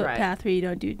continuous footpath where you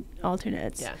don't do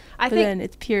alternates. Yeah, but then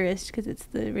it's purist because it's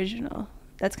the original.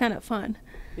 That's kind of fun.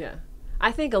 Yeah,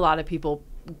 I think a lot of people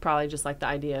probably just like the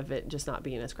idea of it just not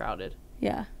being as crowded.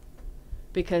 Yeah,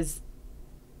 because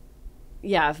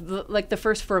like the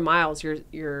first 4 miles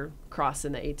you're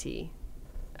crossing the AT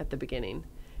at the beginning,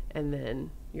 and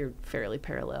then you're fairly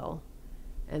parallel,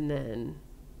 and then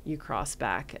you cross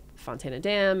back at Fontana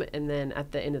Dam, and then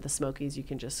at the end of the Smokies you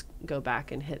can just go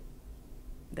back and hit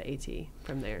the AT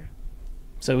from there.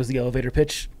 So was the elevator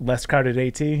pitch less crowded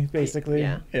AT, basically?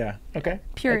 Yeah. Okay.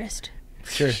 Purist.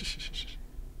 Sure.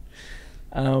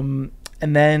 And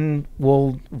then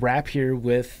we'll wrap here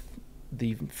with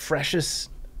the freshest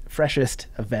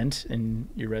event in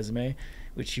your resume,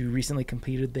 which you recently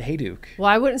completed, the Hayduke. Well,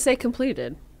 I wouldn't say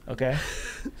completed. Okay.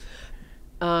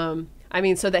 I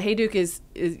mean, so the Hayduke is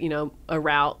you know, a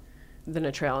route than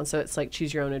a trail, and so it's like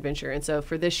choose your own adventure. And so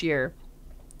for this year,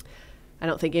 I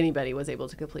don't think anybody was able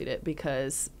to complete it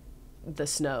because the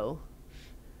snow.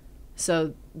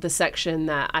 So the section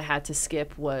that I had to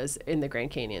skip was in the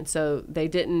Grand Canyon. So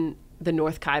the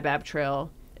North Kaibab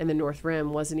Trail and the North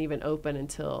Rim wasn't even open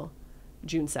until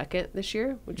June 2nd this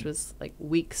year, which was like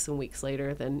weeks and weeks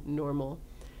later than normal.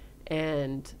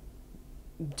 And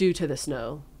due to the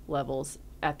snow levels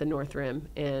at the North Rim,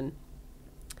 and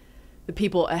the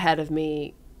people ahead of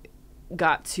me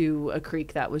got to a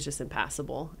creek that was just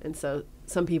impassable. And so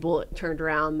some people turned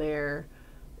around there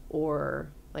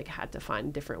or like had to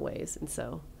find different ways. And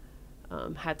so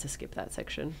had to skip that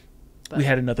section. But we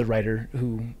had another writer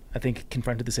who I think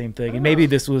confronted the same thing. And maybe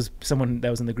this was someone that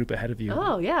was in the group ahead of you.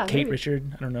 Oh, yeah. Kate maybe.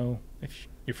 Richard. I don't know if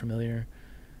you're familiar.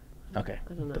 Okay.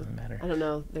 I don't know. Doesn't matter. I don't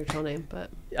know their full name, but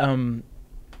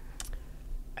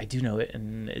I do know it,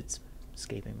 and it's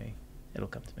escaping me. It'll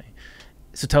come to me.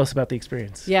 So tell us about the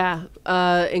experience. Yeah,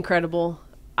 incredible.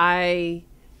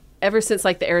 Ever since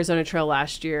like the Arizona Trail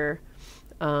last year,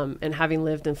 and having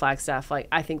lived in Flagstaff, like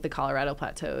I think the Colorado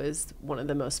Plateau is one of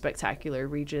the most spectacular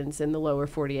regions in the lower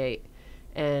 48.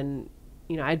 And,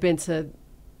 you know, I'd been to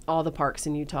all the parks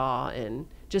in Utah and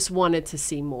just wanted to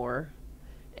see more.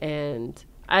 And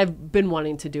I've been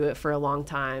wanting to do it for a long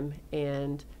time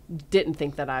and didn't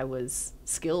think that I was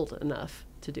skilled enough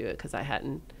to do it because I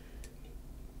hadn't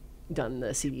done the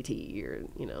CDT or,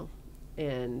 you know,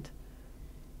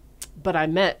 but I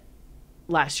met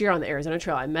last year on the Arizona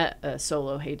Trail, I met a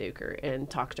solo Hayduker and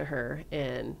talked to her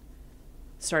and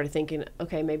started thinking,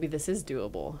 okay, maybe this is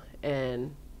doable,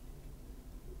 and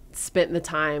spent the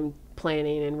time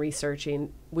planning and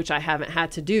researching, which I haven't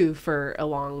had to do for a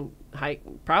long hike,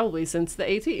 probably since the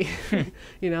AT.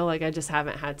 You know, like I just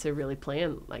haven't had to really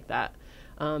plan like that.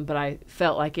 But I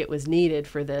felt like it was needed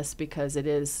for this because it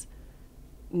is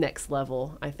next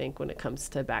level, I think, when it comes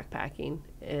to backpacking,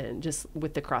 and just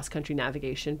with the cross-country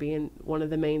navigation being one of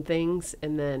the main things.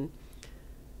 And then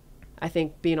I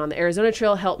think being on the Arizona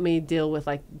Trail helped me deal with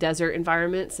like desert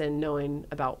environments and knowing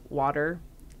about water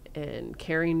and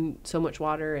carrying so much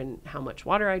water and how much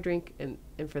water I drink and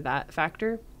for that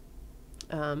factor.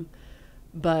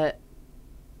 But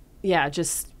yeah,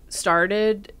 just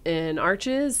started in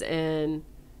Arches and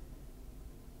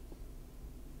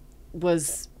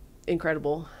was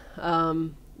incredible.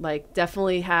 Like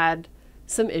definitely had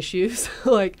some issues,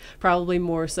 like probably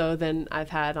more so than I've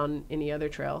had on any other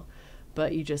trail,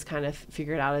 but you just kind of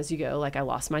figure it out as you go. Like I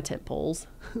lost my tent poles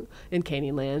in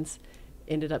Canyonlands,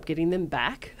 ended up getting them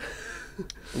back.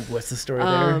 What's the story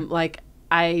there? Like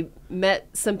I met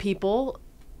some people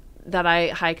that I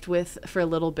hiked with for a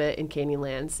little bit in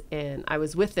Canyonlands, and I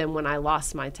was with them when I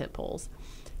lost my tent poles,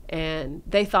 and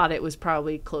they thought it was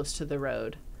probably close to the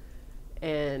road,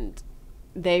 and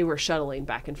they were shuttling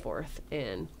back and forth,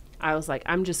 and I was like,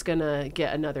 I'm just gonna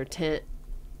get another tent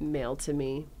mailed to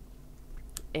me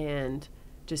and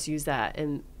just use that.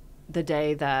 And the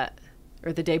day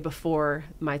before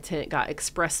my tent got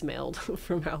express mailed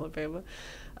from Alabama,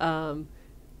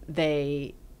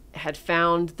 they had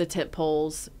found the tent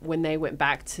poles when they went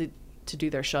back to do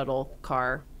their shuttle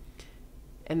car,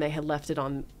 and they had left it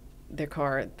on their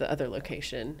car at the other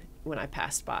location when I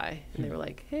passed by, and they were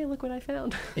like, hey, look what I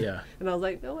found. Yeah. And I was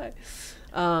like, no way.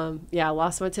 Yeah, I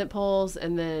lost my tent poles,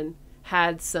 and then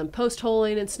had some post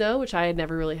holing in snow, which I had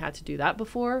never really had to do that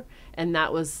before. And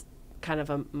that was kind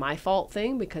of my fault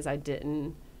thing, because I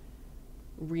didn't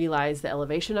realize the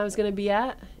elevation I was going to be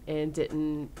at and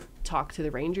didn't talk to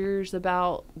the rangers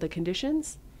about the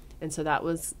conditions. And so that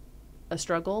was a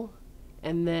struggle.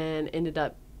 And then ended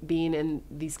up being in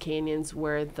these canyons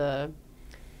where the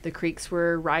creeks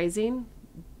were rising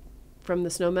from the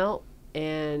snowmelt.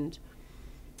 And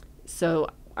so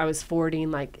I was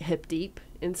fording like hip deep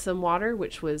in some water,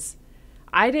 which was,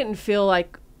 I didn't feel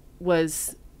like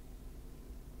was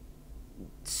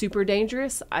super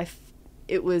dangerous.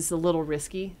 It was a little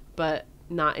risky, but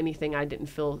not anything I didn't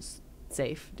feel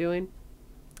safe doing.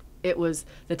 It was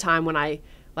the time when I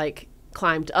like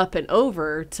climbed up and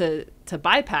over to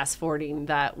bypass fording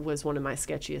that was one of my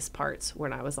sketchiest parts,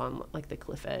 when I was on like the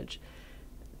cliff edge.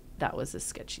 That was a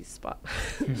sketchy spot.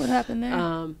 What happened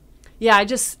there? Yeah, I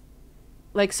just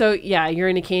like, so yeah, you're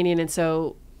in a canyon, and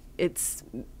so it's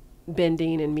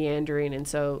bending and meandering, and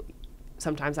so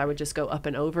sometimes I would just go up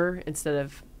and over instead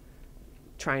of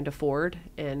trying to ford.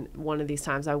 And one of these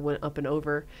times I went up and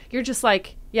over. You're just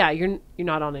like, yeah, you're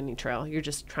not on any trail. You're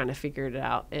just trying to figure it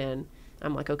out. And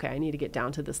I'm like, okay, I need to get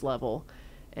down to this level.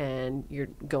 And you're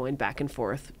going back and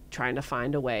forth trying to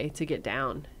find a way to get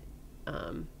down.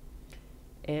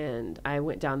 And I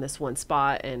went down this one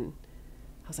spot, and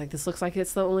I was like, this looks like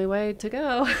it's the only way to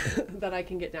go that I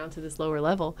can get down to this lower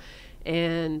level.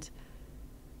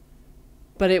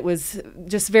 But it was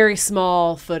just very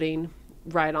small footing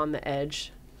right on the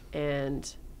edge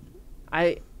and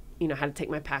I, had to take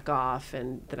my pack off,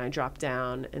 and then I dropped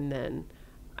down, and then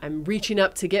I'm reaching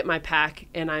up to get my pack,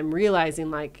 and I'm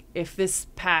realizing, like, if this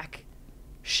pack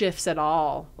shifts at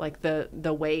all, like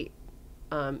the weight,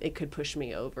 it could push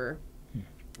me over.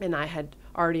 And I had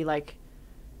already, like,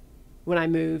 when I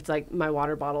moved, like, my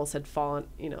water bottles had fallen,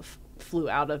 flew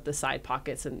out of the side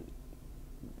pockets and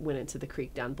went into the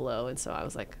creek down below. And so I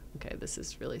was like, okay, this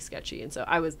is really sketchy. And so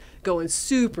I was going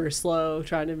super slow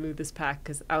trying to move this pack,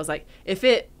 because I was like, if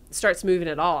it starts moving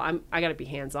at all, I got to be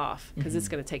hands off, because it's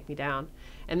going to take me down.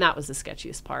 And that was the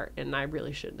sketchiest part. And I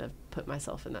really shouldn't have put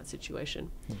myself in that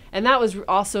situation. And that was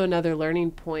also another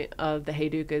learning point of the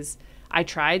Hayduke, is I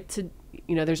tried to,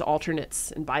 there's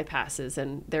alternates and bypasses.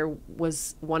 And there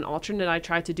was one alternate I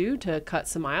tried to do to cut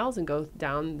some miles and go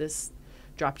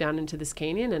drop down into this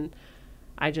canyon. And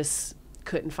I just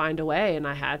couldn't find a way. And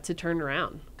I had to turn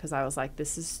around, because I was like,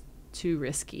 this is too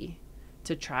risky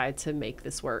to try to make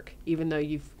this work, even though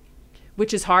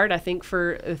which is hard, I think,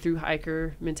 for a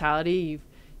thru-hiker mentality.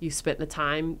 You've spent the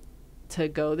time to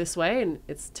go this way, and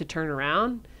it's to turn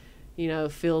around,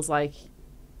 feels like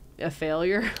a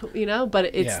failure, but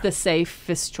it's the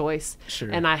safest choice. Sure.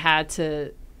 And I had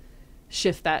to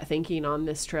shift that thinking on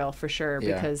this trail for sure,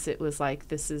 because it was like,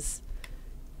 this is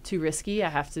too risky. I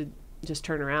have to just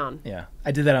turn around. Yeah.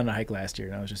 I did that on a hike last year,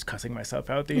 and I was just cussing myself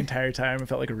out the entire time. I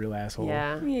felt like a real asshole.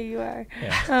 Yeah, you are.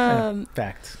 Yeah.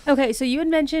 Fact. Okay, so you had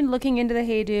mentioned looking into the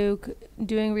Hayduke,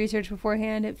 doing research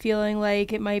beforehand, it feeling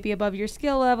like it might be above your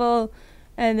skill level,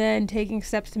 and then taking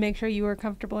steps to make sure you were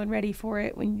comfortable and ready for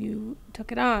it when you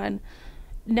took it on.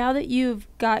 Now that you've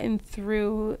gotten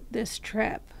through this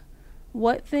trip,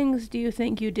 what things do you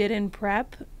think you did in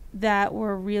prep that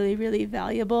were really, really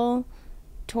valuable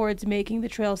towards making the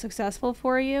trail successful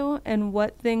for you, and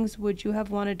what things would you have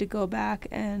wanted to go back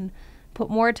and put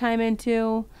more time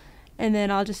into? And then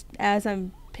I'll just, as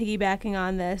I'm piggybacking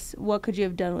on this, what could you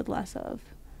have done with less of,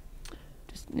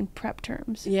 just in prep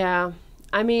terms? Yeah,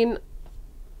 I mean,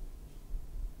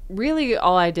 really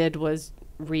all I did was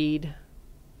read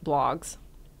blogs,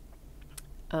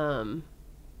 and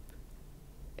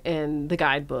the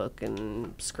guidebook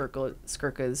and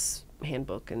Skirka's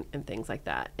handbook and things like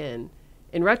that. And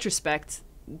in retrospect,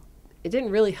 it didn't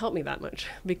really help me that much,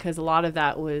 because a lot of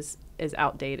that is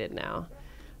outdated now.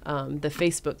 The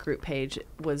Facebook group page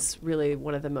was really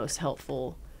one of the most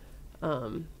helpful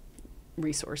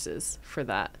resources for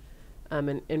that.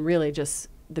 And really just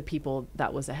the people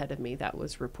that was ahead of me that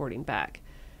was reporting back.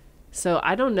 So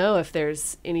I don't know if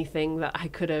there's anything that I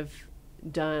could have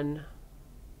done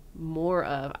more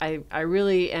of. I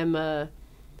really am a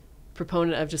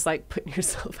proponent of just, like, putting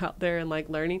yourself out there and, like,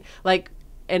 learning. Like,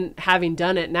 and having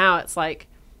done it now, it's like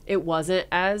it wasn't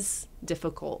as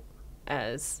difficult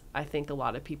as I think a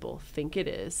lot of people think it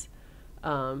is,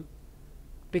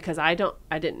 because I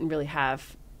didn't really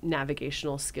have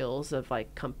navigational skills of,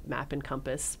 like, map and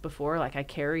compass before. Like, I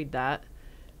carried that,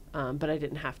 but I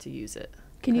didn't have to use it.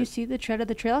 Can you see the tread of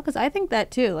the trail? Because I think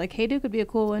that too. Like, Hayduke would be a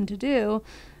cool one to do.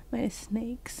 My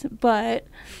snakes, but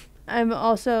I'm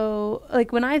also,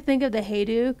 like, when I think of the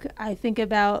Hayduke, I think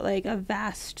about, like, a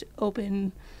vast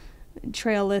open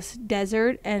trailless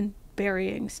desert and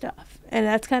burying stuff. And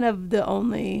that's kind of the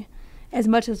only, as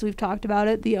much as we've talked about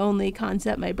it, the only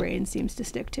concept my brain seems to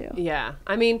stick to. Yeah.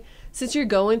 I mean, since you're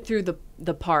going through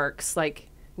the parks, like,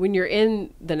 when you're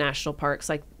in the national parks,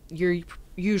 like, you're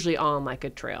usually on, like, a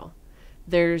trail.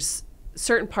 There's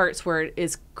certain parts where it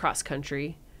is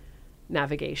cross-country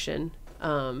navigation,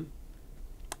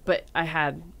 but I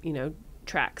had,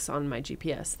 tracks on my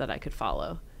GPS that I could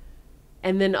follow.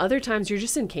 And then other times you're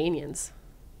just in canyons.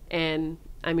 And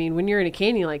I mean, when you're in a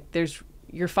canyon, like,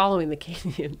 you're following the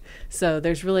canyon. So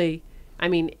there's really, I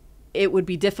mean, it would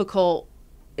be difficult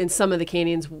in some of the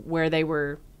canyons where they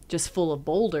were just full of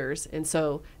boulders. And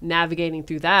so navigating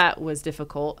through that was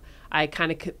difficult. I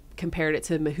kind of compared it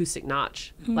to Mahoosic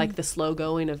Notch, like the slow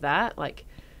going of that, like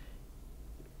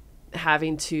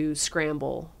having to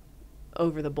scramble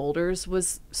over the boulders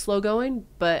was slow going.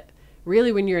 But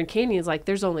really, when you're in canyons, like,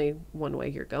 there's only one way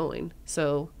you're going.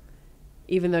 So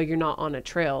even though you're not on a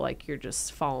trail, like, you're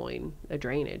just following a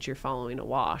drainage, you're following a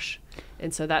wash.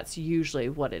 And so that's usually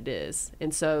what it is.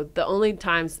 And so the only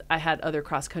times I had other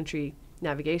cross-country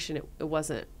navigation, it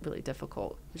wasn't really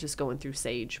difficult. It was just going through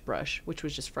sagebrush, which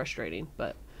was just frustrating.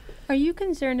 But are you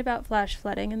concerned about flash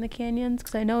flooding in the canyons?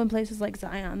 Because I know in places like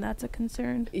Zion, that's a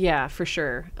concern. Yeah, for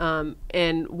sure.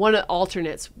 And one of the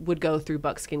alternates would go through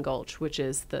Buckskin Gulch, which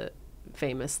is the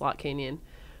famous Lock Canyon.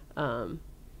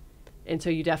 And so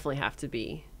you definitely have to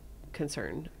be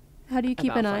concerned. How do you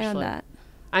keep an eye on that?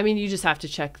 I mean, you just have to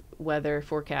check weather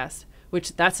forecast,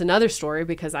 which that's another story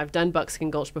because I've done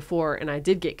Buckskin Gulch before, and I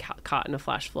did get caught in a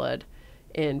flash flood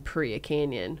in Paria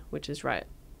Canyon, which is right.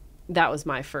 That was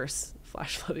my first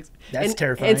flash flood experience. That's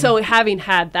terrifying. And so having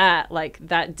had that, like,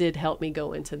 that did help me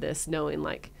go into this knowing,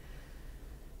 like,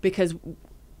 because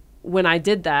when I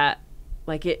did that,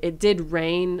 like, it did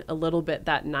rain a little bit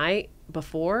that night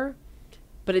before,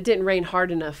 but it didn't rain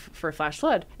hard enough for a flash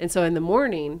flood. And so in the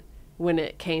morning when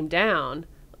it came down,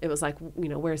 it was like, you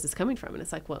know, where's this coming from? And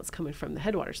it's like, well, it's coming from the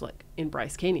headwaters, like in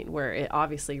Bryce Canyon, where it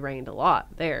obviously rained a lot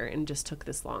there and just took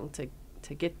this long to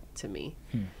get to me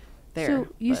there. So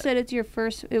you said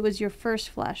it was your first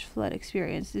flash flood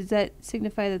experience. Does that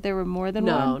signify that there were more than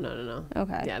one? No.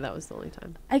 Okay. Yeah, that was the only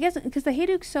time. I guess because the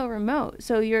Hayduke's so remote.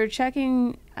 So you're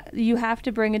checking, you have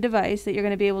to bring a device that you're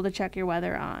going to be able to check your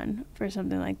weather on for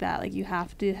something like that. Like, you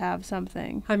have to have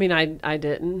something. I mean, I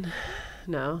didn't.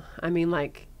 No. I mean,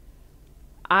 like,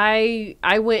 I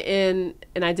went in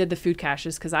and I did the food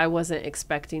caches because I wasn't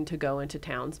expecting to go into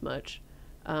towns much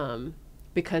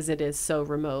because it is so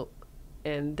remote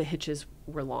and the hitches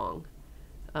were long.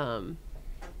 But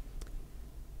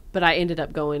I ended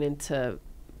up going into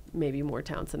maybe more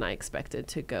towns than I expected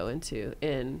to go into.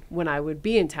 And when I would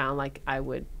be in town, like, I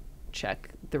would check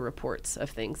the reports of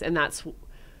things. And that's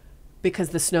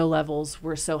because the snow levels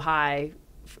were so high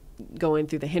going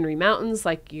through the Henry Mountains.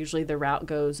 Like, usually the route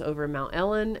goes over Mount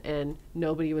Ellen, and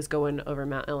nobody was going over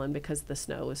Mount Ellen because the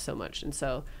snow was so much. And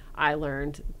so I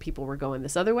learned people were going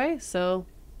this other way, so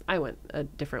I went a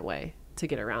different way to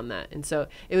get around that. And so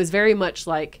it was very much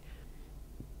like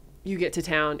you get to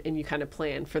town and you kind of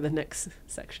plan for the next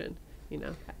section, you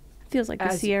know. Feels like the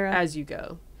Sierra. As you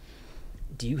go.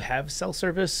 Do you have cell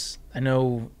service? I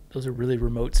know those are really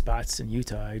remote spots in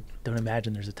Utah. I don't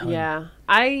imagine there's a ton. Yeah.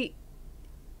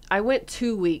 I went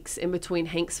 2 weeks in between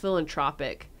Hanksville and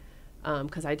Tropic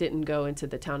because I didn't go into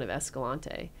the town of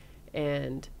Escalante.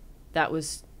 And that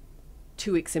was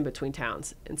 2 weeks in between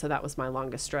towns. And so that was my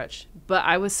longest stretch. But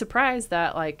I was surprised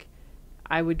that, like,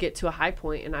 I would get to a high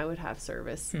point and I would have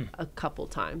service a couple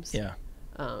times. Yeah.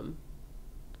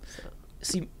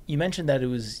 See, you mentioned that it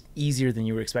was easier than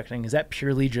you were expecting. Is that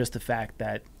purely just the fact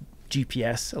that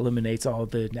GPS eliminates all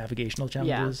the navigational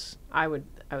challenges? Yeah, I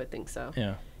would think so.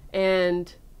 Yeah.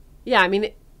 And yeah, I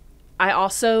mean, I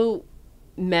also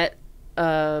met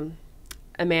a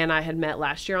man I had met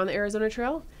last year on the Arizona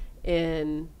Trail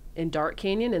in Dark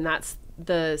Canyon, and that's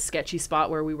the sketchy spot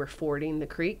where we were fording the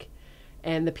creek,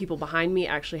 and the people behind me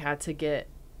actually had to get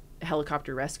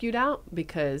helicopter rescued out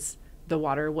because the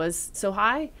water was so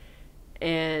high.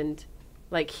 And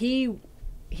like he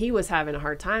was having a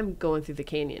hard time going through the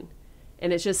canyon.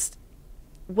 And it's just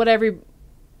whatever,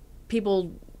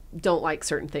 people don't like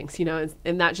certain things, you know,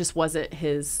 and that just wasn't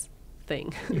his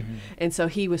thing. Mm-hmm. And so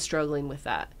he was struggling with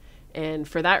that. And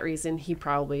for that reason, he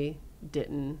probably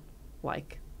didn't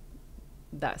like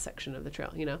that section of the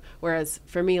trail, you know. Whereas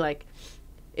for me, like,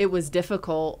 it was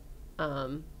difficult,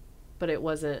 but it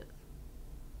wasn't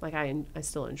like I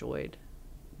still enjoyed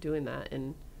doing that.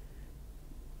 And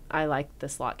I liked the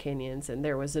slot canyons. And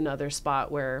there was another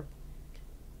spot where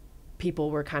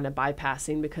people were kind of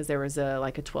bypassing because there was a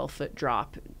 12-foot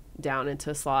drop down into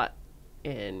a slot,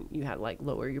 and you had to, like,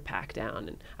 lower your pack down.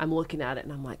 And I'm looking at it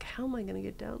and I'm like, how am I going to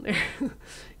get down there?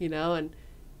 You know,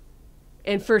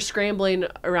 and for scrambling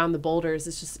around the boulders,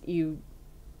 it's just you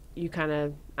kind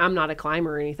of, I'm not a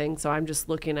climber or anything, so I'm just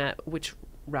looking at which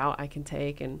route I can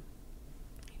take, and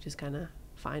you just kind of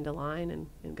find a line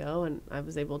and go. And I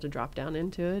was able to drop down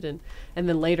into it, and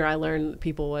then later I learned that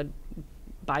people would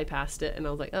bypassed it, and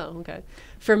I was like, oh, okay.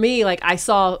 For me, like, I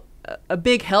saw a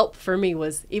big help for me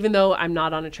was, even though I'm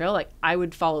not on a trail, like, I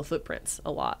would follow footprints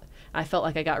a lot. I felt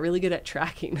like I got really good at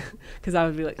tracking because I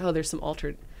would be like, oh, there's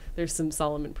some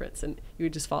Solomon prints, and you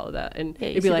would just follow that, and yeah,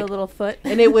 it'd be like the little foot.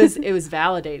 And it was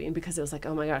validating because it was like,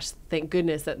 oh my gosh, thank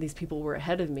goodness that these people were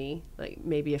ahead of me, like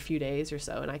maybe a few days or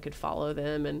so, and I could follow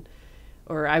them.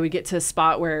 Or I would get to a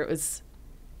spot where it was,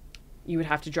 you would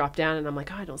have to drop down, and I'm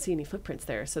like, oh, I don't see any footprints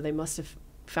there, so they must have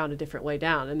found a different way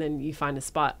down. And then you find a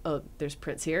spot, oh, there's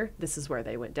prints here, this is where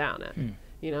they went down at.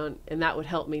 You know, and that would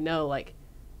help me know, like,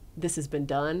 this has been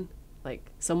done,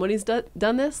 like, somebody's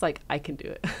done this, like, I can do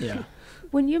it. Yeah.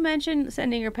 When you mentioned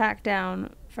sending your pack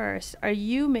down first, are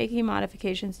you making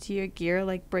modifications to your gear,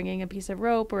 like bringing a piece of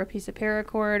rope or a piece of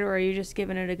paracord, or are you just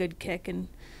giving it a good kick? And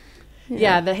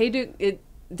yeah, the Hayduke, it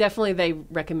definitely, they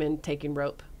recommend taking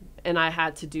rope, and I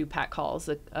had to do pack hauls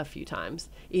a few times,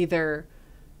 either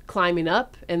climbing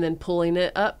up and then pulling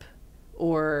it up,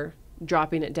 or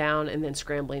dropping it down and then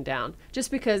scrambling down,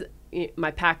 just because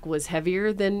my pack was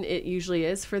heavier than it usually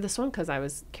is for this one, because I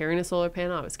was carrying a solar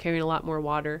panel, I was carrying a lot more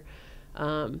water,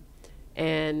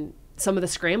 and some of the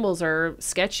scrambles are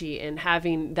sketchy, and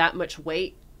having that much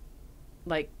weight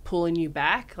like pulling you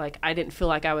back, like I didn't feel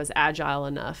like I was agile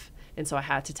enough, and so I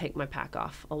had to take my pack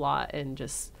off a lot and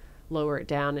just lower it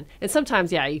down. And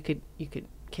sometimes you could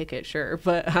kick it, sure,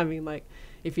 but I mean, like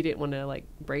if you didn't want to like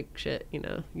break shit, you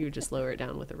know, you would just lower it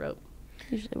down with a rope.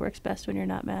 Usually works best when you're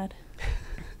not mad.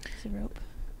 It's a rope.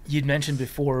 You'd mentioned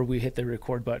before we hit the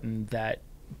record button that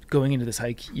going into this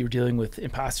hike, you were dealing with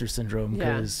imposter syndrome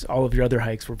because all of your other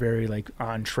hikes were very like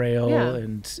on trail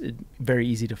and very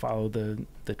easy to follow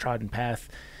the trodden path.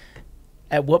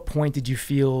 At what point did you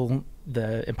feel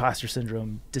the imposter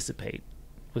syndrome dissipate?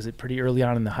 Was it pretty early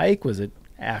on in the hike? Was it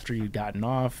after you'd gotten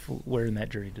off? Where in that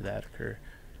journey did that occur?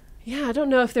 Yeah, I don't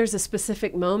know if there's a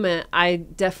specific moment. I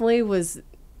definitely was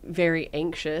very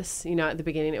anxious, you know, at the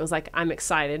beginning. It was like, I'm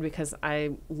excited because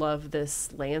I love this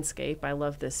landscape. I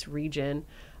love this region.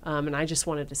 And I just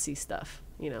wanted to see stuff,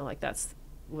 you know, like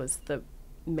was the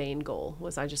main goal,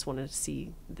 was I just wanted to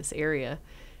see this area.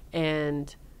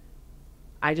 And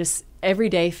I just, every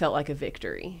day felt like a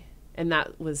victory. And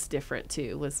that was different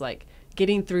too, was like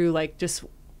getting through like just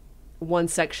one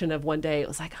section of one day. It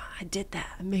was like, oh, I did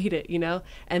that. I made it, you know?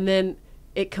 And then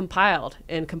it compiled.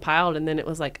 And then it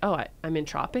was like, oh, I'm in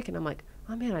Tropic. And I'm like,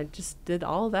 oh man, I just did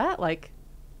all that. Like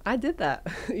I did that,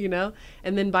 you know?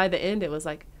 And then by the end, it was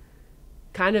like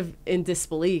kind of in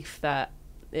disbelief that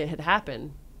it had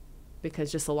happened,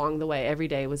 because just along the way, every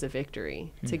day was a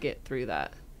victory to get through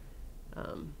that,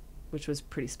 which was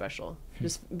pretty special.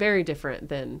 Just very different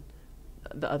than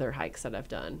the other hikes that I've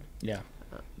done. Yeah.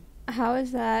 How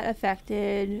has that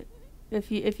affected,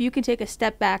 if you can take a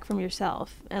step back from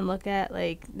yourself and look at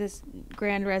like this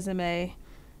grand resume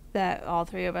that all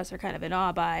three of us are kind of in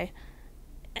awe by,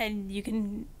 and you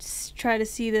can try to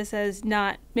see this as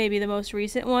not maybe the most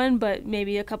recent one, but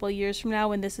maybe a couple of years from now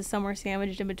when this is somewhere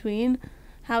sandwiched in between,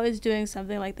 how is doing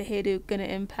something like the Hayduke going to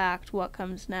impact what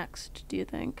comes next, do you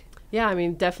think? Yeah, I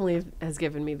mean, definitely has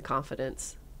given me the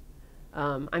confidence.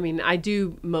 I mean, I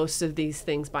do most of these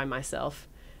things by myself,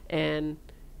 and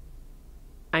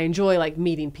I enjoy like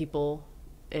meeting people,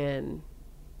 and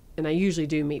I usually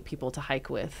do meet people to hike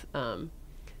with.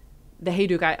 The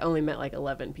Hayduke, I only met like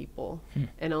 11 people,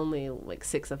 and only like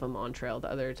 6 of them on trail.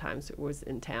 The other times it was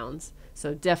in towns.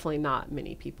 So definitely not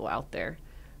many people out there.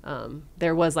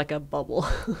 There was like a bubble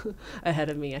ahead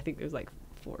of me. I think there's like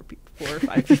 4 or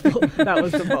 5 people. That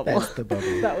was the bubble. That's the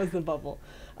bubble. That was the bubble.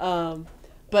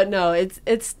 But no,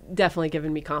 it's definitely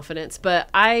given me confidence. But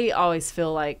I always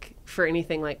feel like for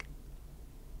anything, like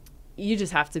you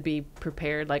just have to be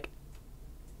prepared. Like,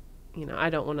 you know, I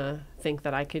don't want to think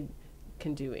that I can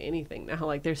do anything now.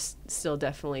 Like there's still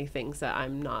definitely things that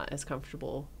I'm not as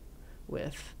comfortable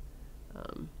with,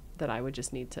 that I would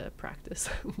just need to practice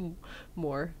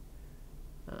more.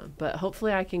 But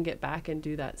hopefully I can get back and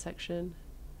do that section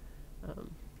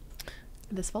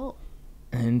this fall.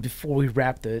 And before we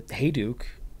wrap the Hayduke,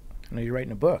 I know you're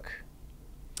writing a book.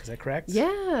 Is that correct?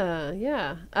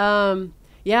 Yeah. On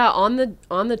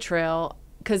the trail,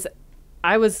 because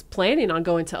I was planning on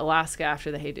going to Alaska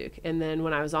after the Hayduke. And then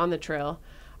when I was on the trail,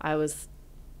 I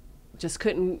just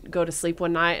couldn't go to sleep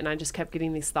one night, and I just kept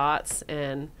getting these thoughts,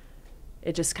 and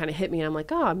it just kind of hit me. And I'm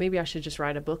like, oh, maybe I should just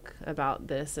write a book about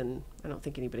this. And I don't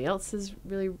think anybody else has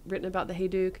really written about the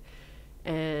Hayduke.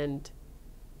 And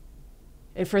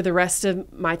for the rest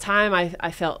of my time,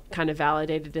 I felt kind of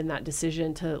validated in that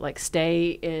decision to like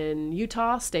stay in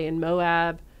Utah, stay in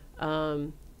Moab,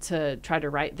 to try to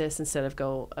write this instead of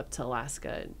go up to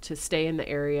Alaska, to stay in the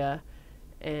area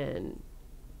and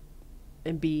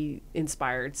be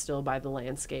inspired still by the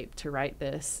landscape to write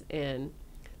this. And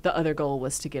the other goal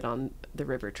was to get on the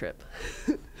river trip,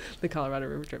 the Colorado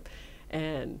river trip.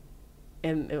 And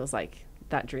it was like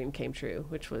that dream came true,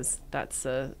 that's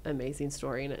a amazing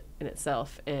story in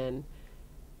itself. And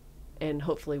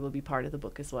hopefully will be part of the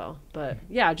book as well. But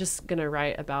yeah, just going to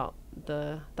write about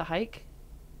the hike,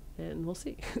 and we'll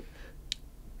see.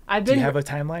 Do you have a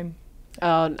timeline?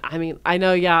 I mean, I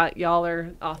know, y'all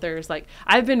are authors. Like,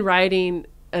 I've been writing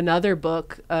another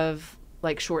book of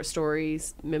like short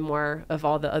stories, memoir of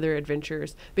all the other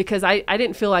adventures, because I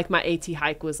didn't feel like my AT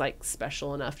hike was like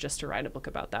special enough just to write a book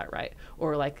about that, right?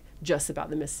 Or like just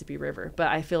about the Mississippi River. But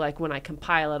I feel like when I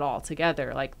compile it all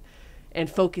together, like, and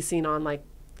focusing on like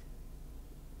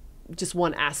just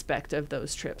one aspect of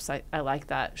those trips, I like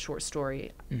that short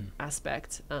story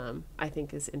aspect. I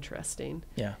think is interesting.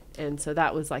 Yeah. And so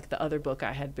that was like the other book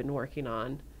I had been working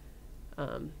on.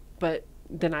 But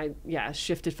then I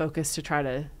shifted focus to try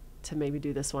to maybe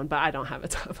do this one, but I don't have a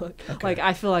timeline. Okay. Like,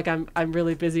 I feel like I'm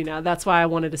really busy now. That's why I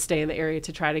wanted to stay in the area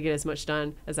to try to get as much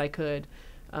done as I could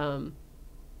in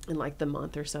like the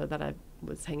month or so that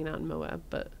was hanging out in Moab.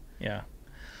 But Yeah.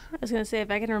 I was going to say, if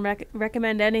I can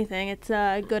recommend anything, it's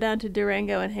go down to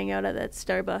Durango and hang out at that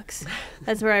Starbucks.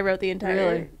 That's where I wrote the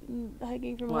entire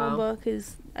hiking from home book.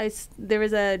 There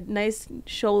was a nice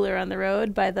shoulder on the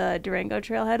road by the Durango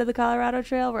trailhead of the Colorado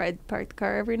Trail where I'd park the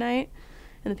car every night.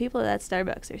 And the people at that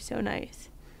Starbucks are so nice.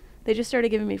 They just started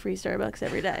giving me free Starbucks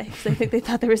every day because I think they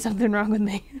thought there was something wrong with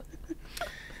me.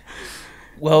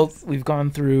 Well, we've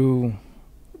gone through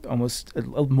almost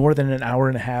more than an hour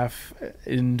and a half,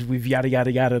 and we've yada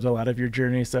a lot of your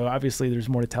journey, so obviously there's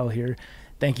more to tell here.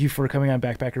 Thank you for coming on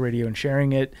Backpacker Radio and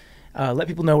sharing it. Let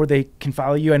people know where they can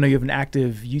follow you. I know you have an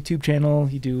active YouTube channel.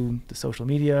 You do the social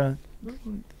media. Let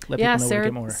people know where to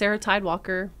get more. Sarah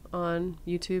Tidewalker on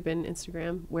YouTube and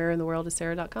Instagram.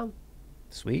 whereintheworldissarah.com.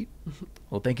 Sweet.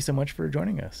 Well, thank you so much for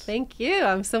joining us. Thank you.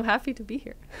 I'm so happy to be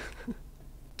here.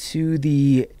 To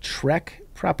the Trek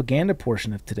propaganda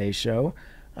portion of today's show.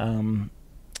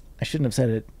 I shouldn't have said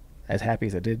it as happy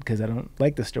as I did because I don't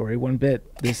like the story one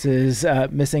bit. This is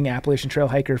missing Appalachian Trail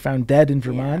hiker found dead in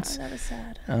Vermont. Yeah, that was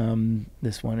sad.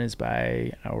 This one is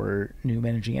by our new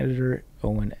managing editor,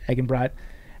 Owen Eggenbrot.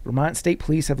 Vermont State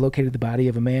Police have located the body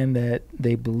of a man that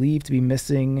they believe to be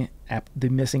missing the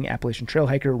missing Appalachian Trail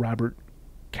hiker, Robert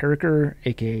Carricker,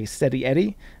 a.k.a. Steady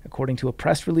Eddie. According to a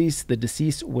press release, the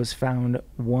deceased was found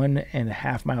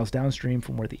 1.5 miles downstream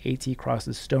from where the AT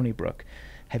crosses Stony Brook.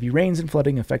 Heavy rains and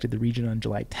flooding affected the region on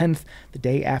July 10th, the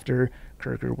day after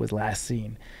Carricker was last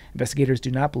seen. Investigators do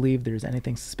not believe there is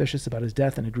anything suspicious about his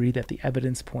death and agree that the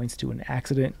evidence points to an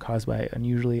accident caused by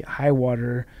unusually high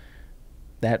water.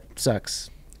 That sucks.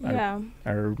 Yeah.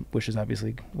 Our wishes,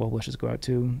 obviously, wishes go out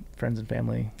to friends and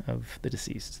family of the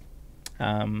deceased.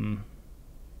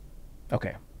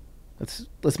 Okay,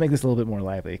 let's make this a little bit more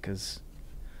lively because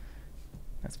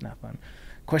that's not fun.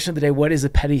 Question of the day: what is a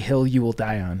petty hill you will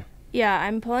die on? Yeah,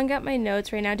 I'm pulling up my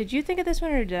notes right now. Did you think of this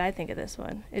one or did I think of this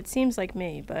one? It seems like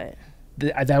me, but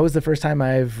that was the first time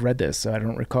I've read this, so I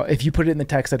don't recall. If you put it in the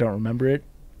text, I don't remember it.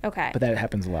 Okay. But that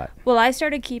happens a lot. Well, I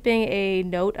started keeping a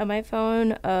note on my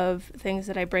phone of things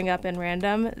that I bring up in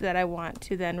random that I want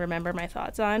to then remember my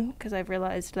thoughts on because I've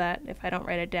realized that if I don't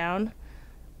write it down,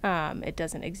 it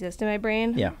doesn't exist in my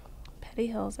brain. Yeah. Petty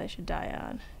hills I should die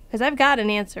on. Because I've got an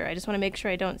answer. I just want to make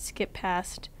sure I don't skip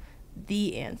past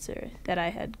the answer that I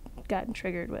had gotten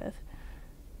triggered with.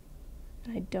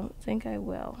 And I don't think I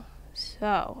will.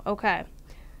 So, okay.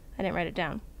 I didn't write it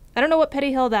down. I don't know what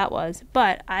petty hill that was,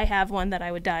 but I have one that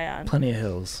I would die on. Plenty of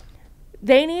hills.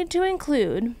 They need to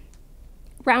include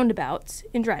roundabouts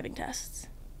in driving tests.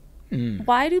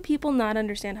 Why do people not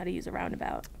understand how to use a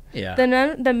roundabout? Yeah.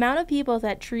 The amount of people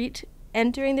that treat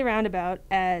entering the roundabout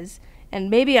as, and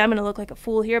maybe I'm going to look like a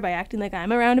fool here by acting like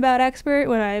I'm a roundabout expert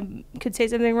when I could say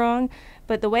something wrong,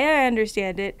 but the way I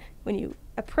understand it, when you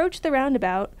approach the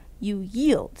roundabout, you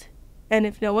yield. And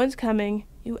if no one's coming,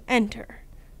 you enter.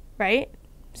 Right?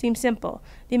 Seems simple.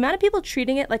 The amount of people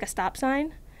treating it like a stop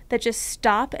sign that just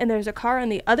stop and there's a car on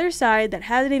the other side that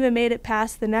hasn't even made it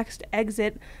past the next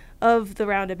exit of the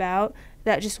roundabout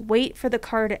that just wait for the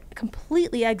car to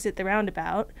completely exit the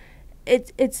roundabout.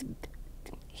 It's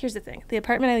here's the thing. The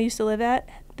apartment I used to live at,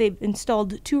 they've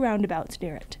installed 2 roundabouts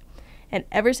near it. And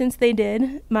ever since they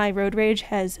did, my road rage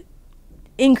has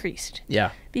increased.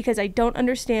 Yeah. Because I don't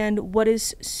understand what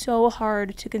is so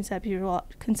hard to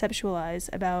conceptualize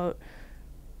about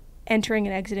entering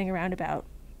and exiting a roundabout.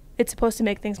 It's supposed to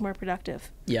make things more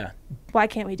productive. Yeah. Why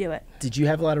can't we do it? Did you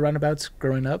have a lot of roundabouts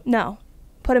growing up? No.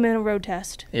 Put them in a road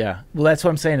test. Yeah. Well, that's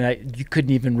what I'm saying. You couldn't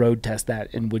even road test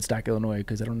that in Woodstock, Illinois,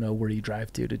 because I don't know where you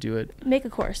drive to do it. Make a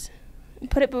course.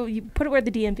 Put it where the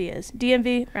DMV is.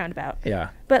 DMV roundabout. Yeah.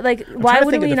 But like, I'm why trying to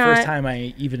would think we of the not? first time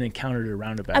I even encountered a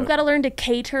roundabout. I've got to learn to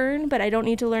K-turn, but I don't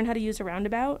need to learn how to use a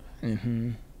roundabout.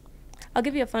 Mm-hmm. I'll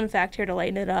give you a fun fact here to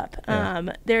lighten it up.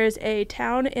 Yeah. There's a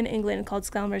town in England called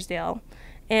Skelmersdale,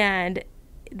 and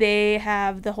they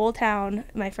have the whole town.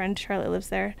 My friend Charlotte lives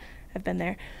there. I've been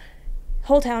there.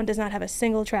 Whole town does not have a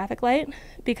single traffic light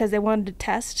because they wanted to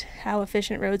test how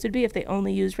efficient roads would be if they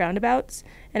only used roundabouts.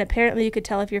 And apparently you could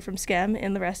tell if you're from Skem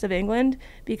in the rest of England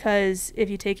because if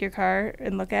you take your car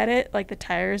and look at it, like the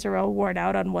tires are all worn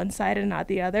out on one side and not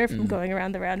the other from going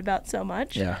around the roundabout so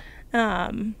much. Yeah.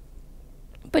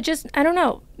 But just, I don't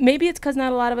know. Maybe it's because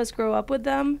not a lot of us grow up with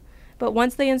them. But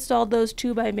once they installed those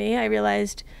 2 by me, I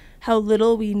realized how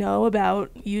little we know about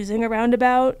using a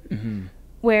roundabout. Mm-hmm.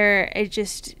 Where it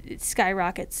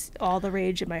skyrockets all the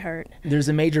rage in my heart. There's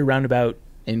a major roundabout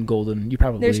in Golden.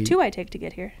 There's 2 I take to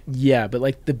get here. Yeah, but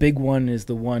like the big one is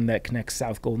the one that connects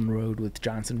South Golden Road with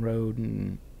Johnson Road,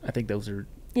 and I think those are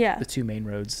the 2 main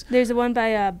roads. There's the one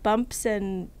by Bumps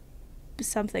and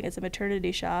something. It's a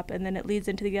maternity shop, and then it leads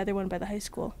into the other one by the high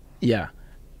school. Yeah.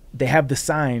 They have the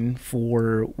sign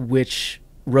for which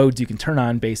roads you can turn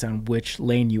on based on which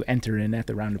lane you enter in at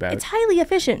the roundabout. It's highly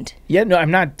efficient. Yeah, no, I'm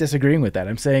not disagreeing with that.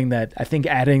 I'm saying that I think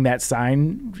adding that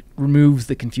sign removes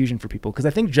the confusion for people, because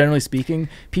I think generally speaking,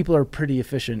 people are pretty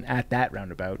efficient at that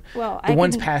roundabout. Well, the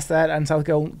ones past that on South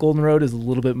Golden Road is a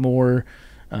little bit more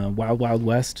wild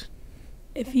west.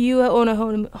 If you own a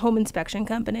home inspection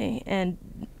company and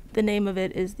the name of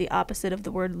it is the opposite of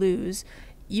the word lose,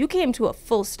 you came to a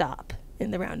full stop in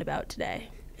the roundabout today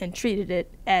and treated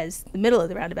it as the middle of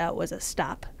the roundabout was a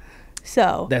stop.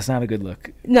 So that's not a good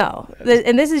look. No.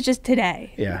 And this is just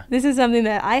today. Yeah. This is something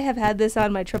that I have had this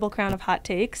on my Triple Crown of hot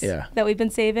takes that we've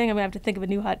been saving. I'm going to have to think of a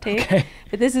new hot take. Okay.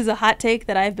 But this is a hot take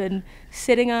that I've been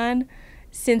sitting on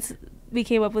since we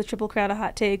came up with Triple Crown of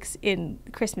hot takes in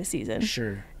Christmas season.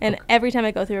 Sure. And every time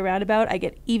I go through a roundabout, I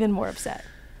get even more upset.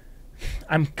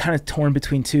 I'm kind of torn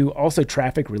between two, also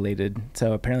traffic related.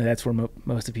 So apparently that's where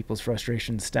most of people's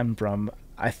frustrations stem from.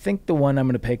 I think the one I'm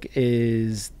going to pick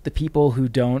is the people who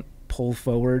don't pull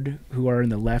forward, who are in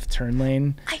the left turn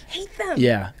lane. I hate them.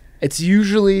 Yeah. It's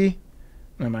usually,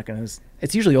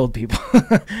 it's usually old people.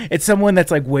 It's someone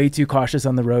that's like way too cautious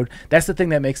on the road. That's the thing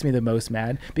that makes me the most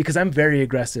mad, because I'm very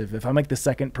aggressive. If I'm like the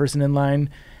second person in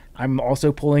line, I'm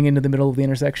also pulling into the middle of the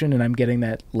intersection and I'm getting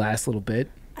that last little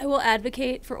bit. I will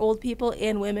advocate for old people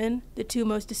and women, the two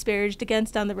most disparaged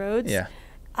against on the roads. Yeah.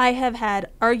 I have had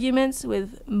arguments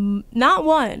with not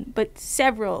one, but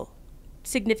several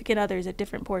significant others at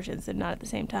different portions and not at the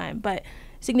same time, but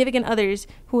significant others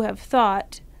who have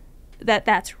thought that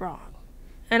that's wrong.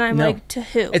 And I'm like, to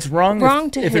who? It's wrong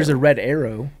if there's a red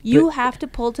arrow. You have to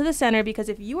pull to the center, because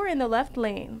if you are in the left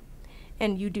lane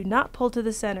and you do not pull to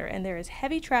the center and there is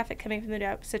heavy traffic coming from the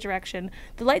opposite direction,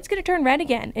 the light's going to turn red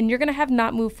again and you're going to have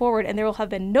not moved forward, and there will have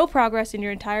been no progress in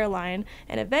your entire line,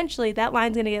 and eventually that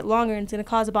line's going to get longer and it's going to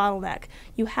cause a bottleneck.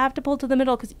 You have to pull to the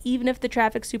middle, because even if the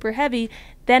traffic's super heavy,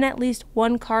 then at least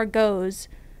one car goes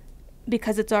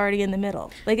because it's already in the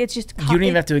middle. Like, it's just... You don't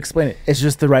even have to explain it. It's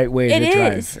just the right way to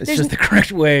drive. It's just the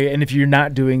correct way, and if you're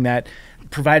not doing that,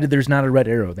 provided there's not a red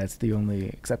arrow, that's the only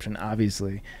exception,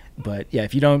 obviously. But yeah,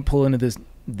 if you don't pull into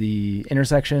the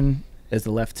intersection as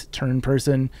the left turn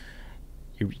person,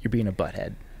 you're being a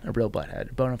butthead, a real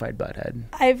butthead, a bona fide butthead.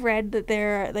 I've read that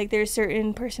there's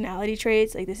certain personality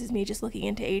traits, like this is me just looking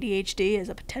into ADHD as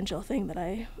a potential thing that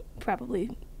I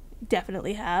probably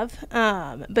definitely have.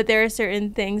 But there are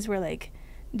certain things where, like,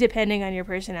 depending on your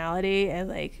personality and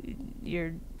like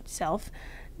yourself,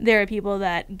 there are people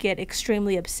that get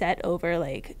extremely upset over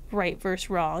like right versus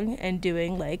wrong and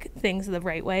doing like things the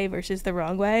right way versus the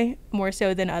wrong way more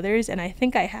so than others. And I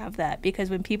think I have that, because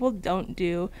when people don't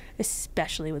do,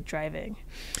 especially with driving,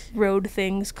 road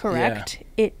things correct,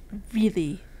 it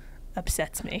really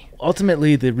upsets me.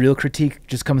 Ultimately, the real critique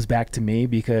just comes back to me,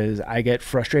 because I get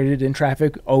frustrated in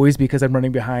traffic always because I'm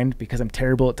running behind, because I'm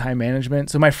terrible at time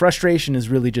management. So my frustration is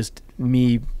really just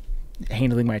me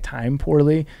handling my time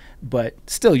poorly. But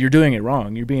still, you're doing it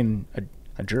wrong. You're being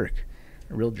a jerk,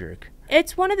 a real jerk.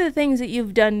 It's one of the things that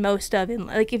you've done most of in,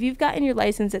 like, if you've gotten your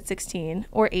license at 16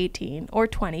 or 18 or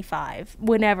 25,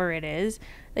 whenever it is,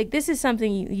 like, this is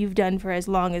something you've done for as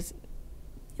long as,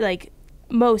 like,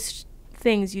 most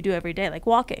things you do every day, like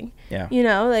walking. Yeah. You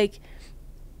know, like,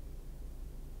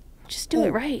 just do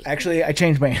it right. Actually, I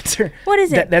changed my answer. What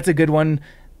is it? That's a good one.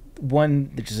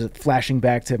 One that's just flashing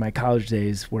back to my college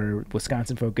days, where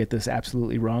Wisconsin folk get this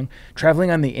absolutely wrong.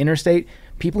 Traveling on the interstate,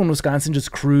 people in Wisconsin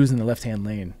just cruise in the left-hand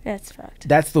lane. That's fucked.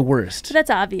 That's the worst. So that's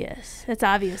obvious. That's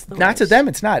obvious. Not to them,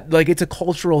 it's not. Like, it's a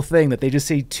cultural thing that they just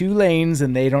see two lanes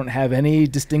and they don't have any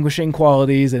distinguishing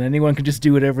qualities, and anyone can just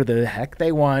do whatever the heck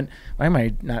they want. Why am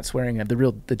I not swearing?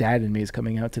 The dad in me is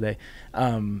coming out today.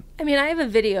 I mean, I have a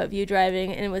video of you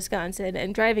driving in Wisconsin,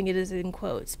 and driving it is in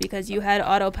quotes, because you had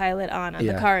autopilot on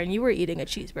the car and you were eating a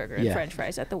cheeseburger and french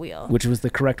fries at the wheel. Which was the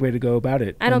correct way to go about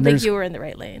it. I don't think you were in the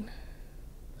right lane.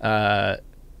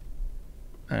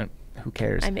 Who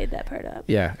cares? I made that part up.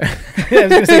 Yeah. I was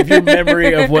going to say, if your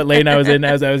memory of what lane I was in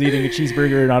as I was eating a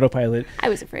cheeseburger and autopilot, I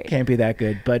was afraid. Can't be that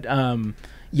good. But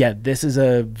yeah, this is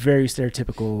a very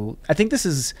stereotypical. I think this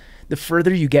is, the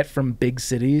further you get from big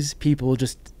cities, people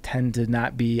just tend to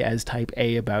not be as type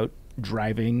A about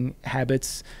driving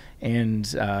habits, and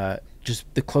just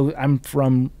I'm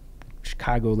from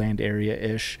Chicagoland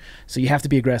area-ish, so you have to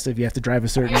be aggressive, you have to drive a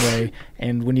certain way,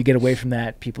 and when you get away from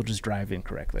that, people just drive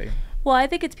incorrectly. Well, I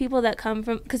think it's people that come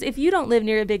from, because if you don't live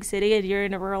near a big city and you're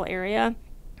in a rural area,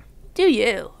 do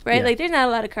you, right? Yeah. Like, there's not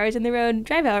a lot of cars in the road.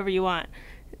 Drive however you want,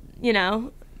 you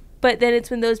know? But then it's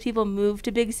when those people move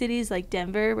to big cities like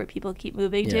Denver, where people keep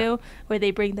moving to, where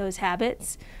they bring those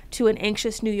habits to an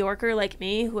anxious New Yorker like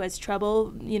me who has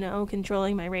trouble,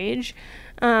 controlling my rage.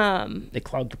 They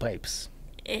clog the pipes.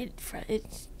 It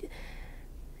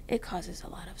causes a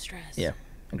lot of stress. Yeah,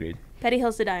 agreed. Petty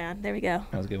hills to die on. There we go.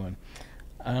 That was a good one.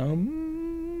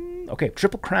 Okay,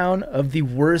 Triple Crown of the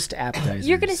worst appetizers.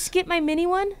 You're going to skip my mini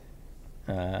one?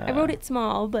 Uh, I wrote it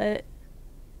small, but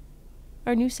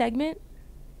our new segment?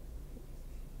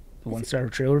 The 1-star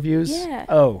trail reviews? Yeah.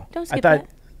 Oh. Don't skip that.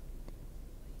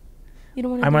 You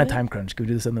don't want to I'm on a time crunch. Can we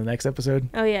do this in the next episode?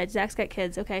 Oh, yeah. Zach's got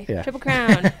kids. Okay. Yeah. Triple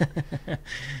Crown.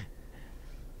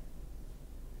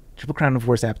 Triple Crown of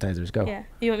worst appetizers. Go. Yeah.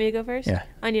 You want me to go first? Yeah.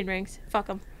 Onion rings. Fuck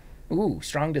them. Ooh,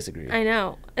 strong disagree. I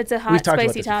know. It's a We've hot, talked about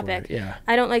spicy this topic. before, yeah.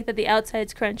 I don't like that the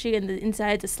outside's crunchy and the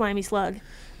inside's a slimy slug.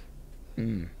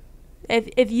 Mm.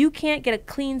 If you can't get a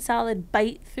clean, solid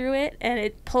bite through it and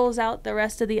it pulls out the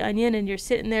rest of the onion and you're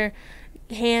sitting there,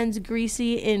 hands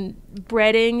greasy in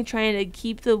breading, trying to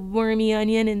keep the wormy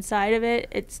onion inside of it,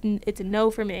 it's a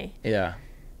no for me. Yeah.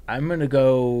 I'm going to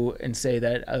go and say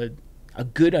that a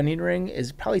good onion ring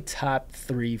is probably top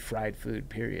 3 fried food,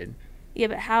 period. Yeah,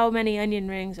 but how many onion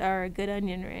rings are a good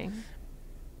onion ring?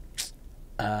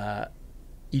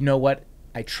 You know what?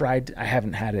 I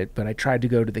haven't had it, but I tried to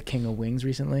go to the King of Wings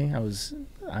recently. I was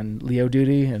on Leo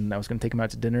duty, and I was going to take him out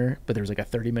to dinner, but there was like a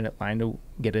 30-minute line to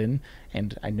get in,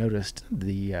 and I noticed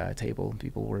the table.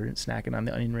 People were snacking on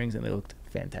the onion rings, and they looked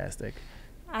fantastic.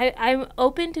 I'm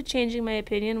open to changing my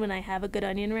opinion when I have a good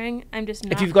onion ring. I'm just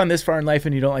not. If you've gone this far in life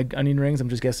and you don't like onion rings, I'm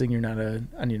just guessing you're not an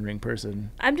onion ring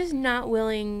person. I'm just not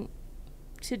willing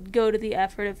to go to the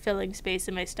effort of filling space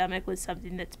in my stomach with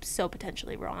something that's so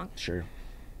potentially wrong. Sure.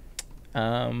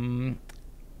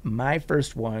 My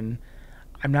first one,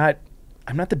 I'm not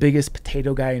the biggest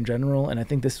potato guy in general, and I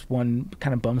think this one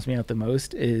kind of bums me out the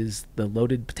most, is the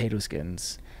loaded potato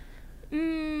skins.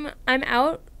 I'm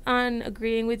out on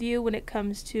agreeing with you when it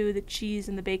comes to the cheese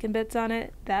and the bacon bits on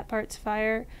it. That part's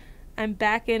fire. I'm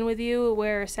back in with you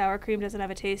where sour cream doesn't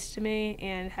have a taste to me,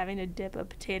 and having to dip a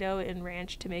potato in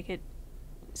ranch to make it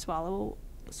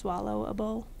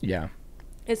swallowable. Yeah.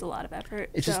 Is a lot of effort.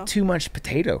 It's just too much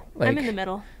potato. Like, I'm in the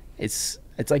middle. It's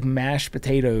like mashed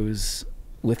potatoes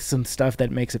with some stuff that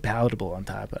makes it palatable on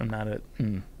top. I'm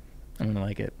gonna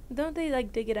like it. Don't they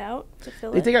like dig it out to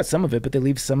fill it? They dig out some of it, but they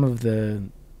leave some of the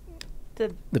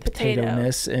potato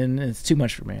potato-ness, and it's too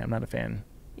much for me. I'm not a fan.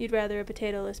 You'd rather a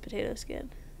potato-less potato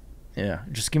skin. Yeah,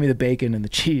 just give me the bacon and the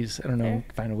cheese. I don't know.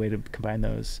 Fair. Find a way to combine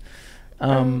those.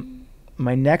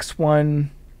 My next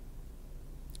one.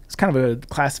 It's kind of a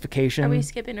classification. Are we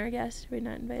skipping our guest? Are we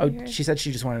not inviting her? She said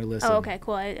she just wanted to listen. Oh, okay,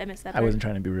 cool. I missed that part. I wasn't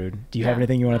trying to be rude. Do you have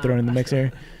anything you want to throw in the mix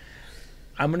here?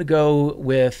 I'm going to go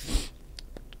with...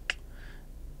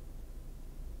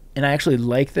 And I actually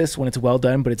like this when it's well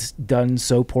done, but it's done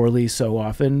so poorly so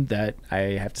often that I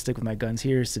have to stick with my guns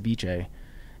here. Ceviche.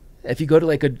 If you go to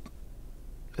like a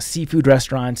seafood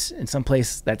restaurant in some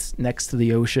place that's next to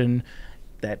the ocean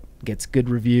that gets good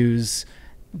reviews...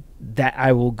 that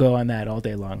I will go on that all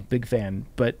day long. Big fan.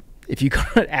 But if you go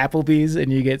to Applebee's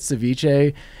and you get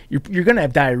ceviche, you're gonna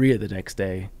have diarrhea the next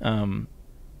day. I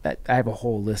have a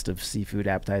whole list of seafood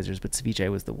appetizers, but ceviche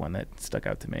was the one that stuck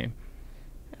out to me.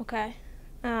 Okay.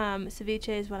 Ceviche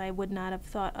is what I would not have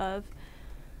thought of.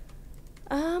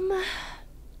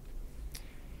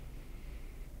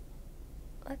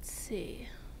 Let's see.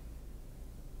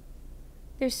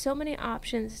 There's so many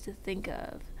options to think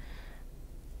of.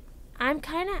 I'm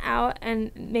kind of out,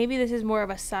 and maybe this is more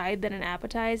of a side than an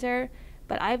appetizer,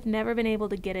 but I've never been able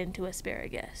to get into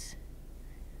asparagus.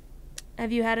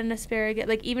 Have you had an asparagus?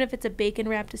 Like, even if it's a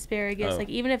bacon-wrapped asparagus, like,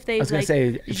 even if they, I was going to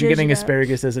say, if you're getting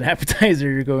asparagus as an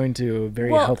appetizer, you're going to a very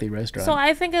healthy restaurant. So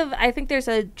I think there's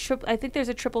a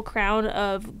triple crown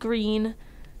of green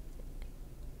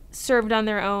served on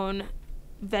their own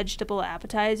vegetable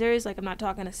appetizers. Like, I'm not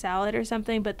talking a salad or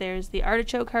something, but there's the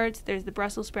artichoke hearts, there's the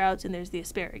Brussels sprouts, and there's the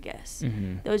asparagus.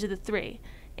 Mm-hmm. Those are the 3.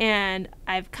 And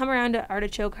I've come around to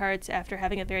artichoke hearts after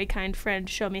having a very kind friend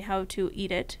show me how to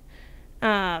eat it.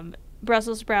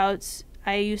 Brussels sprouts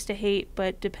I used to hate,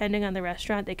 but depending on the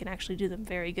restaurant, they can actually do them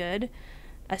very good.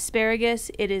 Asparagus,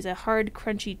 it is a hard,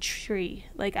 crunchy tree.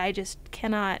 Like, I just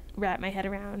cannot wrap my head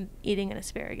around eating an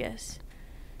asparagus.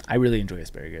 I really enjoy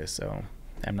asparagus, so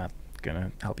I'm not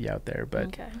gonna help you out there, but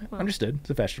okay, well, understood. It's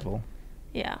a vegetable.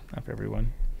 Yeah. Not for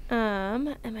everyone.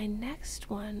 And my next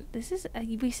one, this is,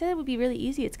 we said it would be really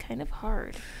easy. It's kind of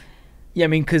hard. Yeah, I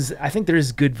mean, because I think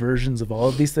there's good versions of all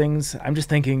of these things. I'm just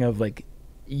thinking of, like,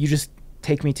 you just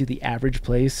take me to the average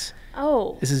place.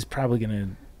 Oh. This is probably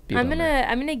gonna be I'm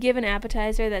gonna give an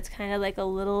appetizer that's kind of like a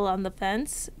little on the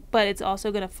fence, but it's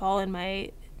also going to fall in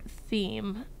my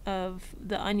theme of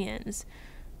the onions.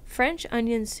 French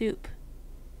onion soup.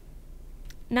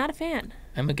 Not a fan.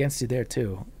 I'm against you there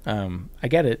too. I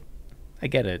get it.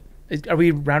 Are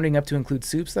we rounding up to include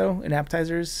soups though in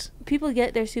appetizers? People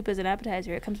get their soup as an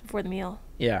appetizer. It comes before the meal.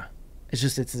 Yeah. It's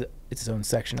just it's its own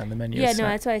section on the menu. Yeah, no,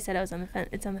 that's why I said I was on the fence.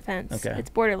 It's on the fence. Okay. It's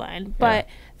borderline. But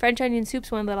French onion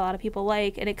soup's one that a lot of people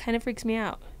like, and it kind of freaks me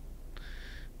out.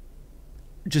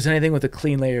 Just anything with a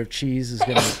clean layer of cheese is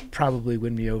going to probably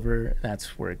win me over.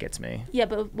 That's where it gets me. Yeah,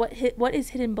 but what is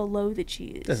hidden below the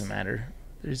cheese? Doesn't matter.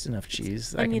 There's enough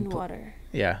cheese. Onion water.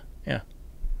 Yeah.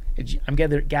 I'm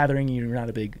gathering you're not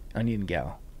a big onion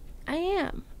gal. I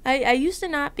am. I used to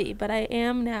not be, but I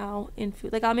am now in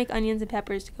food. Like, I'll make onions and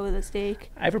peppers to go with a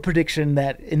steak. I have a prediction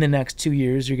that in the next 2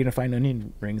 years, you're going to find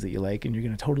onion rings that you like, and you're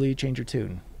going to totally change your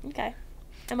tune. Okay.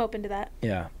 I'm open to that.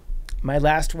 Yeah. My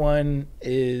last one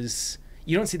is,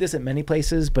 you don't see this at many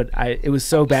places, but it was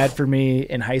so bad for me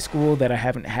in high school that I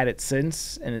haven't had it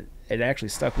since, and it actually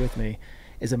stuck with me,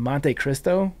 is a Monte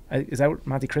Cristo. Is that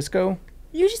Monte Cristo?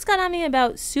 You just got on me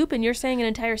about soup, and you're saying an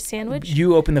entire sandwich?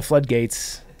 You open the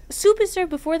floodgates. Soup is served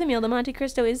before the meal. The Monte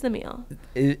Cristo is the meal.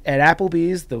 At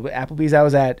Applebee's, the Applebee's I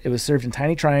was at, it was served in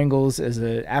tiny triangles as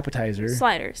an appetizer.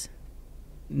 Sliders.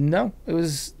 No, it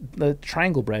was the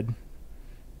triangle bread.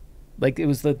 Like, it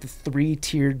was the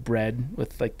 3-tiered bread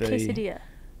with, like, the... Quesadilla.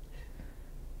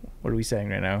 What are we saying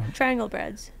right now? Triangle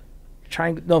breads.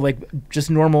 No, like, just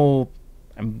normal...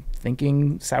 I'm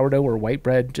thinking sourdough or white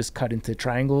bread just cut into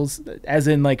triangles, as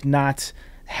in, like, not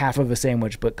half of a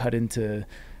sandwich, but cut into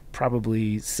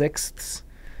probably sixths.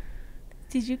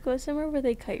 Did you go somewhere where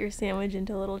they cut your sandwich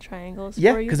into little triangles?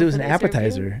 Yeah, because it was an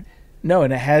appetizer. No,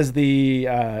 and it has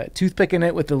the toothpick in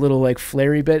it with the little, like,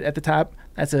 flary bit at the top.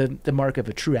 That's the mark of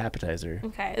a true appetizer.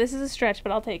 Okay, this is a stretch,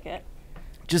 but I'll take it.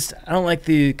 Just, I don't like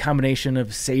the combination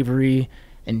of savory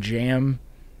and jam.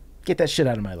 Get that shit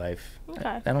out of my life.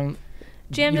 Okay. I don't...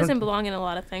 Jam doesn't belong in a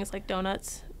lot of things, like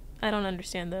donuts. I don't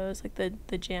understand those, like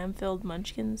the jam-filled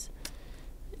munchkins.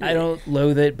 I don't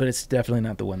loathe it, but it's definitely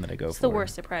not the one that I go for. It's the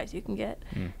worst surprise you can get.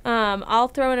 I'll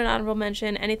throw in an honorable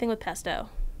mention, anything with pesto.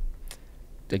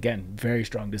 Again, very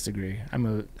strong disagree.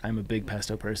 I'm a big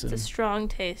pesto person. It's a strong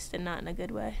taste and not in a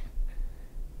good way.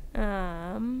 There's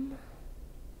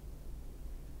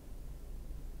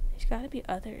got to be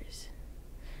others.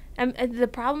 The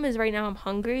problem is right now I'm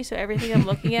hungry, so everything I'm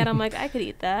looking at, I'm like, I could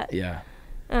eat that. Yeah.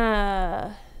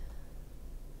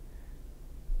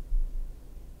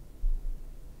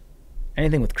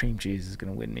 Anything with cream cheese is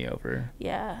going to win me over.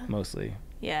 Yeah. Mostly.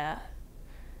 Yeah.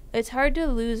 It's hard to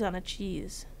lose on a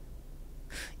cheese.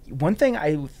 One thing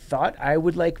I thought I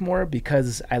would like more,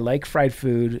 because I like fried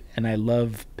food and I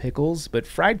love pickles, but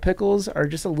fried pickles are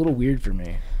just a little weird for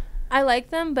me. I like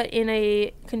them, but in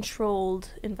a controlled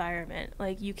environment.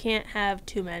 Like, you can't have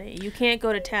too many. You can't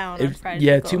go to town on fried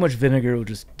pickles. Too much vinegar will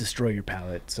just destroy your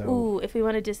palate. So. Ooh, if we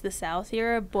want to diss the South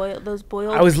here, those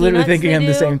boiled I was literally thinking of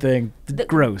the same thing.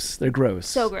 Gross. They're gross.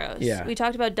 So gross. Yeah. We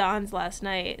talked about Don's last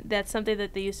night. That's something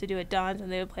that they used to do at Don's when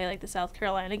they would play, like, the South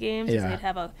Carolina games. Yeah. They'd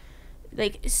have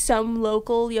some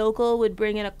local yokel would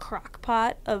bring in a crock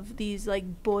pot of these,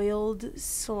 like, boiled,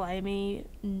 slimy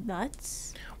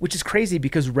nuts. Which is crazy,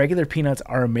 because regular peanuts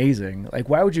are amazing. Like,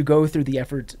 why would you go through the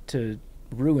effort to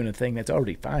ruin a thing that's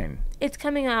already fine? It's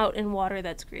coming out in water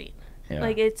that's green. Yeah.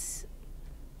 Like, it's...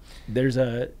 There's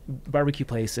a barbecue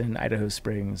place in Idaho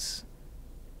Springs.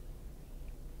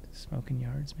 Smoking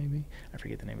Yards, maybe? I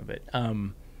forget the name of it.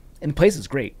 And the place is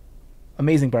great.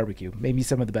 Amazing barbecue. Maybe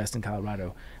some of the best in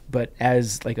Colorado. But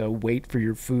as, like, a wait for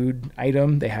your food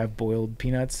item, they have boiled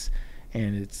peanuts,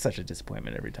 and it's such a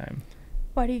disappointment every time.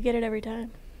 Why do you get it every time?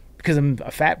 Because I'm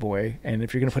a fat boy, and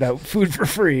if you're going to put out food for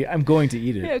free, I'm going to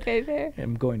eat it. Okay, fair.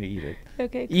 I'm going to eat it.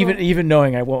 Okay, cool. Even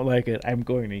knowing I won't like it, I'm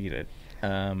going to eat it.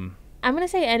 I'm going to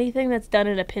say anything that's done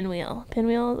in a pinwheel.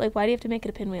 Pinwheel, like, why do you have to make it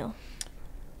a pinwheel?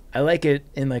 I like it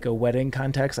in, like, a wedding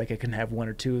context. Like, I can have one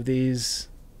or two of these.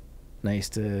 Nice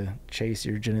to chase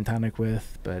your gin and tonic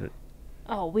with, but...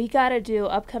 Oh, we got to do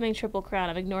upcoming Triple Crown.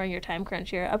 I'm ignoring your time crunch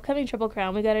here. Upcoming Triple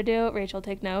Crown we got to do. Rachel,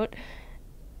 take note.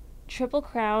 Triple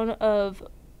Crown of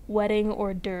wedding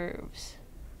hors d'oeuvres.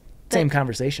 Same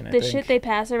conversation, I think. The shit they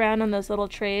pass around on those little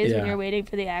trays when Yeah. you're waiting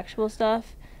for the actual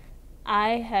stuff.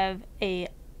 I have a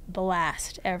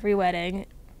blast every wedding,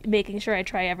 making sure I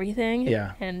try everything.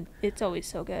 Yeah. And it's always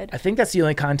so good. I think that's the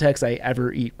only context I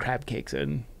ever eat crab cakes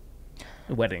in.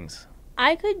 Weddings.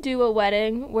 I could do a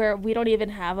wedding where we don't even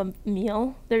have a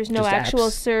meal. There's no Just actual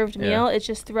apps. served meal. Yeah. It's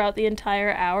just throughout the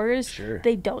entire hours. Sure.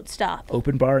 They don't stop.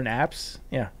 Open bar and apps?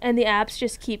 Yeah. And the apps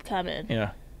just keep coming.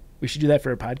 Yeah. We should do that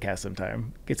for a podcast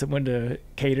sometime. Get someone to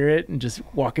cater it and just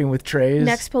walk in with trays.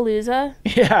 Next Palooza?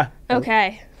 Yeah.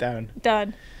 Okay. Down.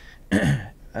 Done.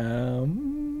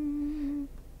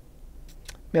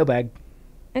 Mailbag.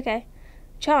 Okay.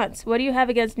 Chance, what do you have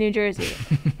against New Jersey?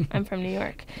 I'm from New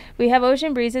York. We have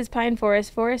ocean breezes, pine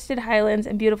forests, forested highlands,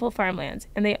 and beautiful farmlands,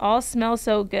 and they all smell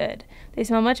so good. They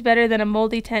smell much better than a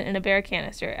moldy tent in a bear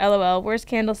canister. LOL, worst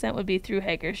candle scent would be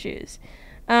thru-hiker shoes.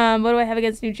 What do I have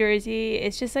against New Jersey?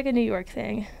 It's just like a New York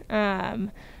thing.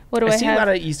 What do I see have? a lot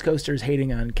of East Coasters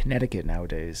hating on Connecticut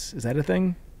nowadays. Is that a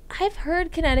thing? I've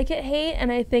heard Connecticut hate,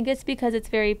 and I think it's because it's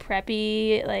very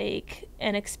preppy,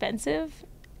 and expensive.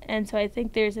 And so I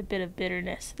think there's a bit of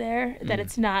bitterness there that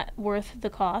it's not worth the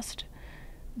cost.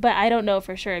 But I don't know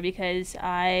for sure because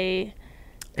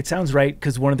It sounds right,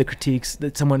 because one of the critiques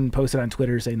that someone posted on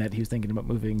Twitter saying that he was thinking about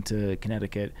moving to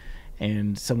Connecticut,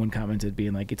 and someone commented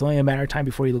being like, it's only a matter of time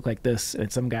before you look like this. And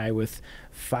it's some guy with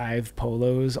 5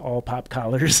 polos, all pop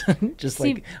collars, just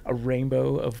like a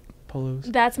rainbow of polos.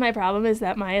 That's my problem, is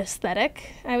that my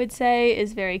aesthetic, I would say,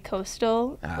 is very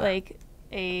coastal.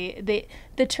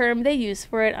 The term they use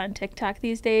for it on TikTok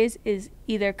these days is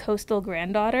either coastal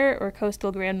granddaughter or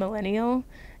coastal grand millennial,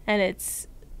 and it's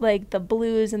like the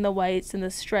blues and the whites and the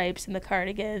stripes and the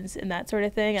cardigans and that sort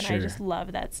of thing, and I just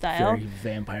love that style. Very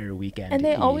Vampire Weekend. And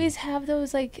they always have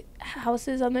those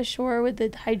houses on the shore with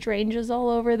the hydrangeas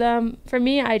all over them. For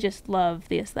me, I just love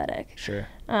the aesthetic. Sure.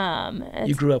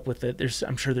 You grew up with it.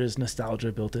 I'm sure there's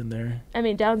nostalgia built in there. I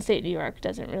mean, downstate New York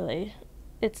doesn't really.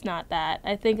 It's not that.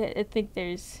 I think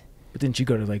there's. But didn't you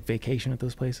go to vacation at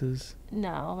those places?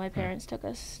 No, my parents took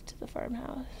us to the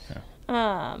farmhouse.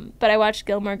 Oh. But I watched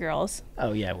Gilmore Girls.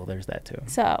 Oh yeah, well there's that too.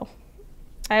 So,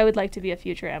 I would like to be a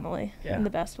future Emily in the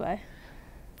best way.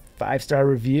 5-star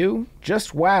review.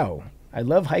 Just wow. I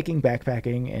love hiking,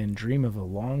 backpacking, and dream of a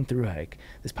long thru hike.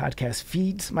 This podcast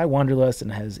feeds my wanderlust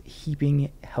and has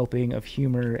heaping helping of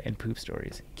humor and poop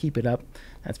stories. Keep it up.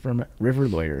 That's from River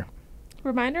Lawyer.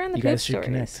 Reminder on the you poop guys should stories.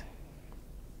 Connect.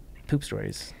 Poop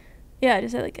stories. Yeah,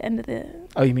 just at end of the.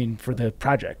 Oh, you mean for the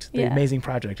project, the amazing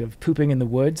project of pooping in the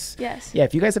woods? Yes. Yeah,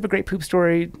 if you guys have a great poop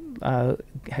story,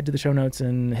 head to the show notes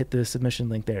and hit the submission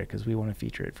link there because we want to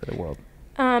feature it for the world.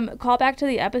 Call back to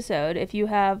the episode if you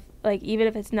have even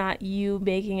if it's not you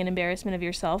making an embarrassment of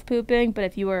yourself pooping, but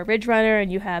if you were a ridge runner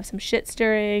and you have some shit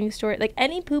stirring story,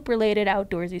 any poop related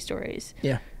outdoorsy stories.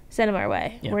 Yeah. Send them our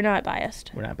way. Yeah. We're not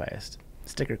biased. We're not biased.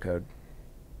 Sticker code.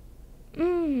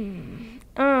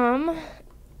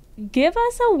 Give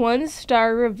us a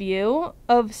 1-star review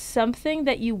of something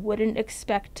that you wouldn't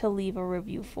expect to leave a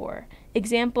review for.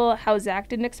 Example, how Zach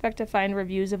didn't expect to find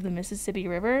reviews of the Mississippi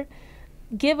River.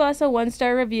 Give us a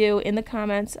 1-star review in the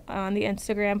comments on the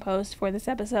Instagram post for this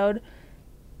episode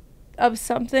of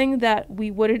something that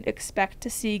we wouldn't expect to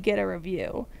see get a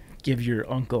review. Give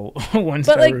your uncle a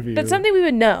 1-star review. But something we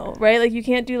would know, right? You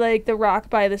can't do the rock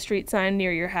by the street sign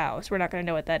near your house. We're not going to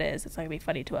know what that is. It's not going to be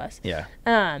funny to us. Yeah.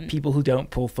 People who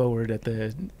don't pull forward at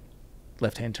the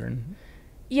left-hand turn.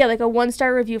 Yeah, a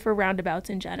 1-star review for roundabouts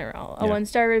in general. A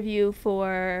 1-star review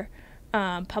for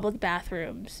public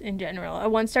bathrooms in general. A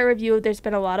 1-star review, there's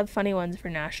been a lot of funny ones for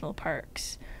national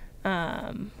parks.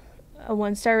 A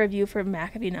 1-star review for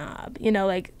McAfee Knob.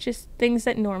 Just things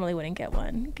that normally wouldn't get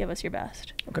one. Give us your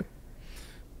best. Okay.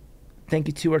 Thank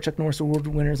you to our Chuck Norris Award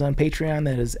winners on Patreon.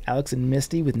 That is Alex and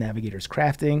Misty with Navigators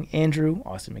Crafting, Andrew,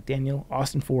 Austin McDaniel,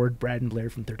 Austin Ford, Brad and Blair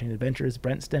from 13 Adventures,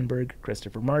 Brent Stenberg,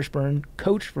 Christopher Marshburn,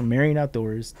 Coach from Marion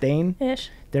Outdoors, Dane,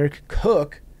 Derek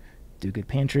Cook, Do Good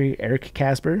Pantry, Eric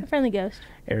Casper, A Friendly Ghost,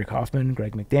 Eric Hoffman,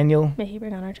 Greg McDaniel, may he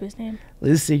bring honor to his name,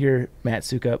 Liz Seeger, Matt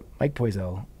Sukup, Mike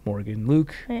Poisel, Morgan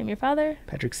Luke, I am your father,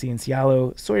 Patrick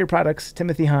Ciancialo, Sawyer Products,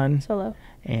 Timothy Hahn, Solo,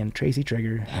 and Tracy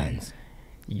Trigger. Hans.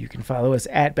 You can follow us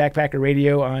at Backpacker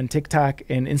Radio on TikTok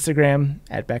and Instagram,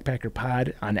 at Backpacker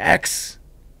Pod on X,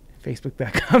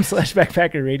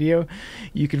 Facebook.com/Backpacker Radio.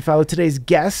 You can follow today's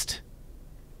guest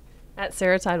at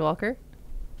Sarah Tidewalker. You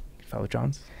can follow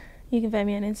John's. You can find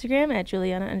me on Instagram at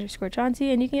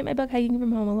Juliana_Chauncey, and you can get my book, Hiking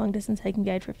from Home, a long-distance hiking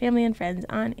guide for family and friends,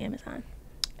 on Amazon.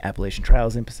 Appalachian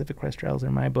Trails and Pacific Crest Trails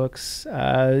are my books.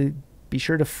 Be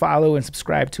sure to follow and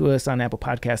subscribe to us on Apple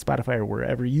Podcasts, Spotify, or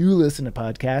wherever you listen to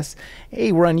podcasts.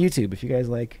 Hey, we're on YouTube. If you guys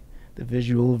like the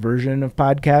visual version of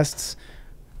podcasts,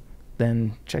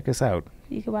 then check us out.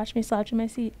 You can watch me slouch in my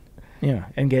seat. Yeah,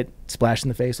 and get splashed in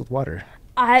the face with water.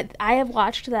 I have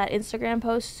watched that Instagram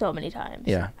post so many times.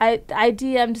 Yeah. I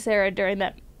DM'd Sarah during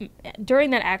that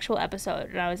actual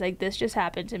episode, and I was like, this just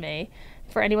happened to me.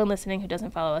 For anyone listening who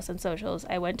doesn't follow us on socials,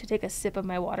 I went to take a sip of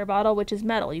my water bottle, which is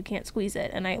metal. You can't squeeze it.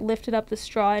 And I lifted up the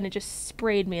straw, and it just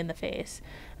sprayed me in the face.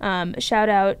 Shout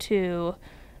out to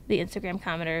the Instagram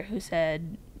commenter who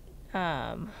said,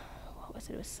 what was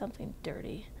it? It was something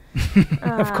dirty.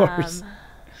 Of course.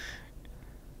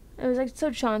 It was like, so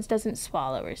Chance doesn't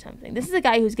swallow or something. This is a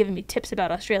guy who's given me tips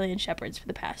about Australian Shepherds for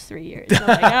the past 3 years. I'm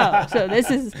like, oh, so this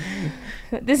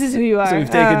is who you are. So we've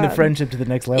taken the friendship to the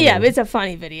next level. Yeah, but it's a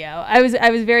funny video. I was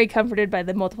very comforted by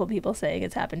the multiple people saying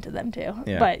it's happened to them too.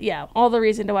 Yeah. But yeah, all the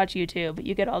reason to watch YouTube.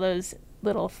 You get all those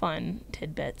little fun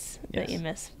tidbits that you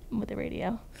miss with the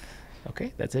radio.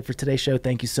 Okay, that's it for today's show.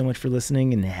 Thank you so much for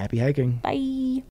listening, and happy hiking. Bye.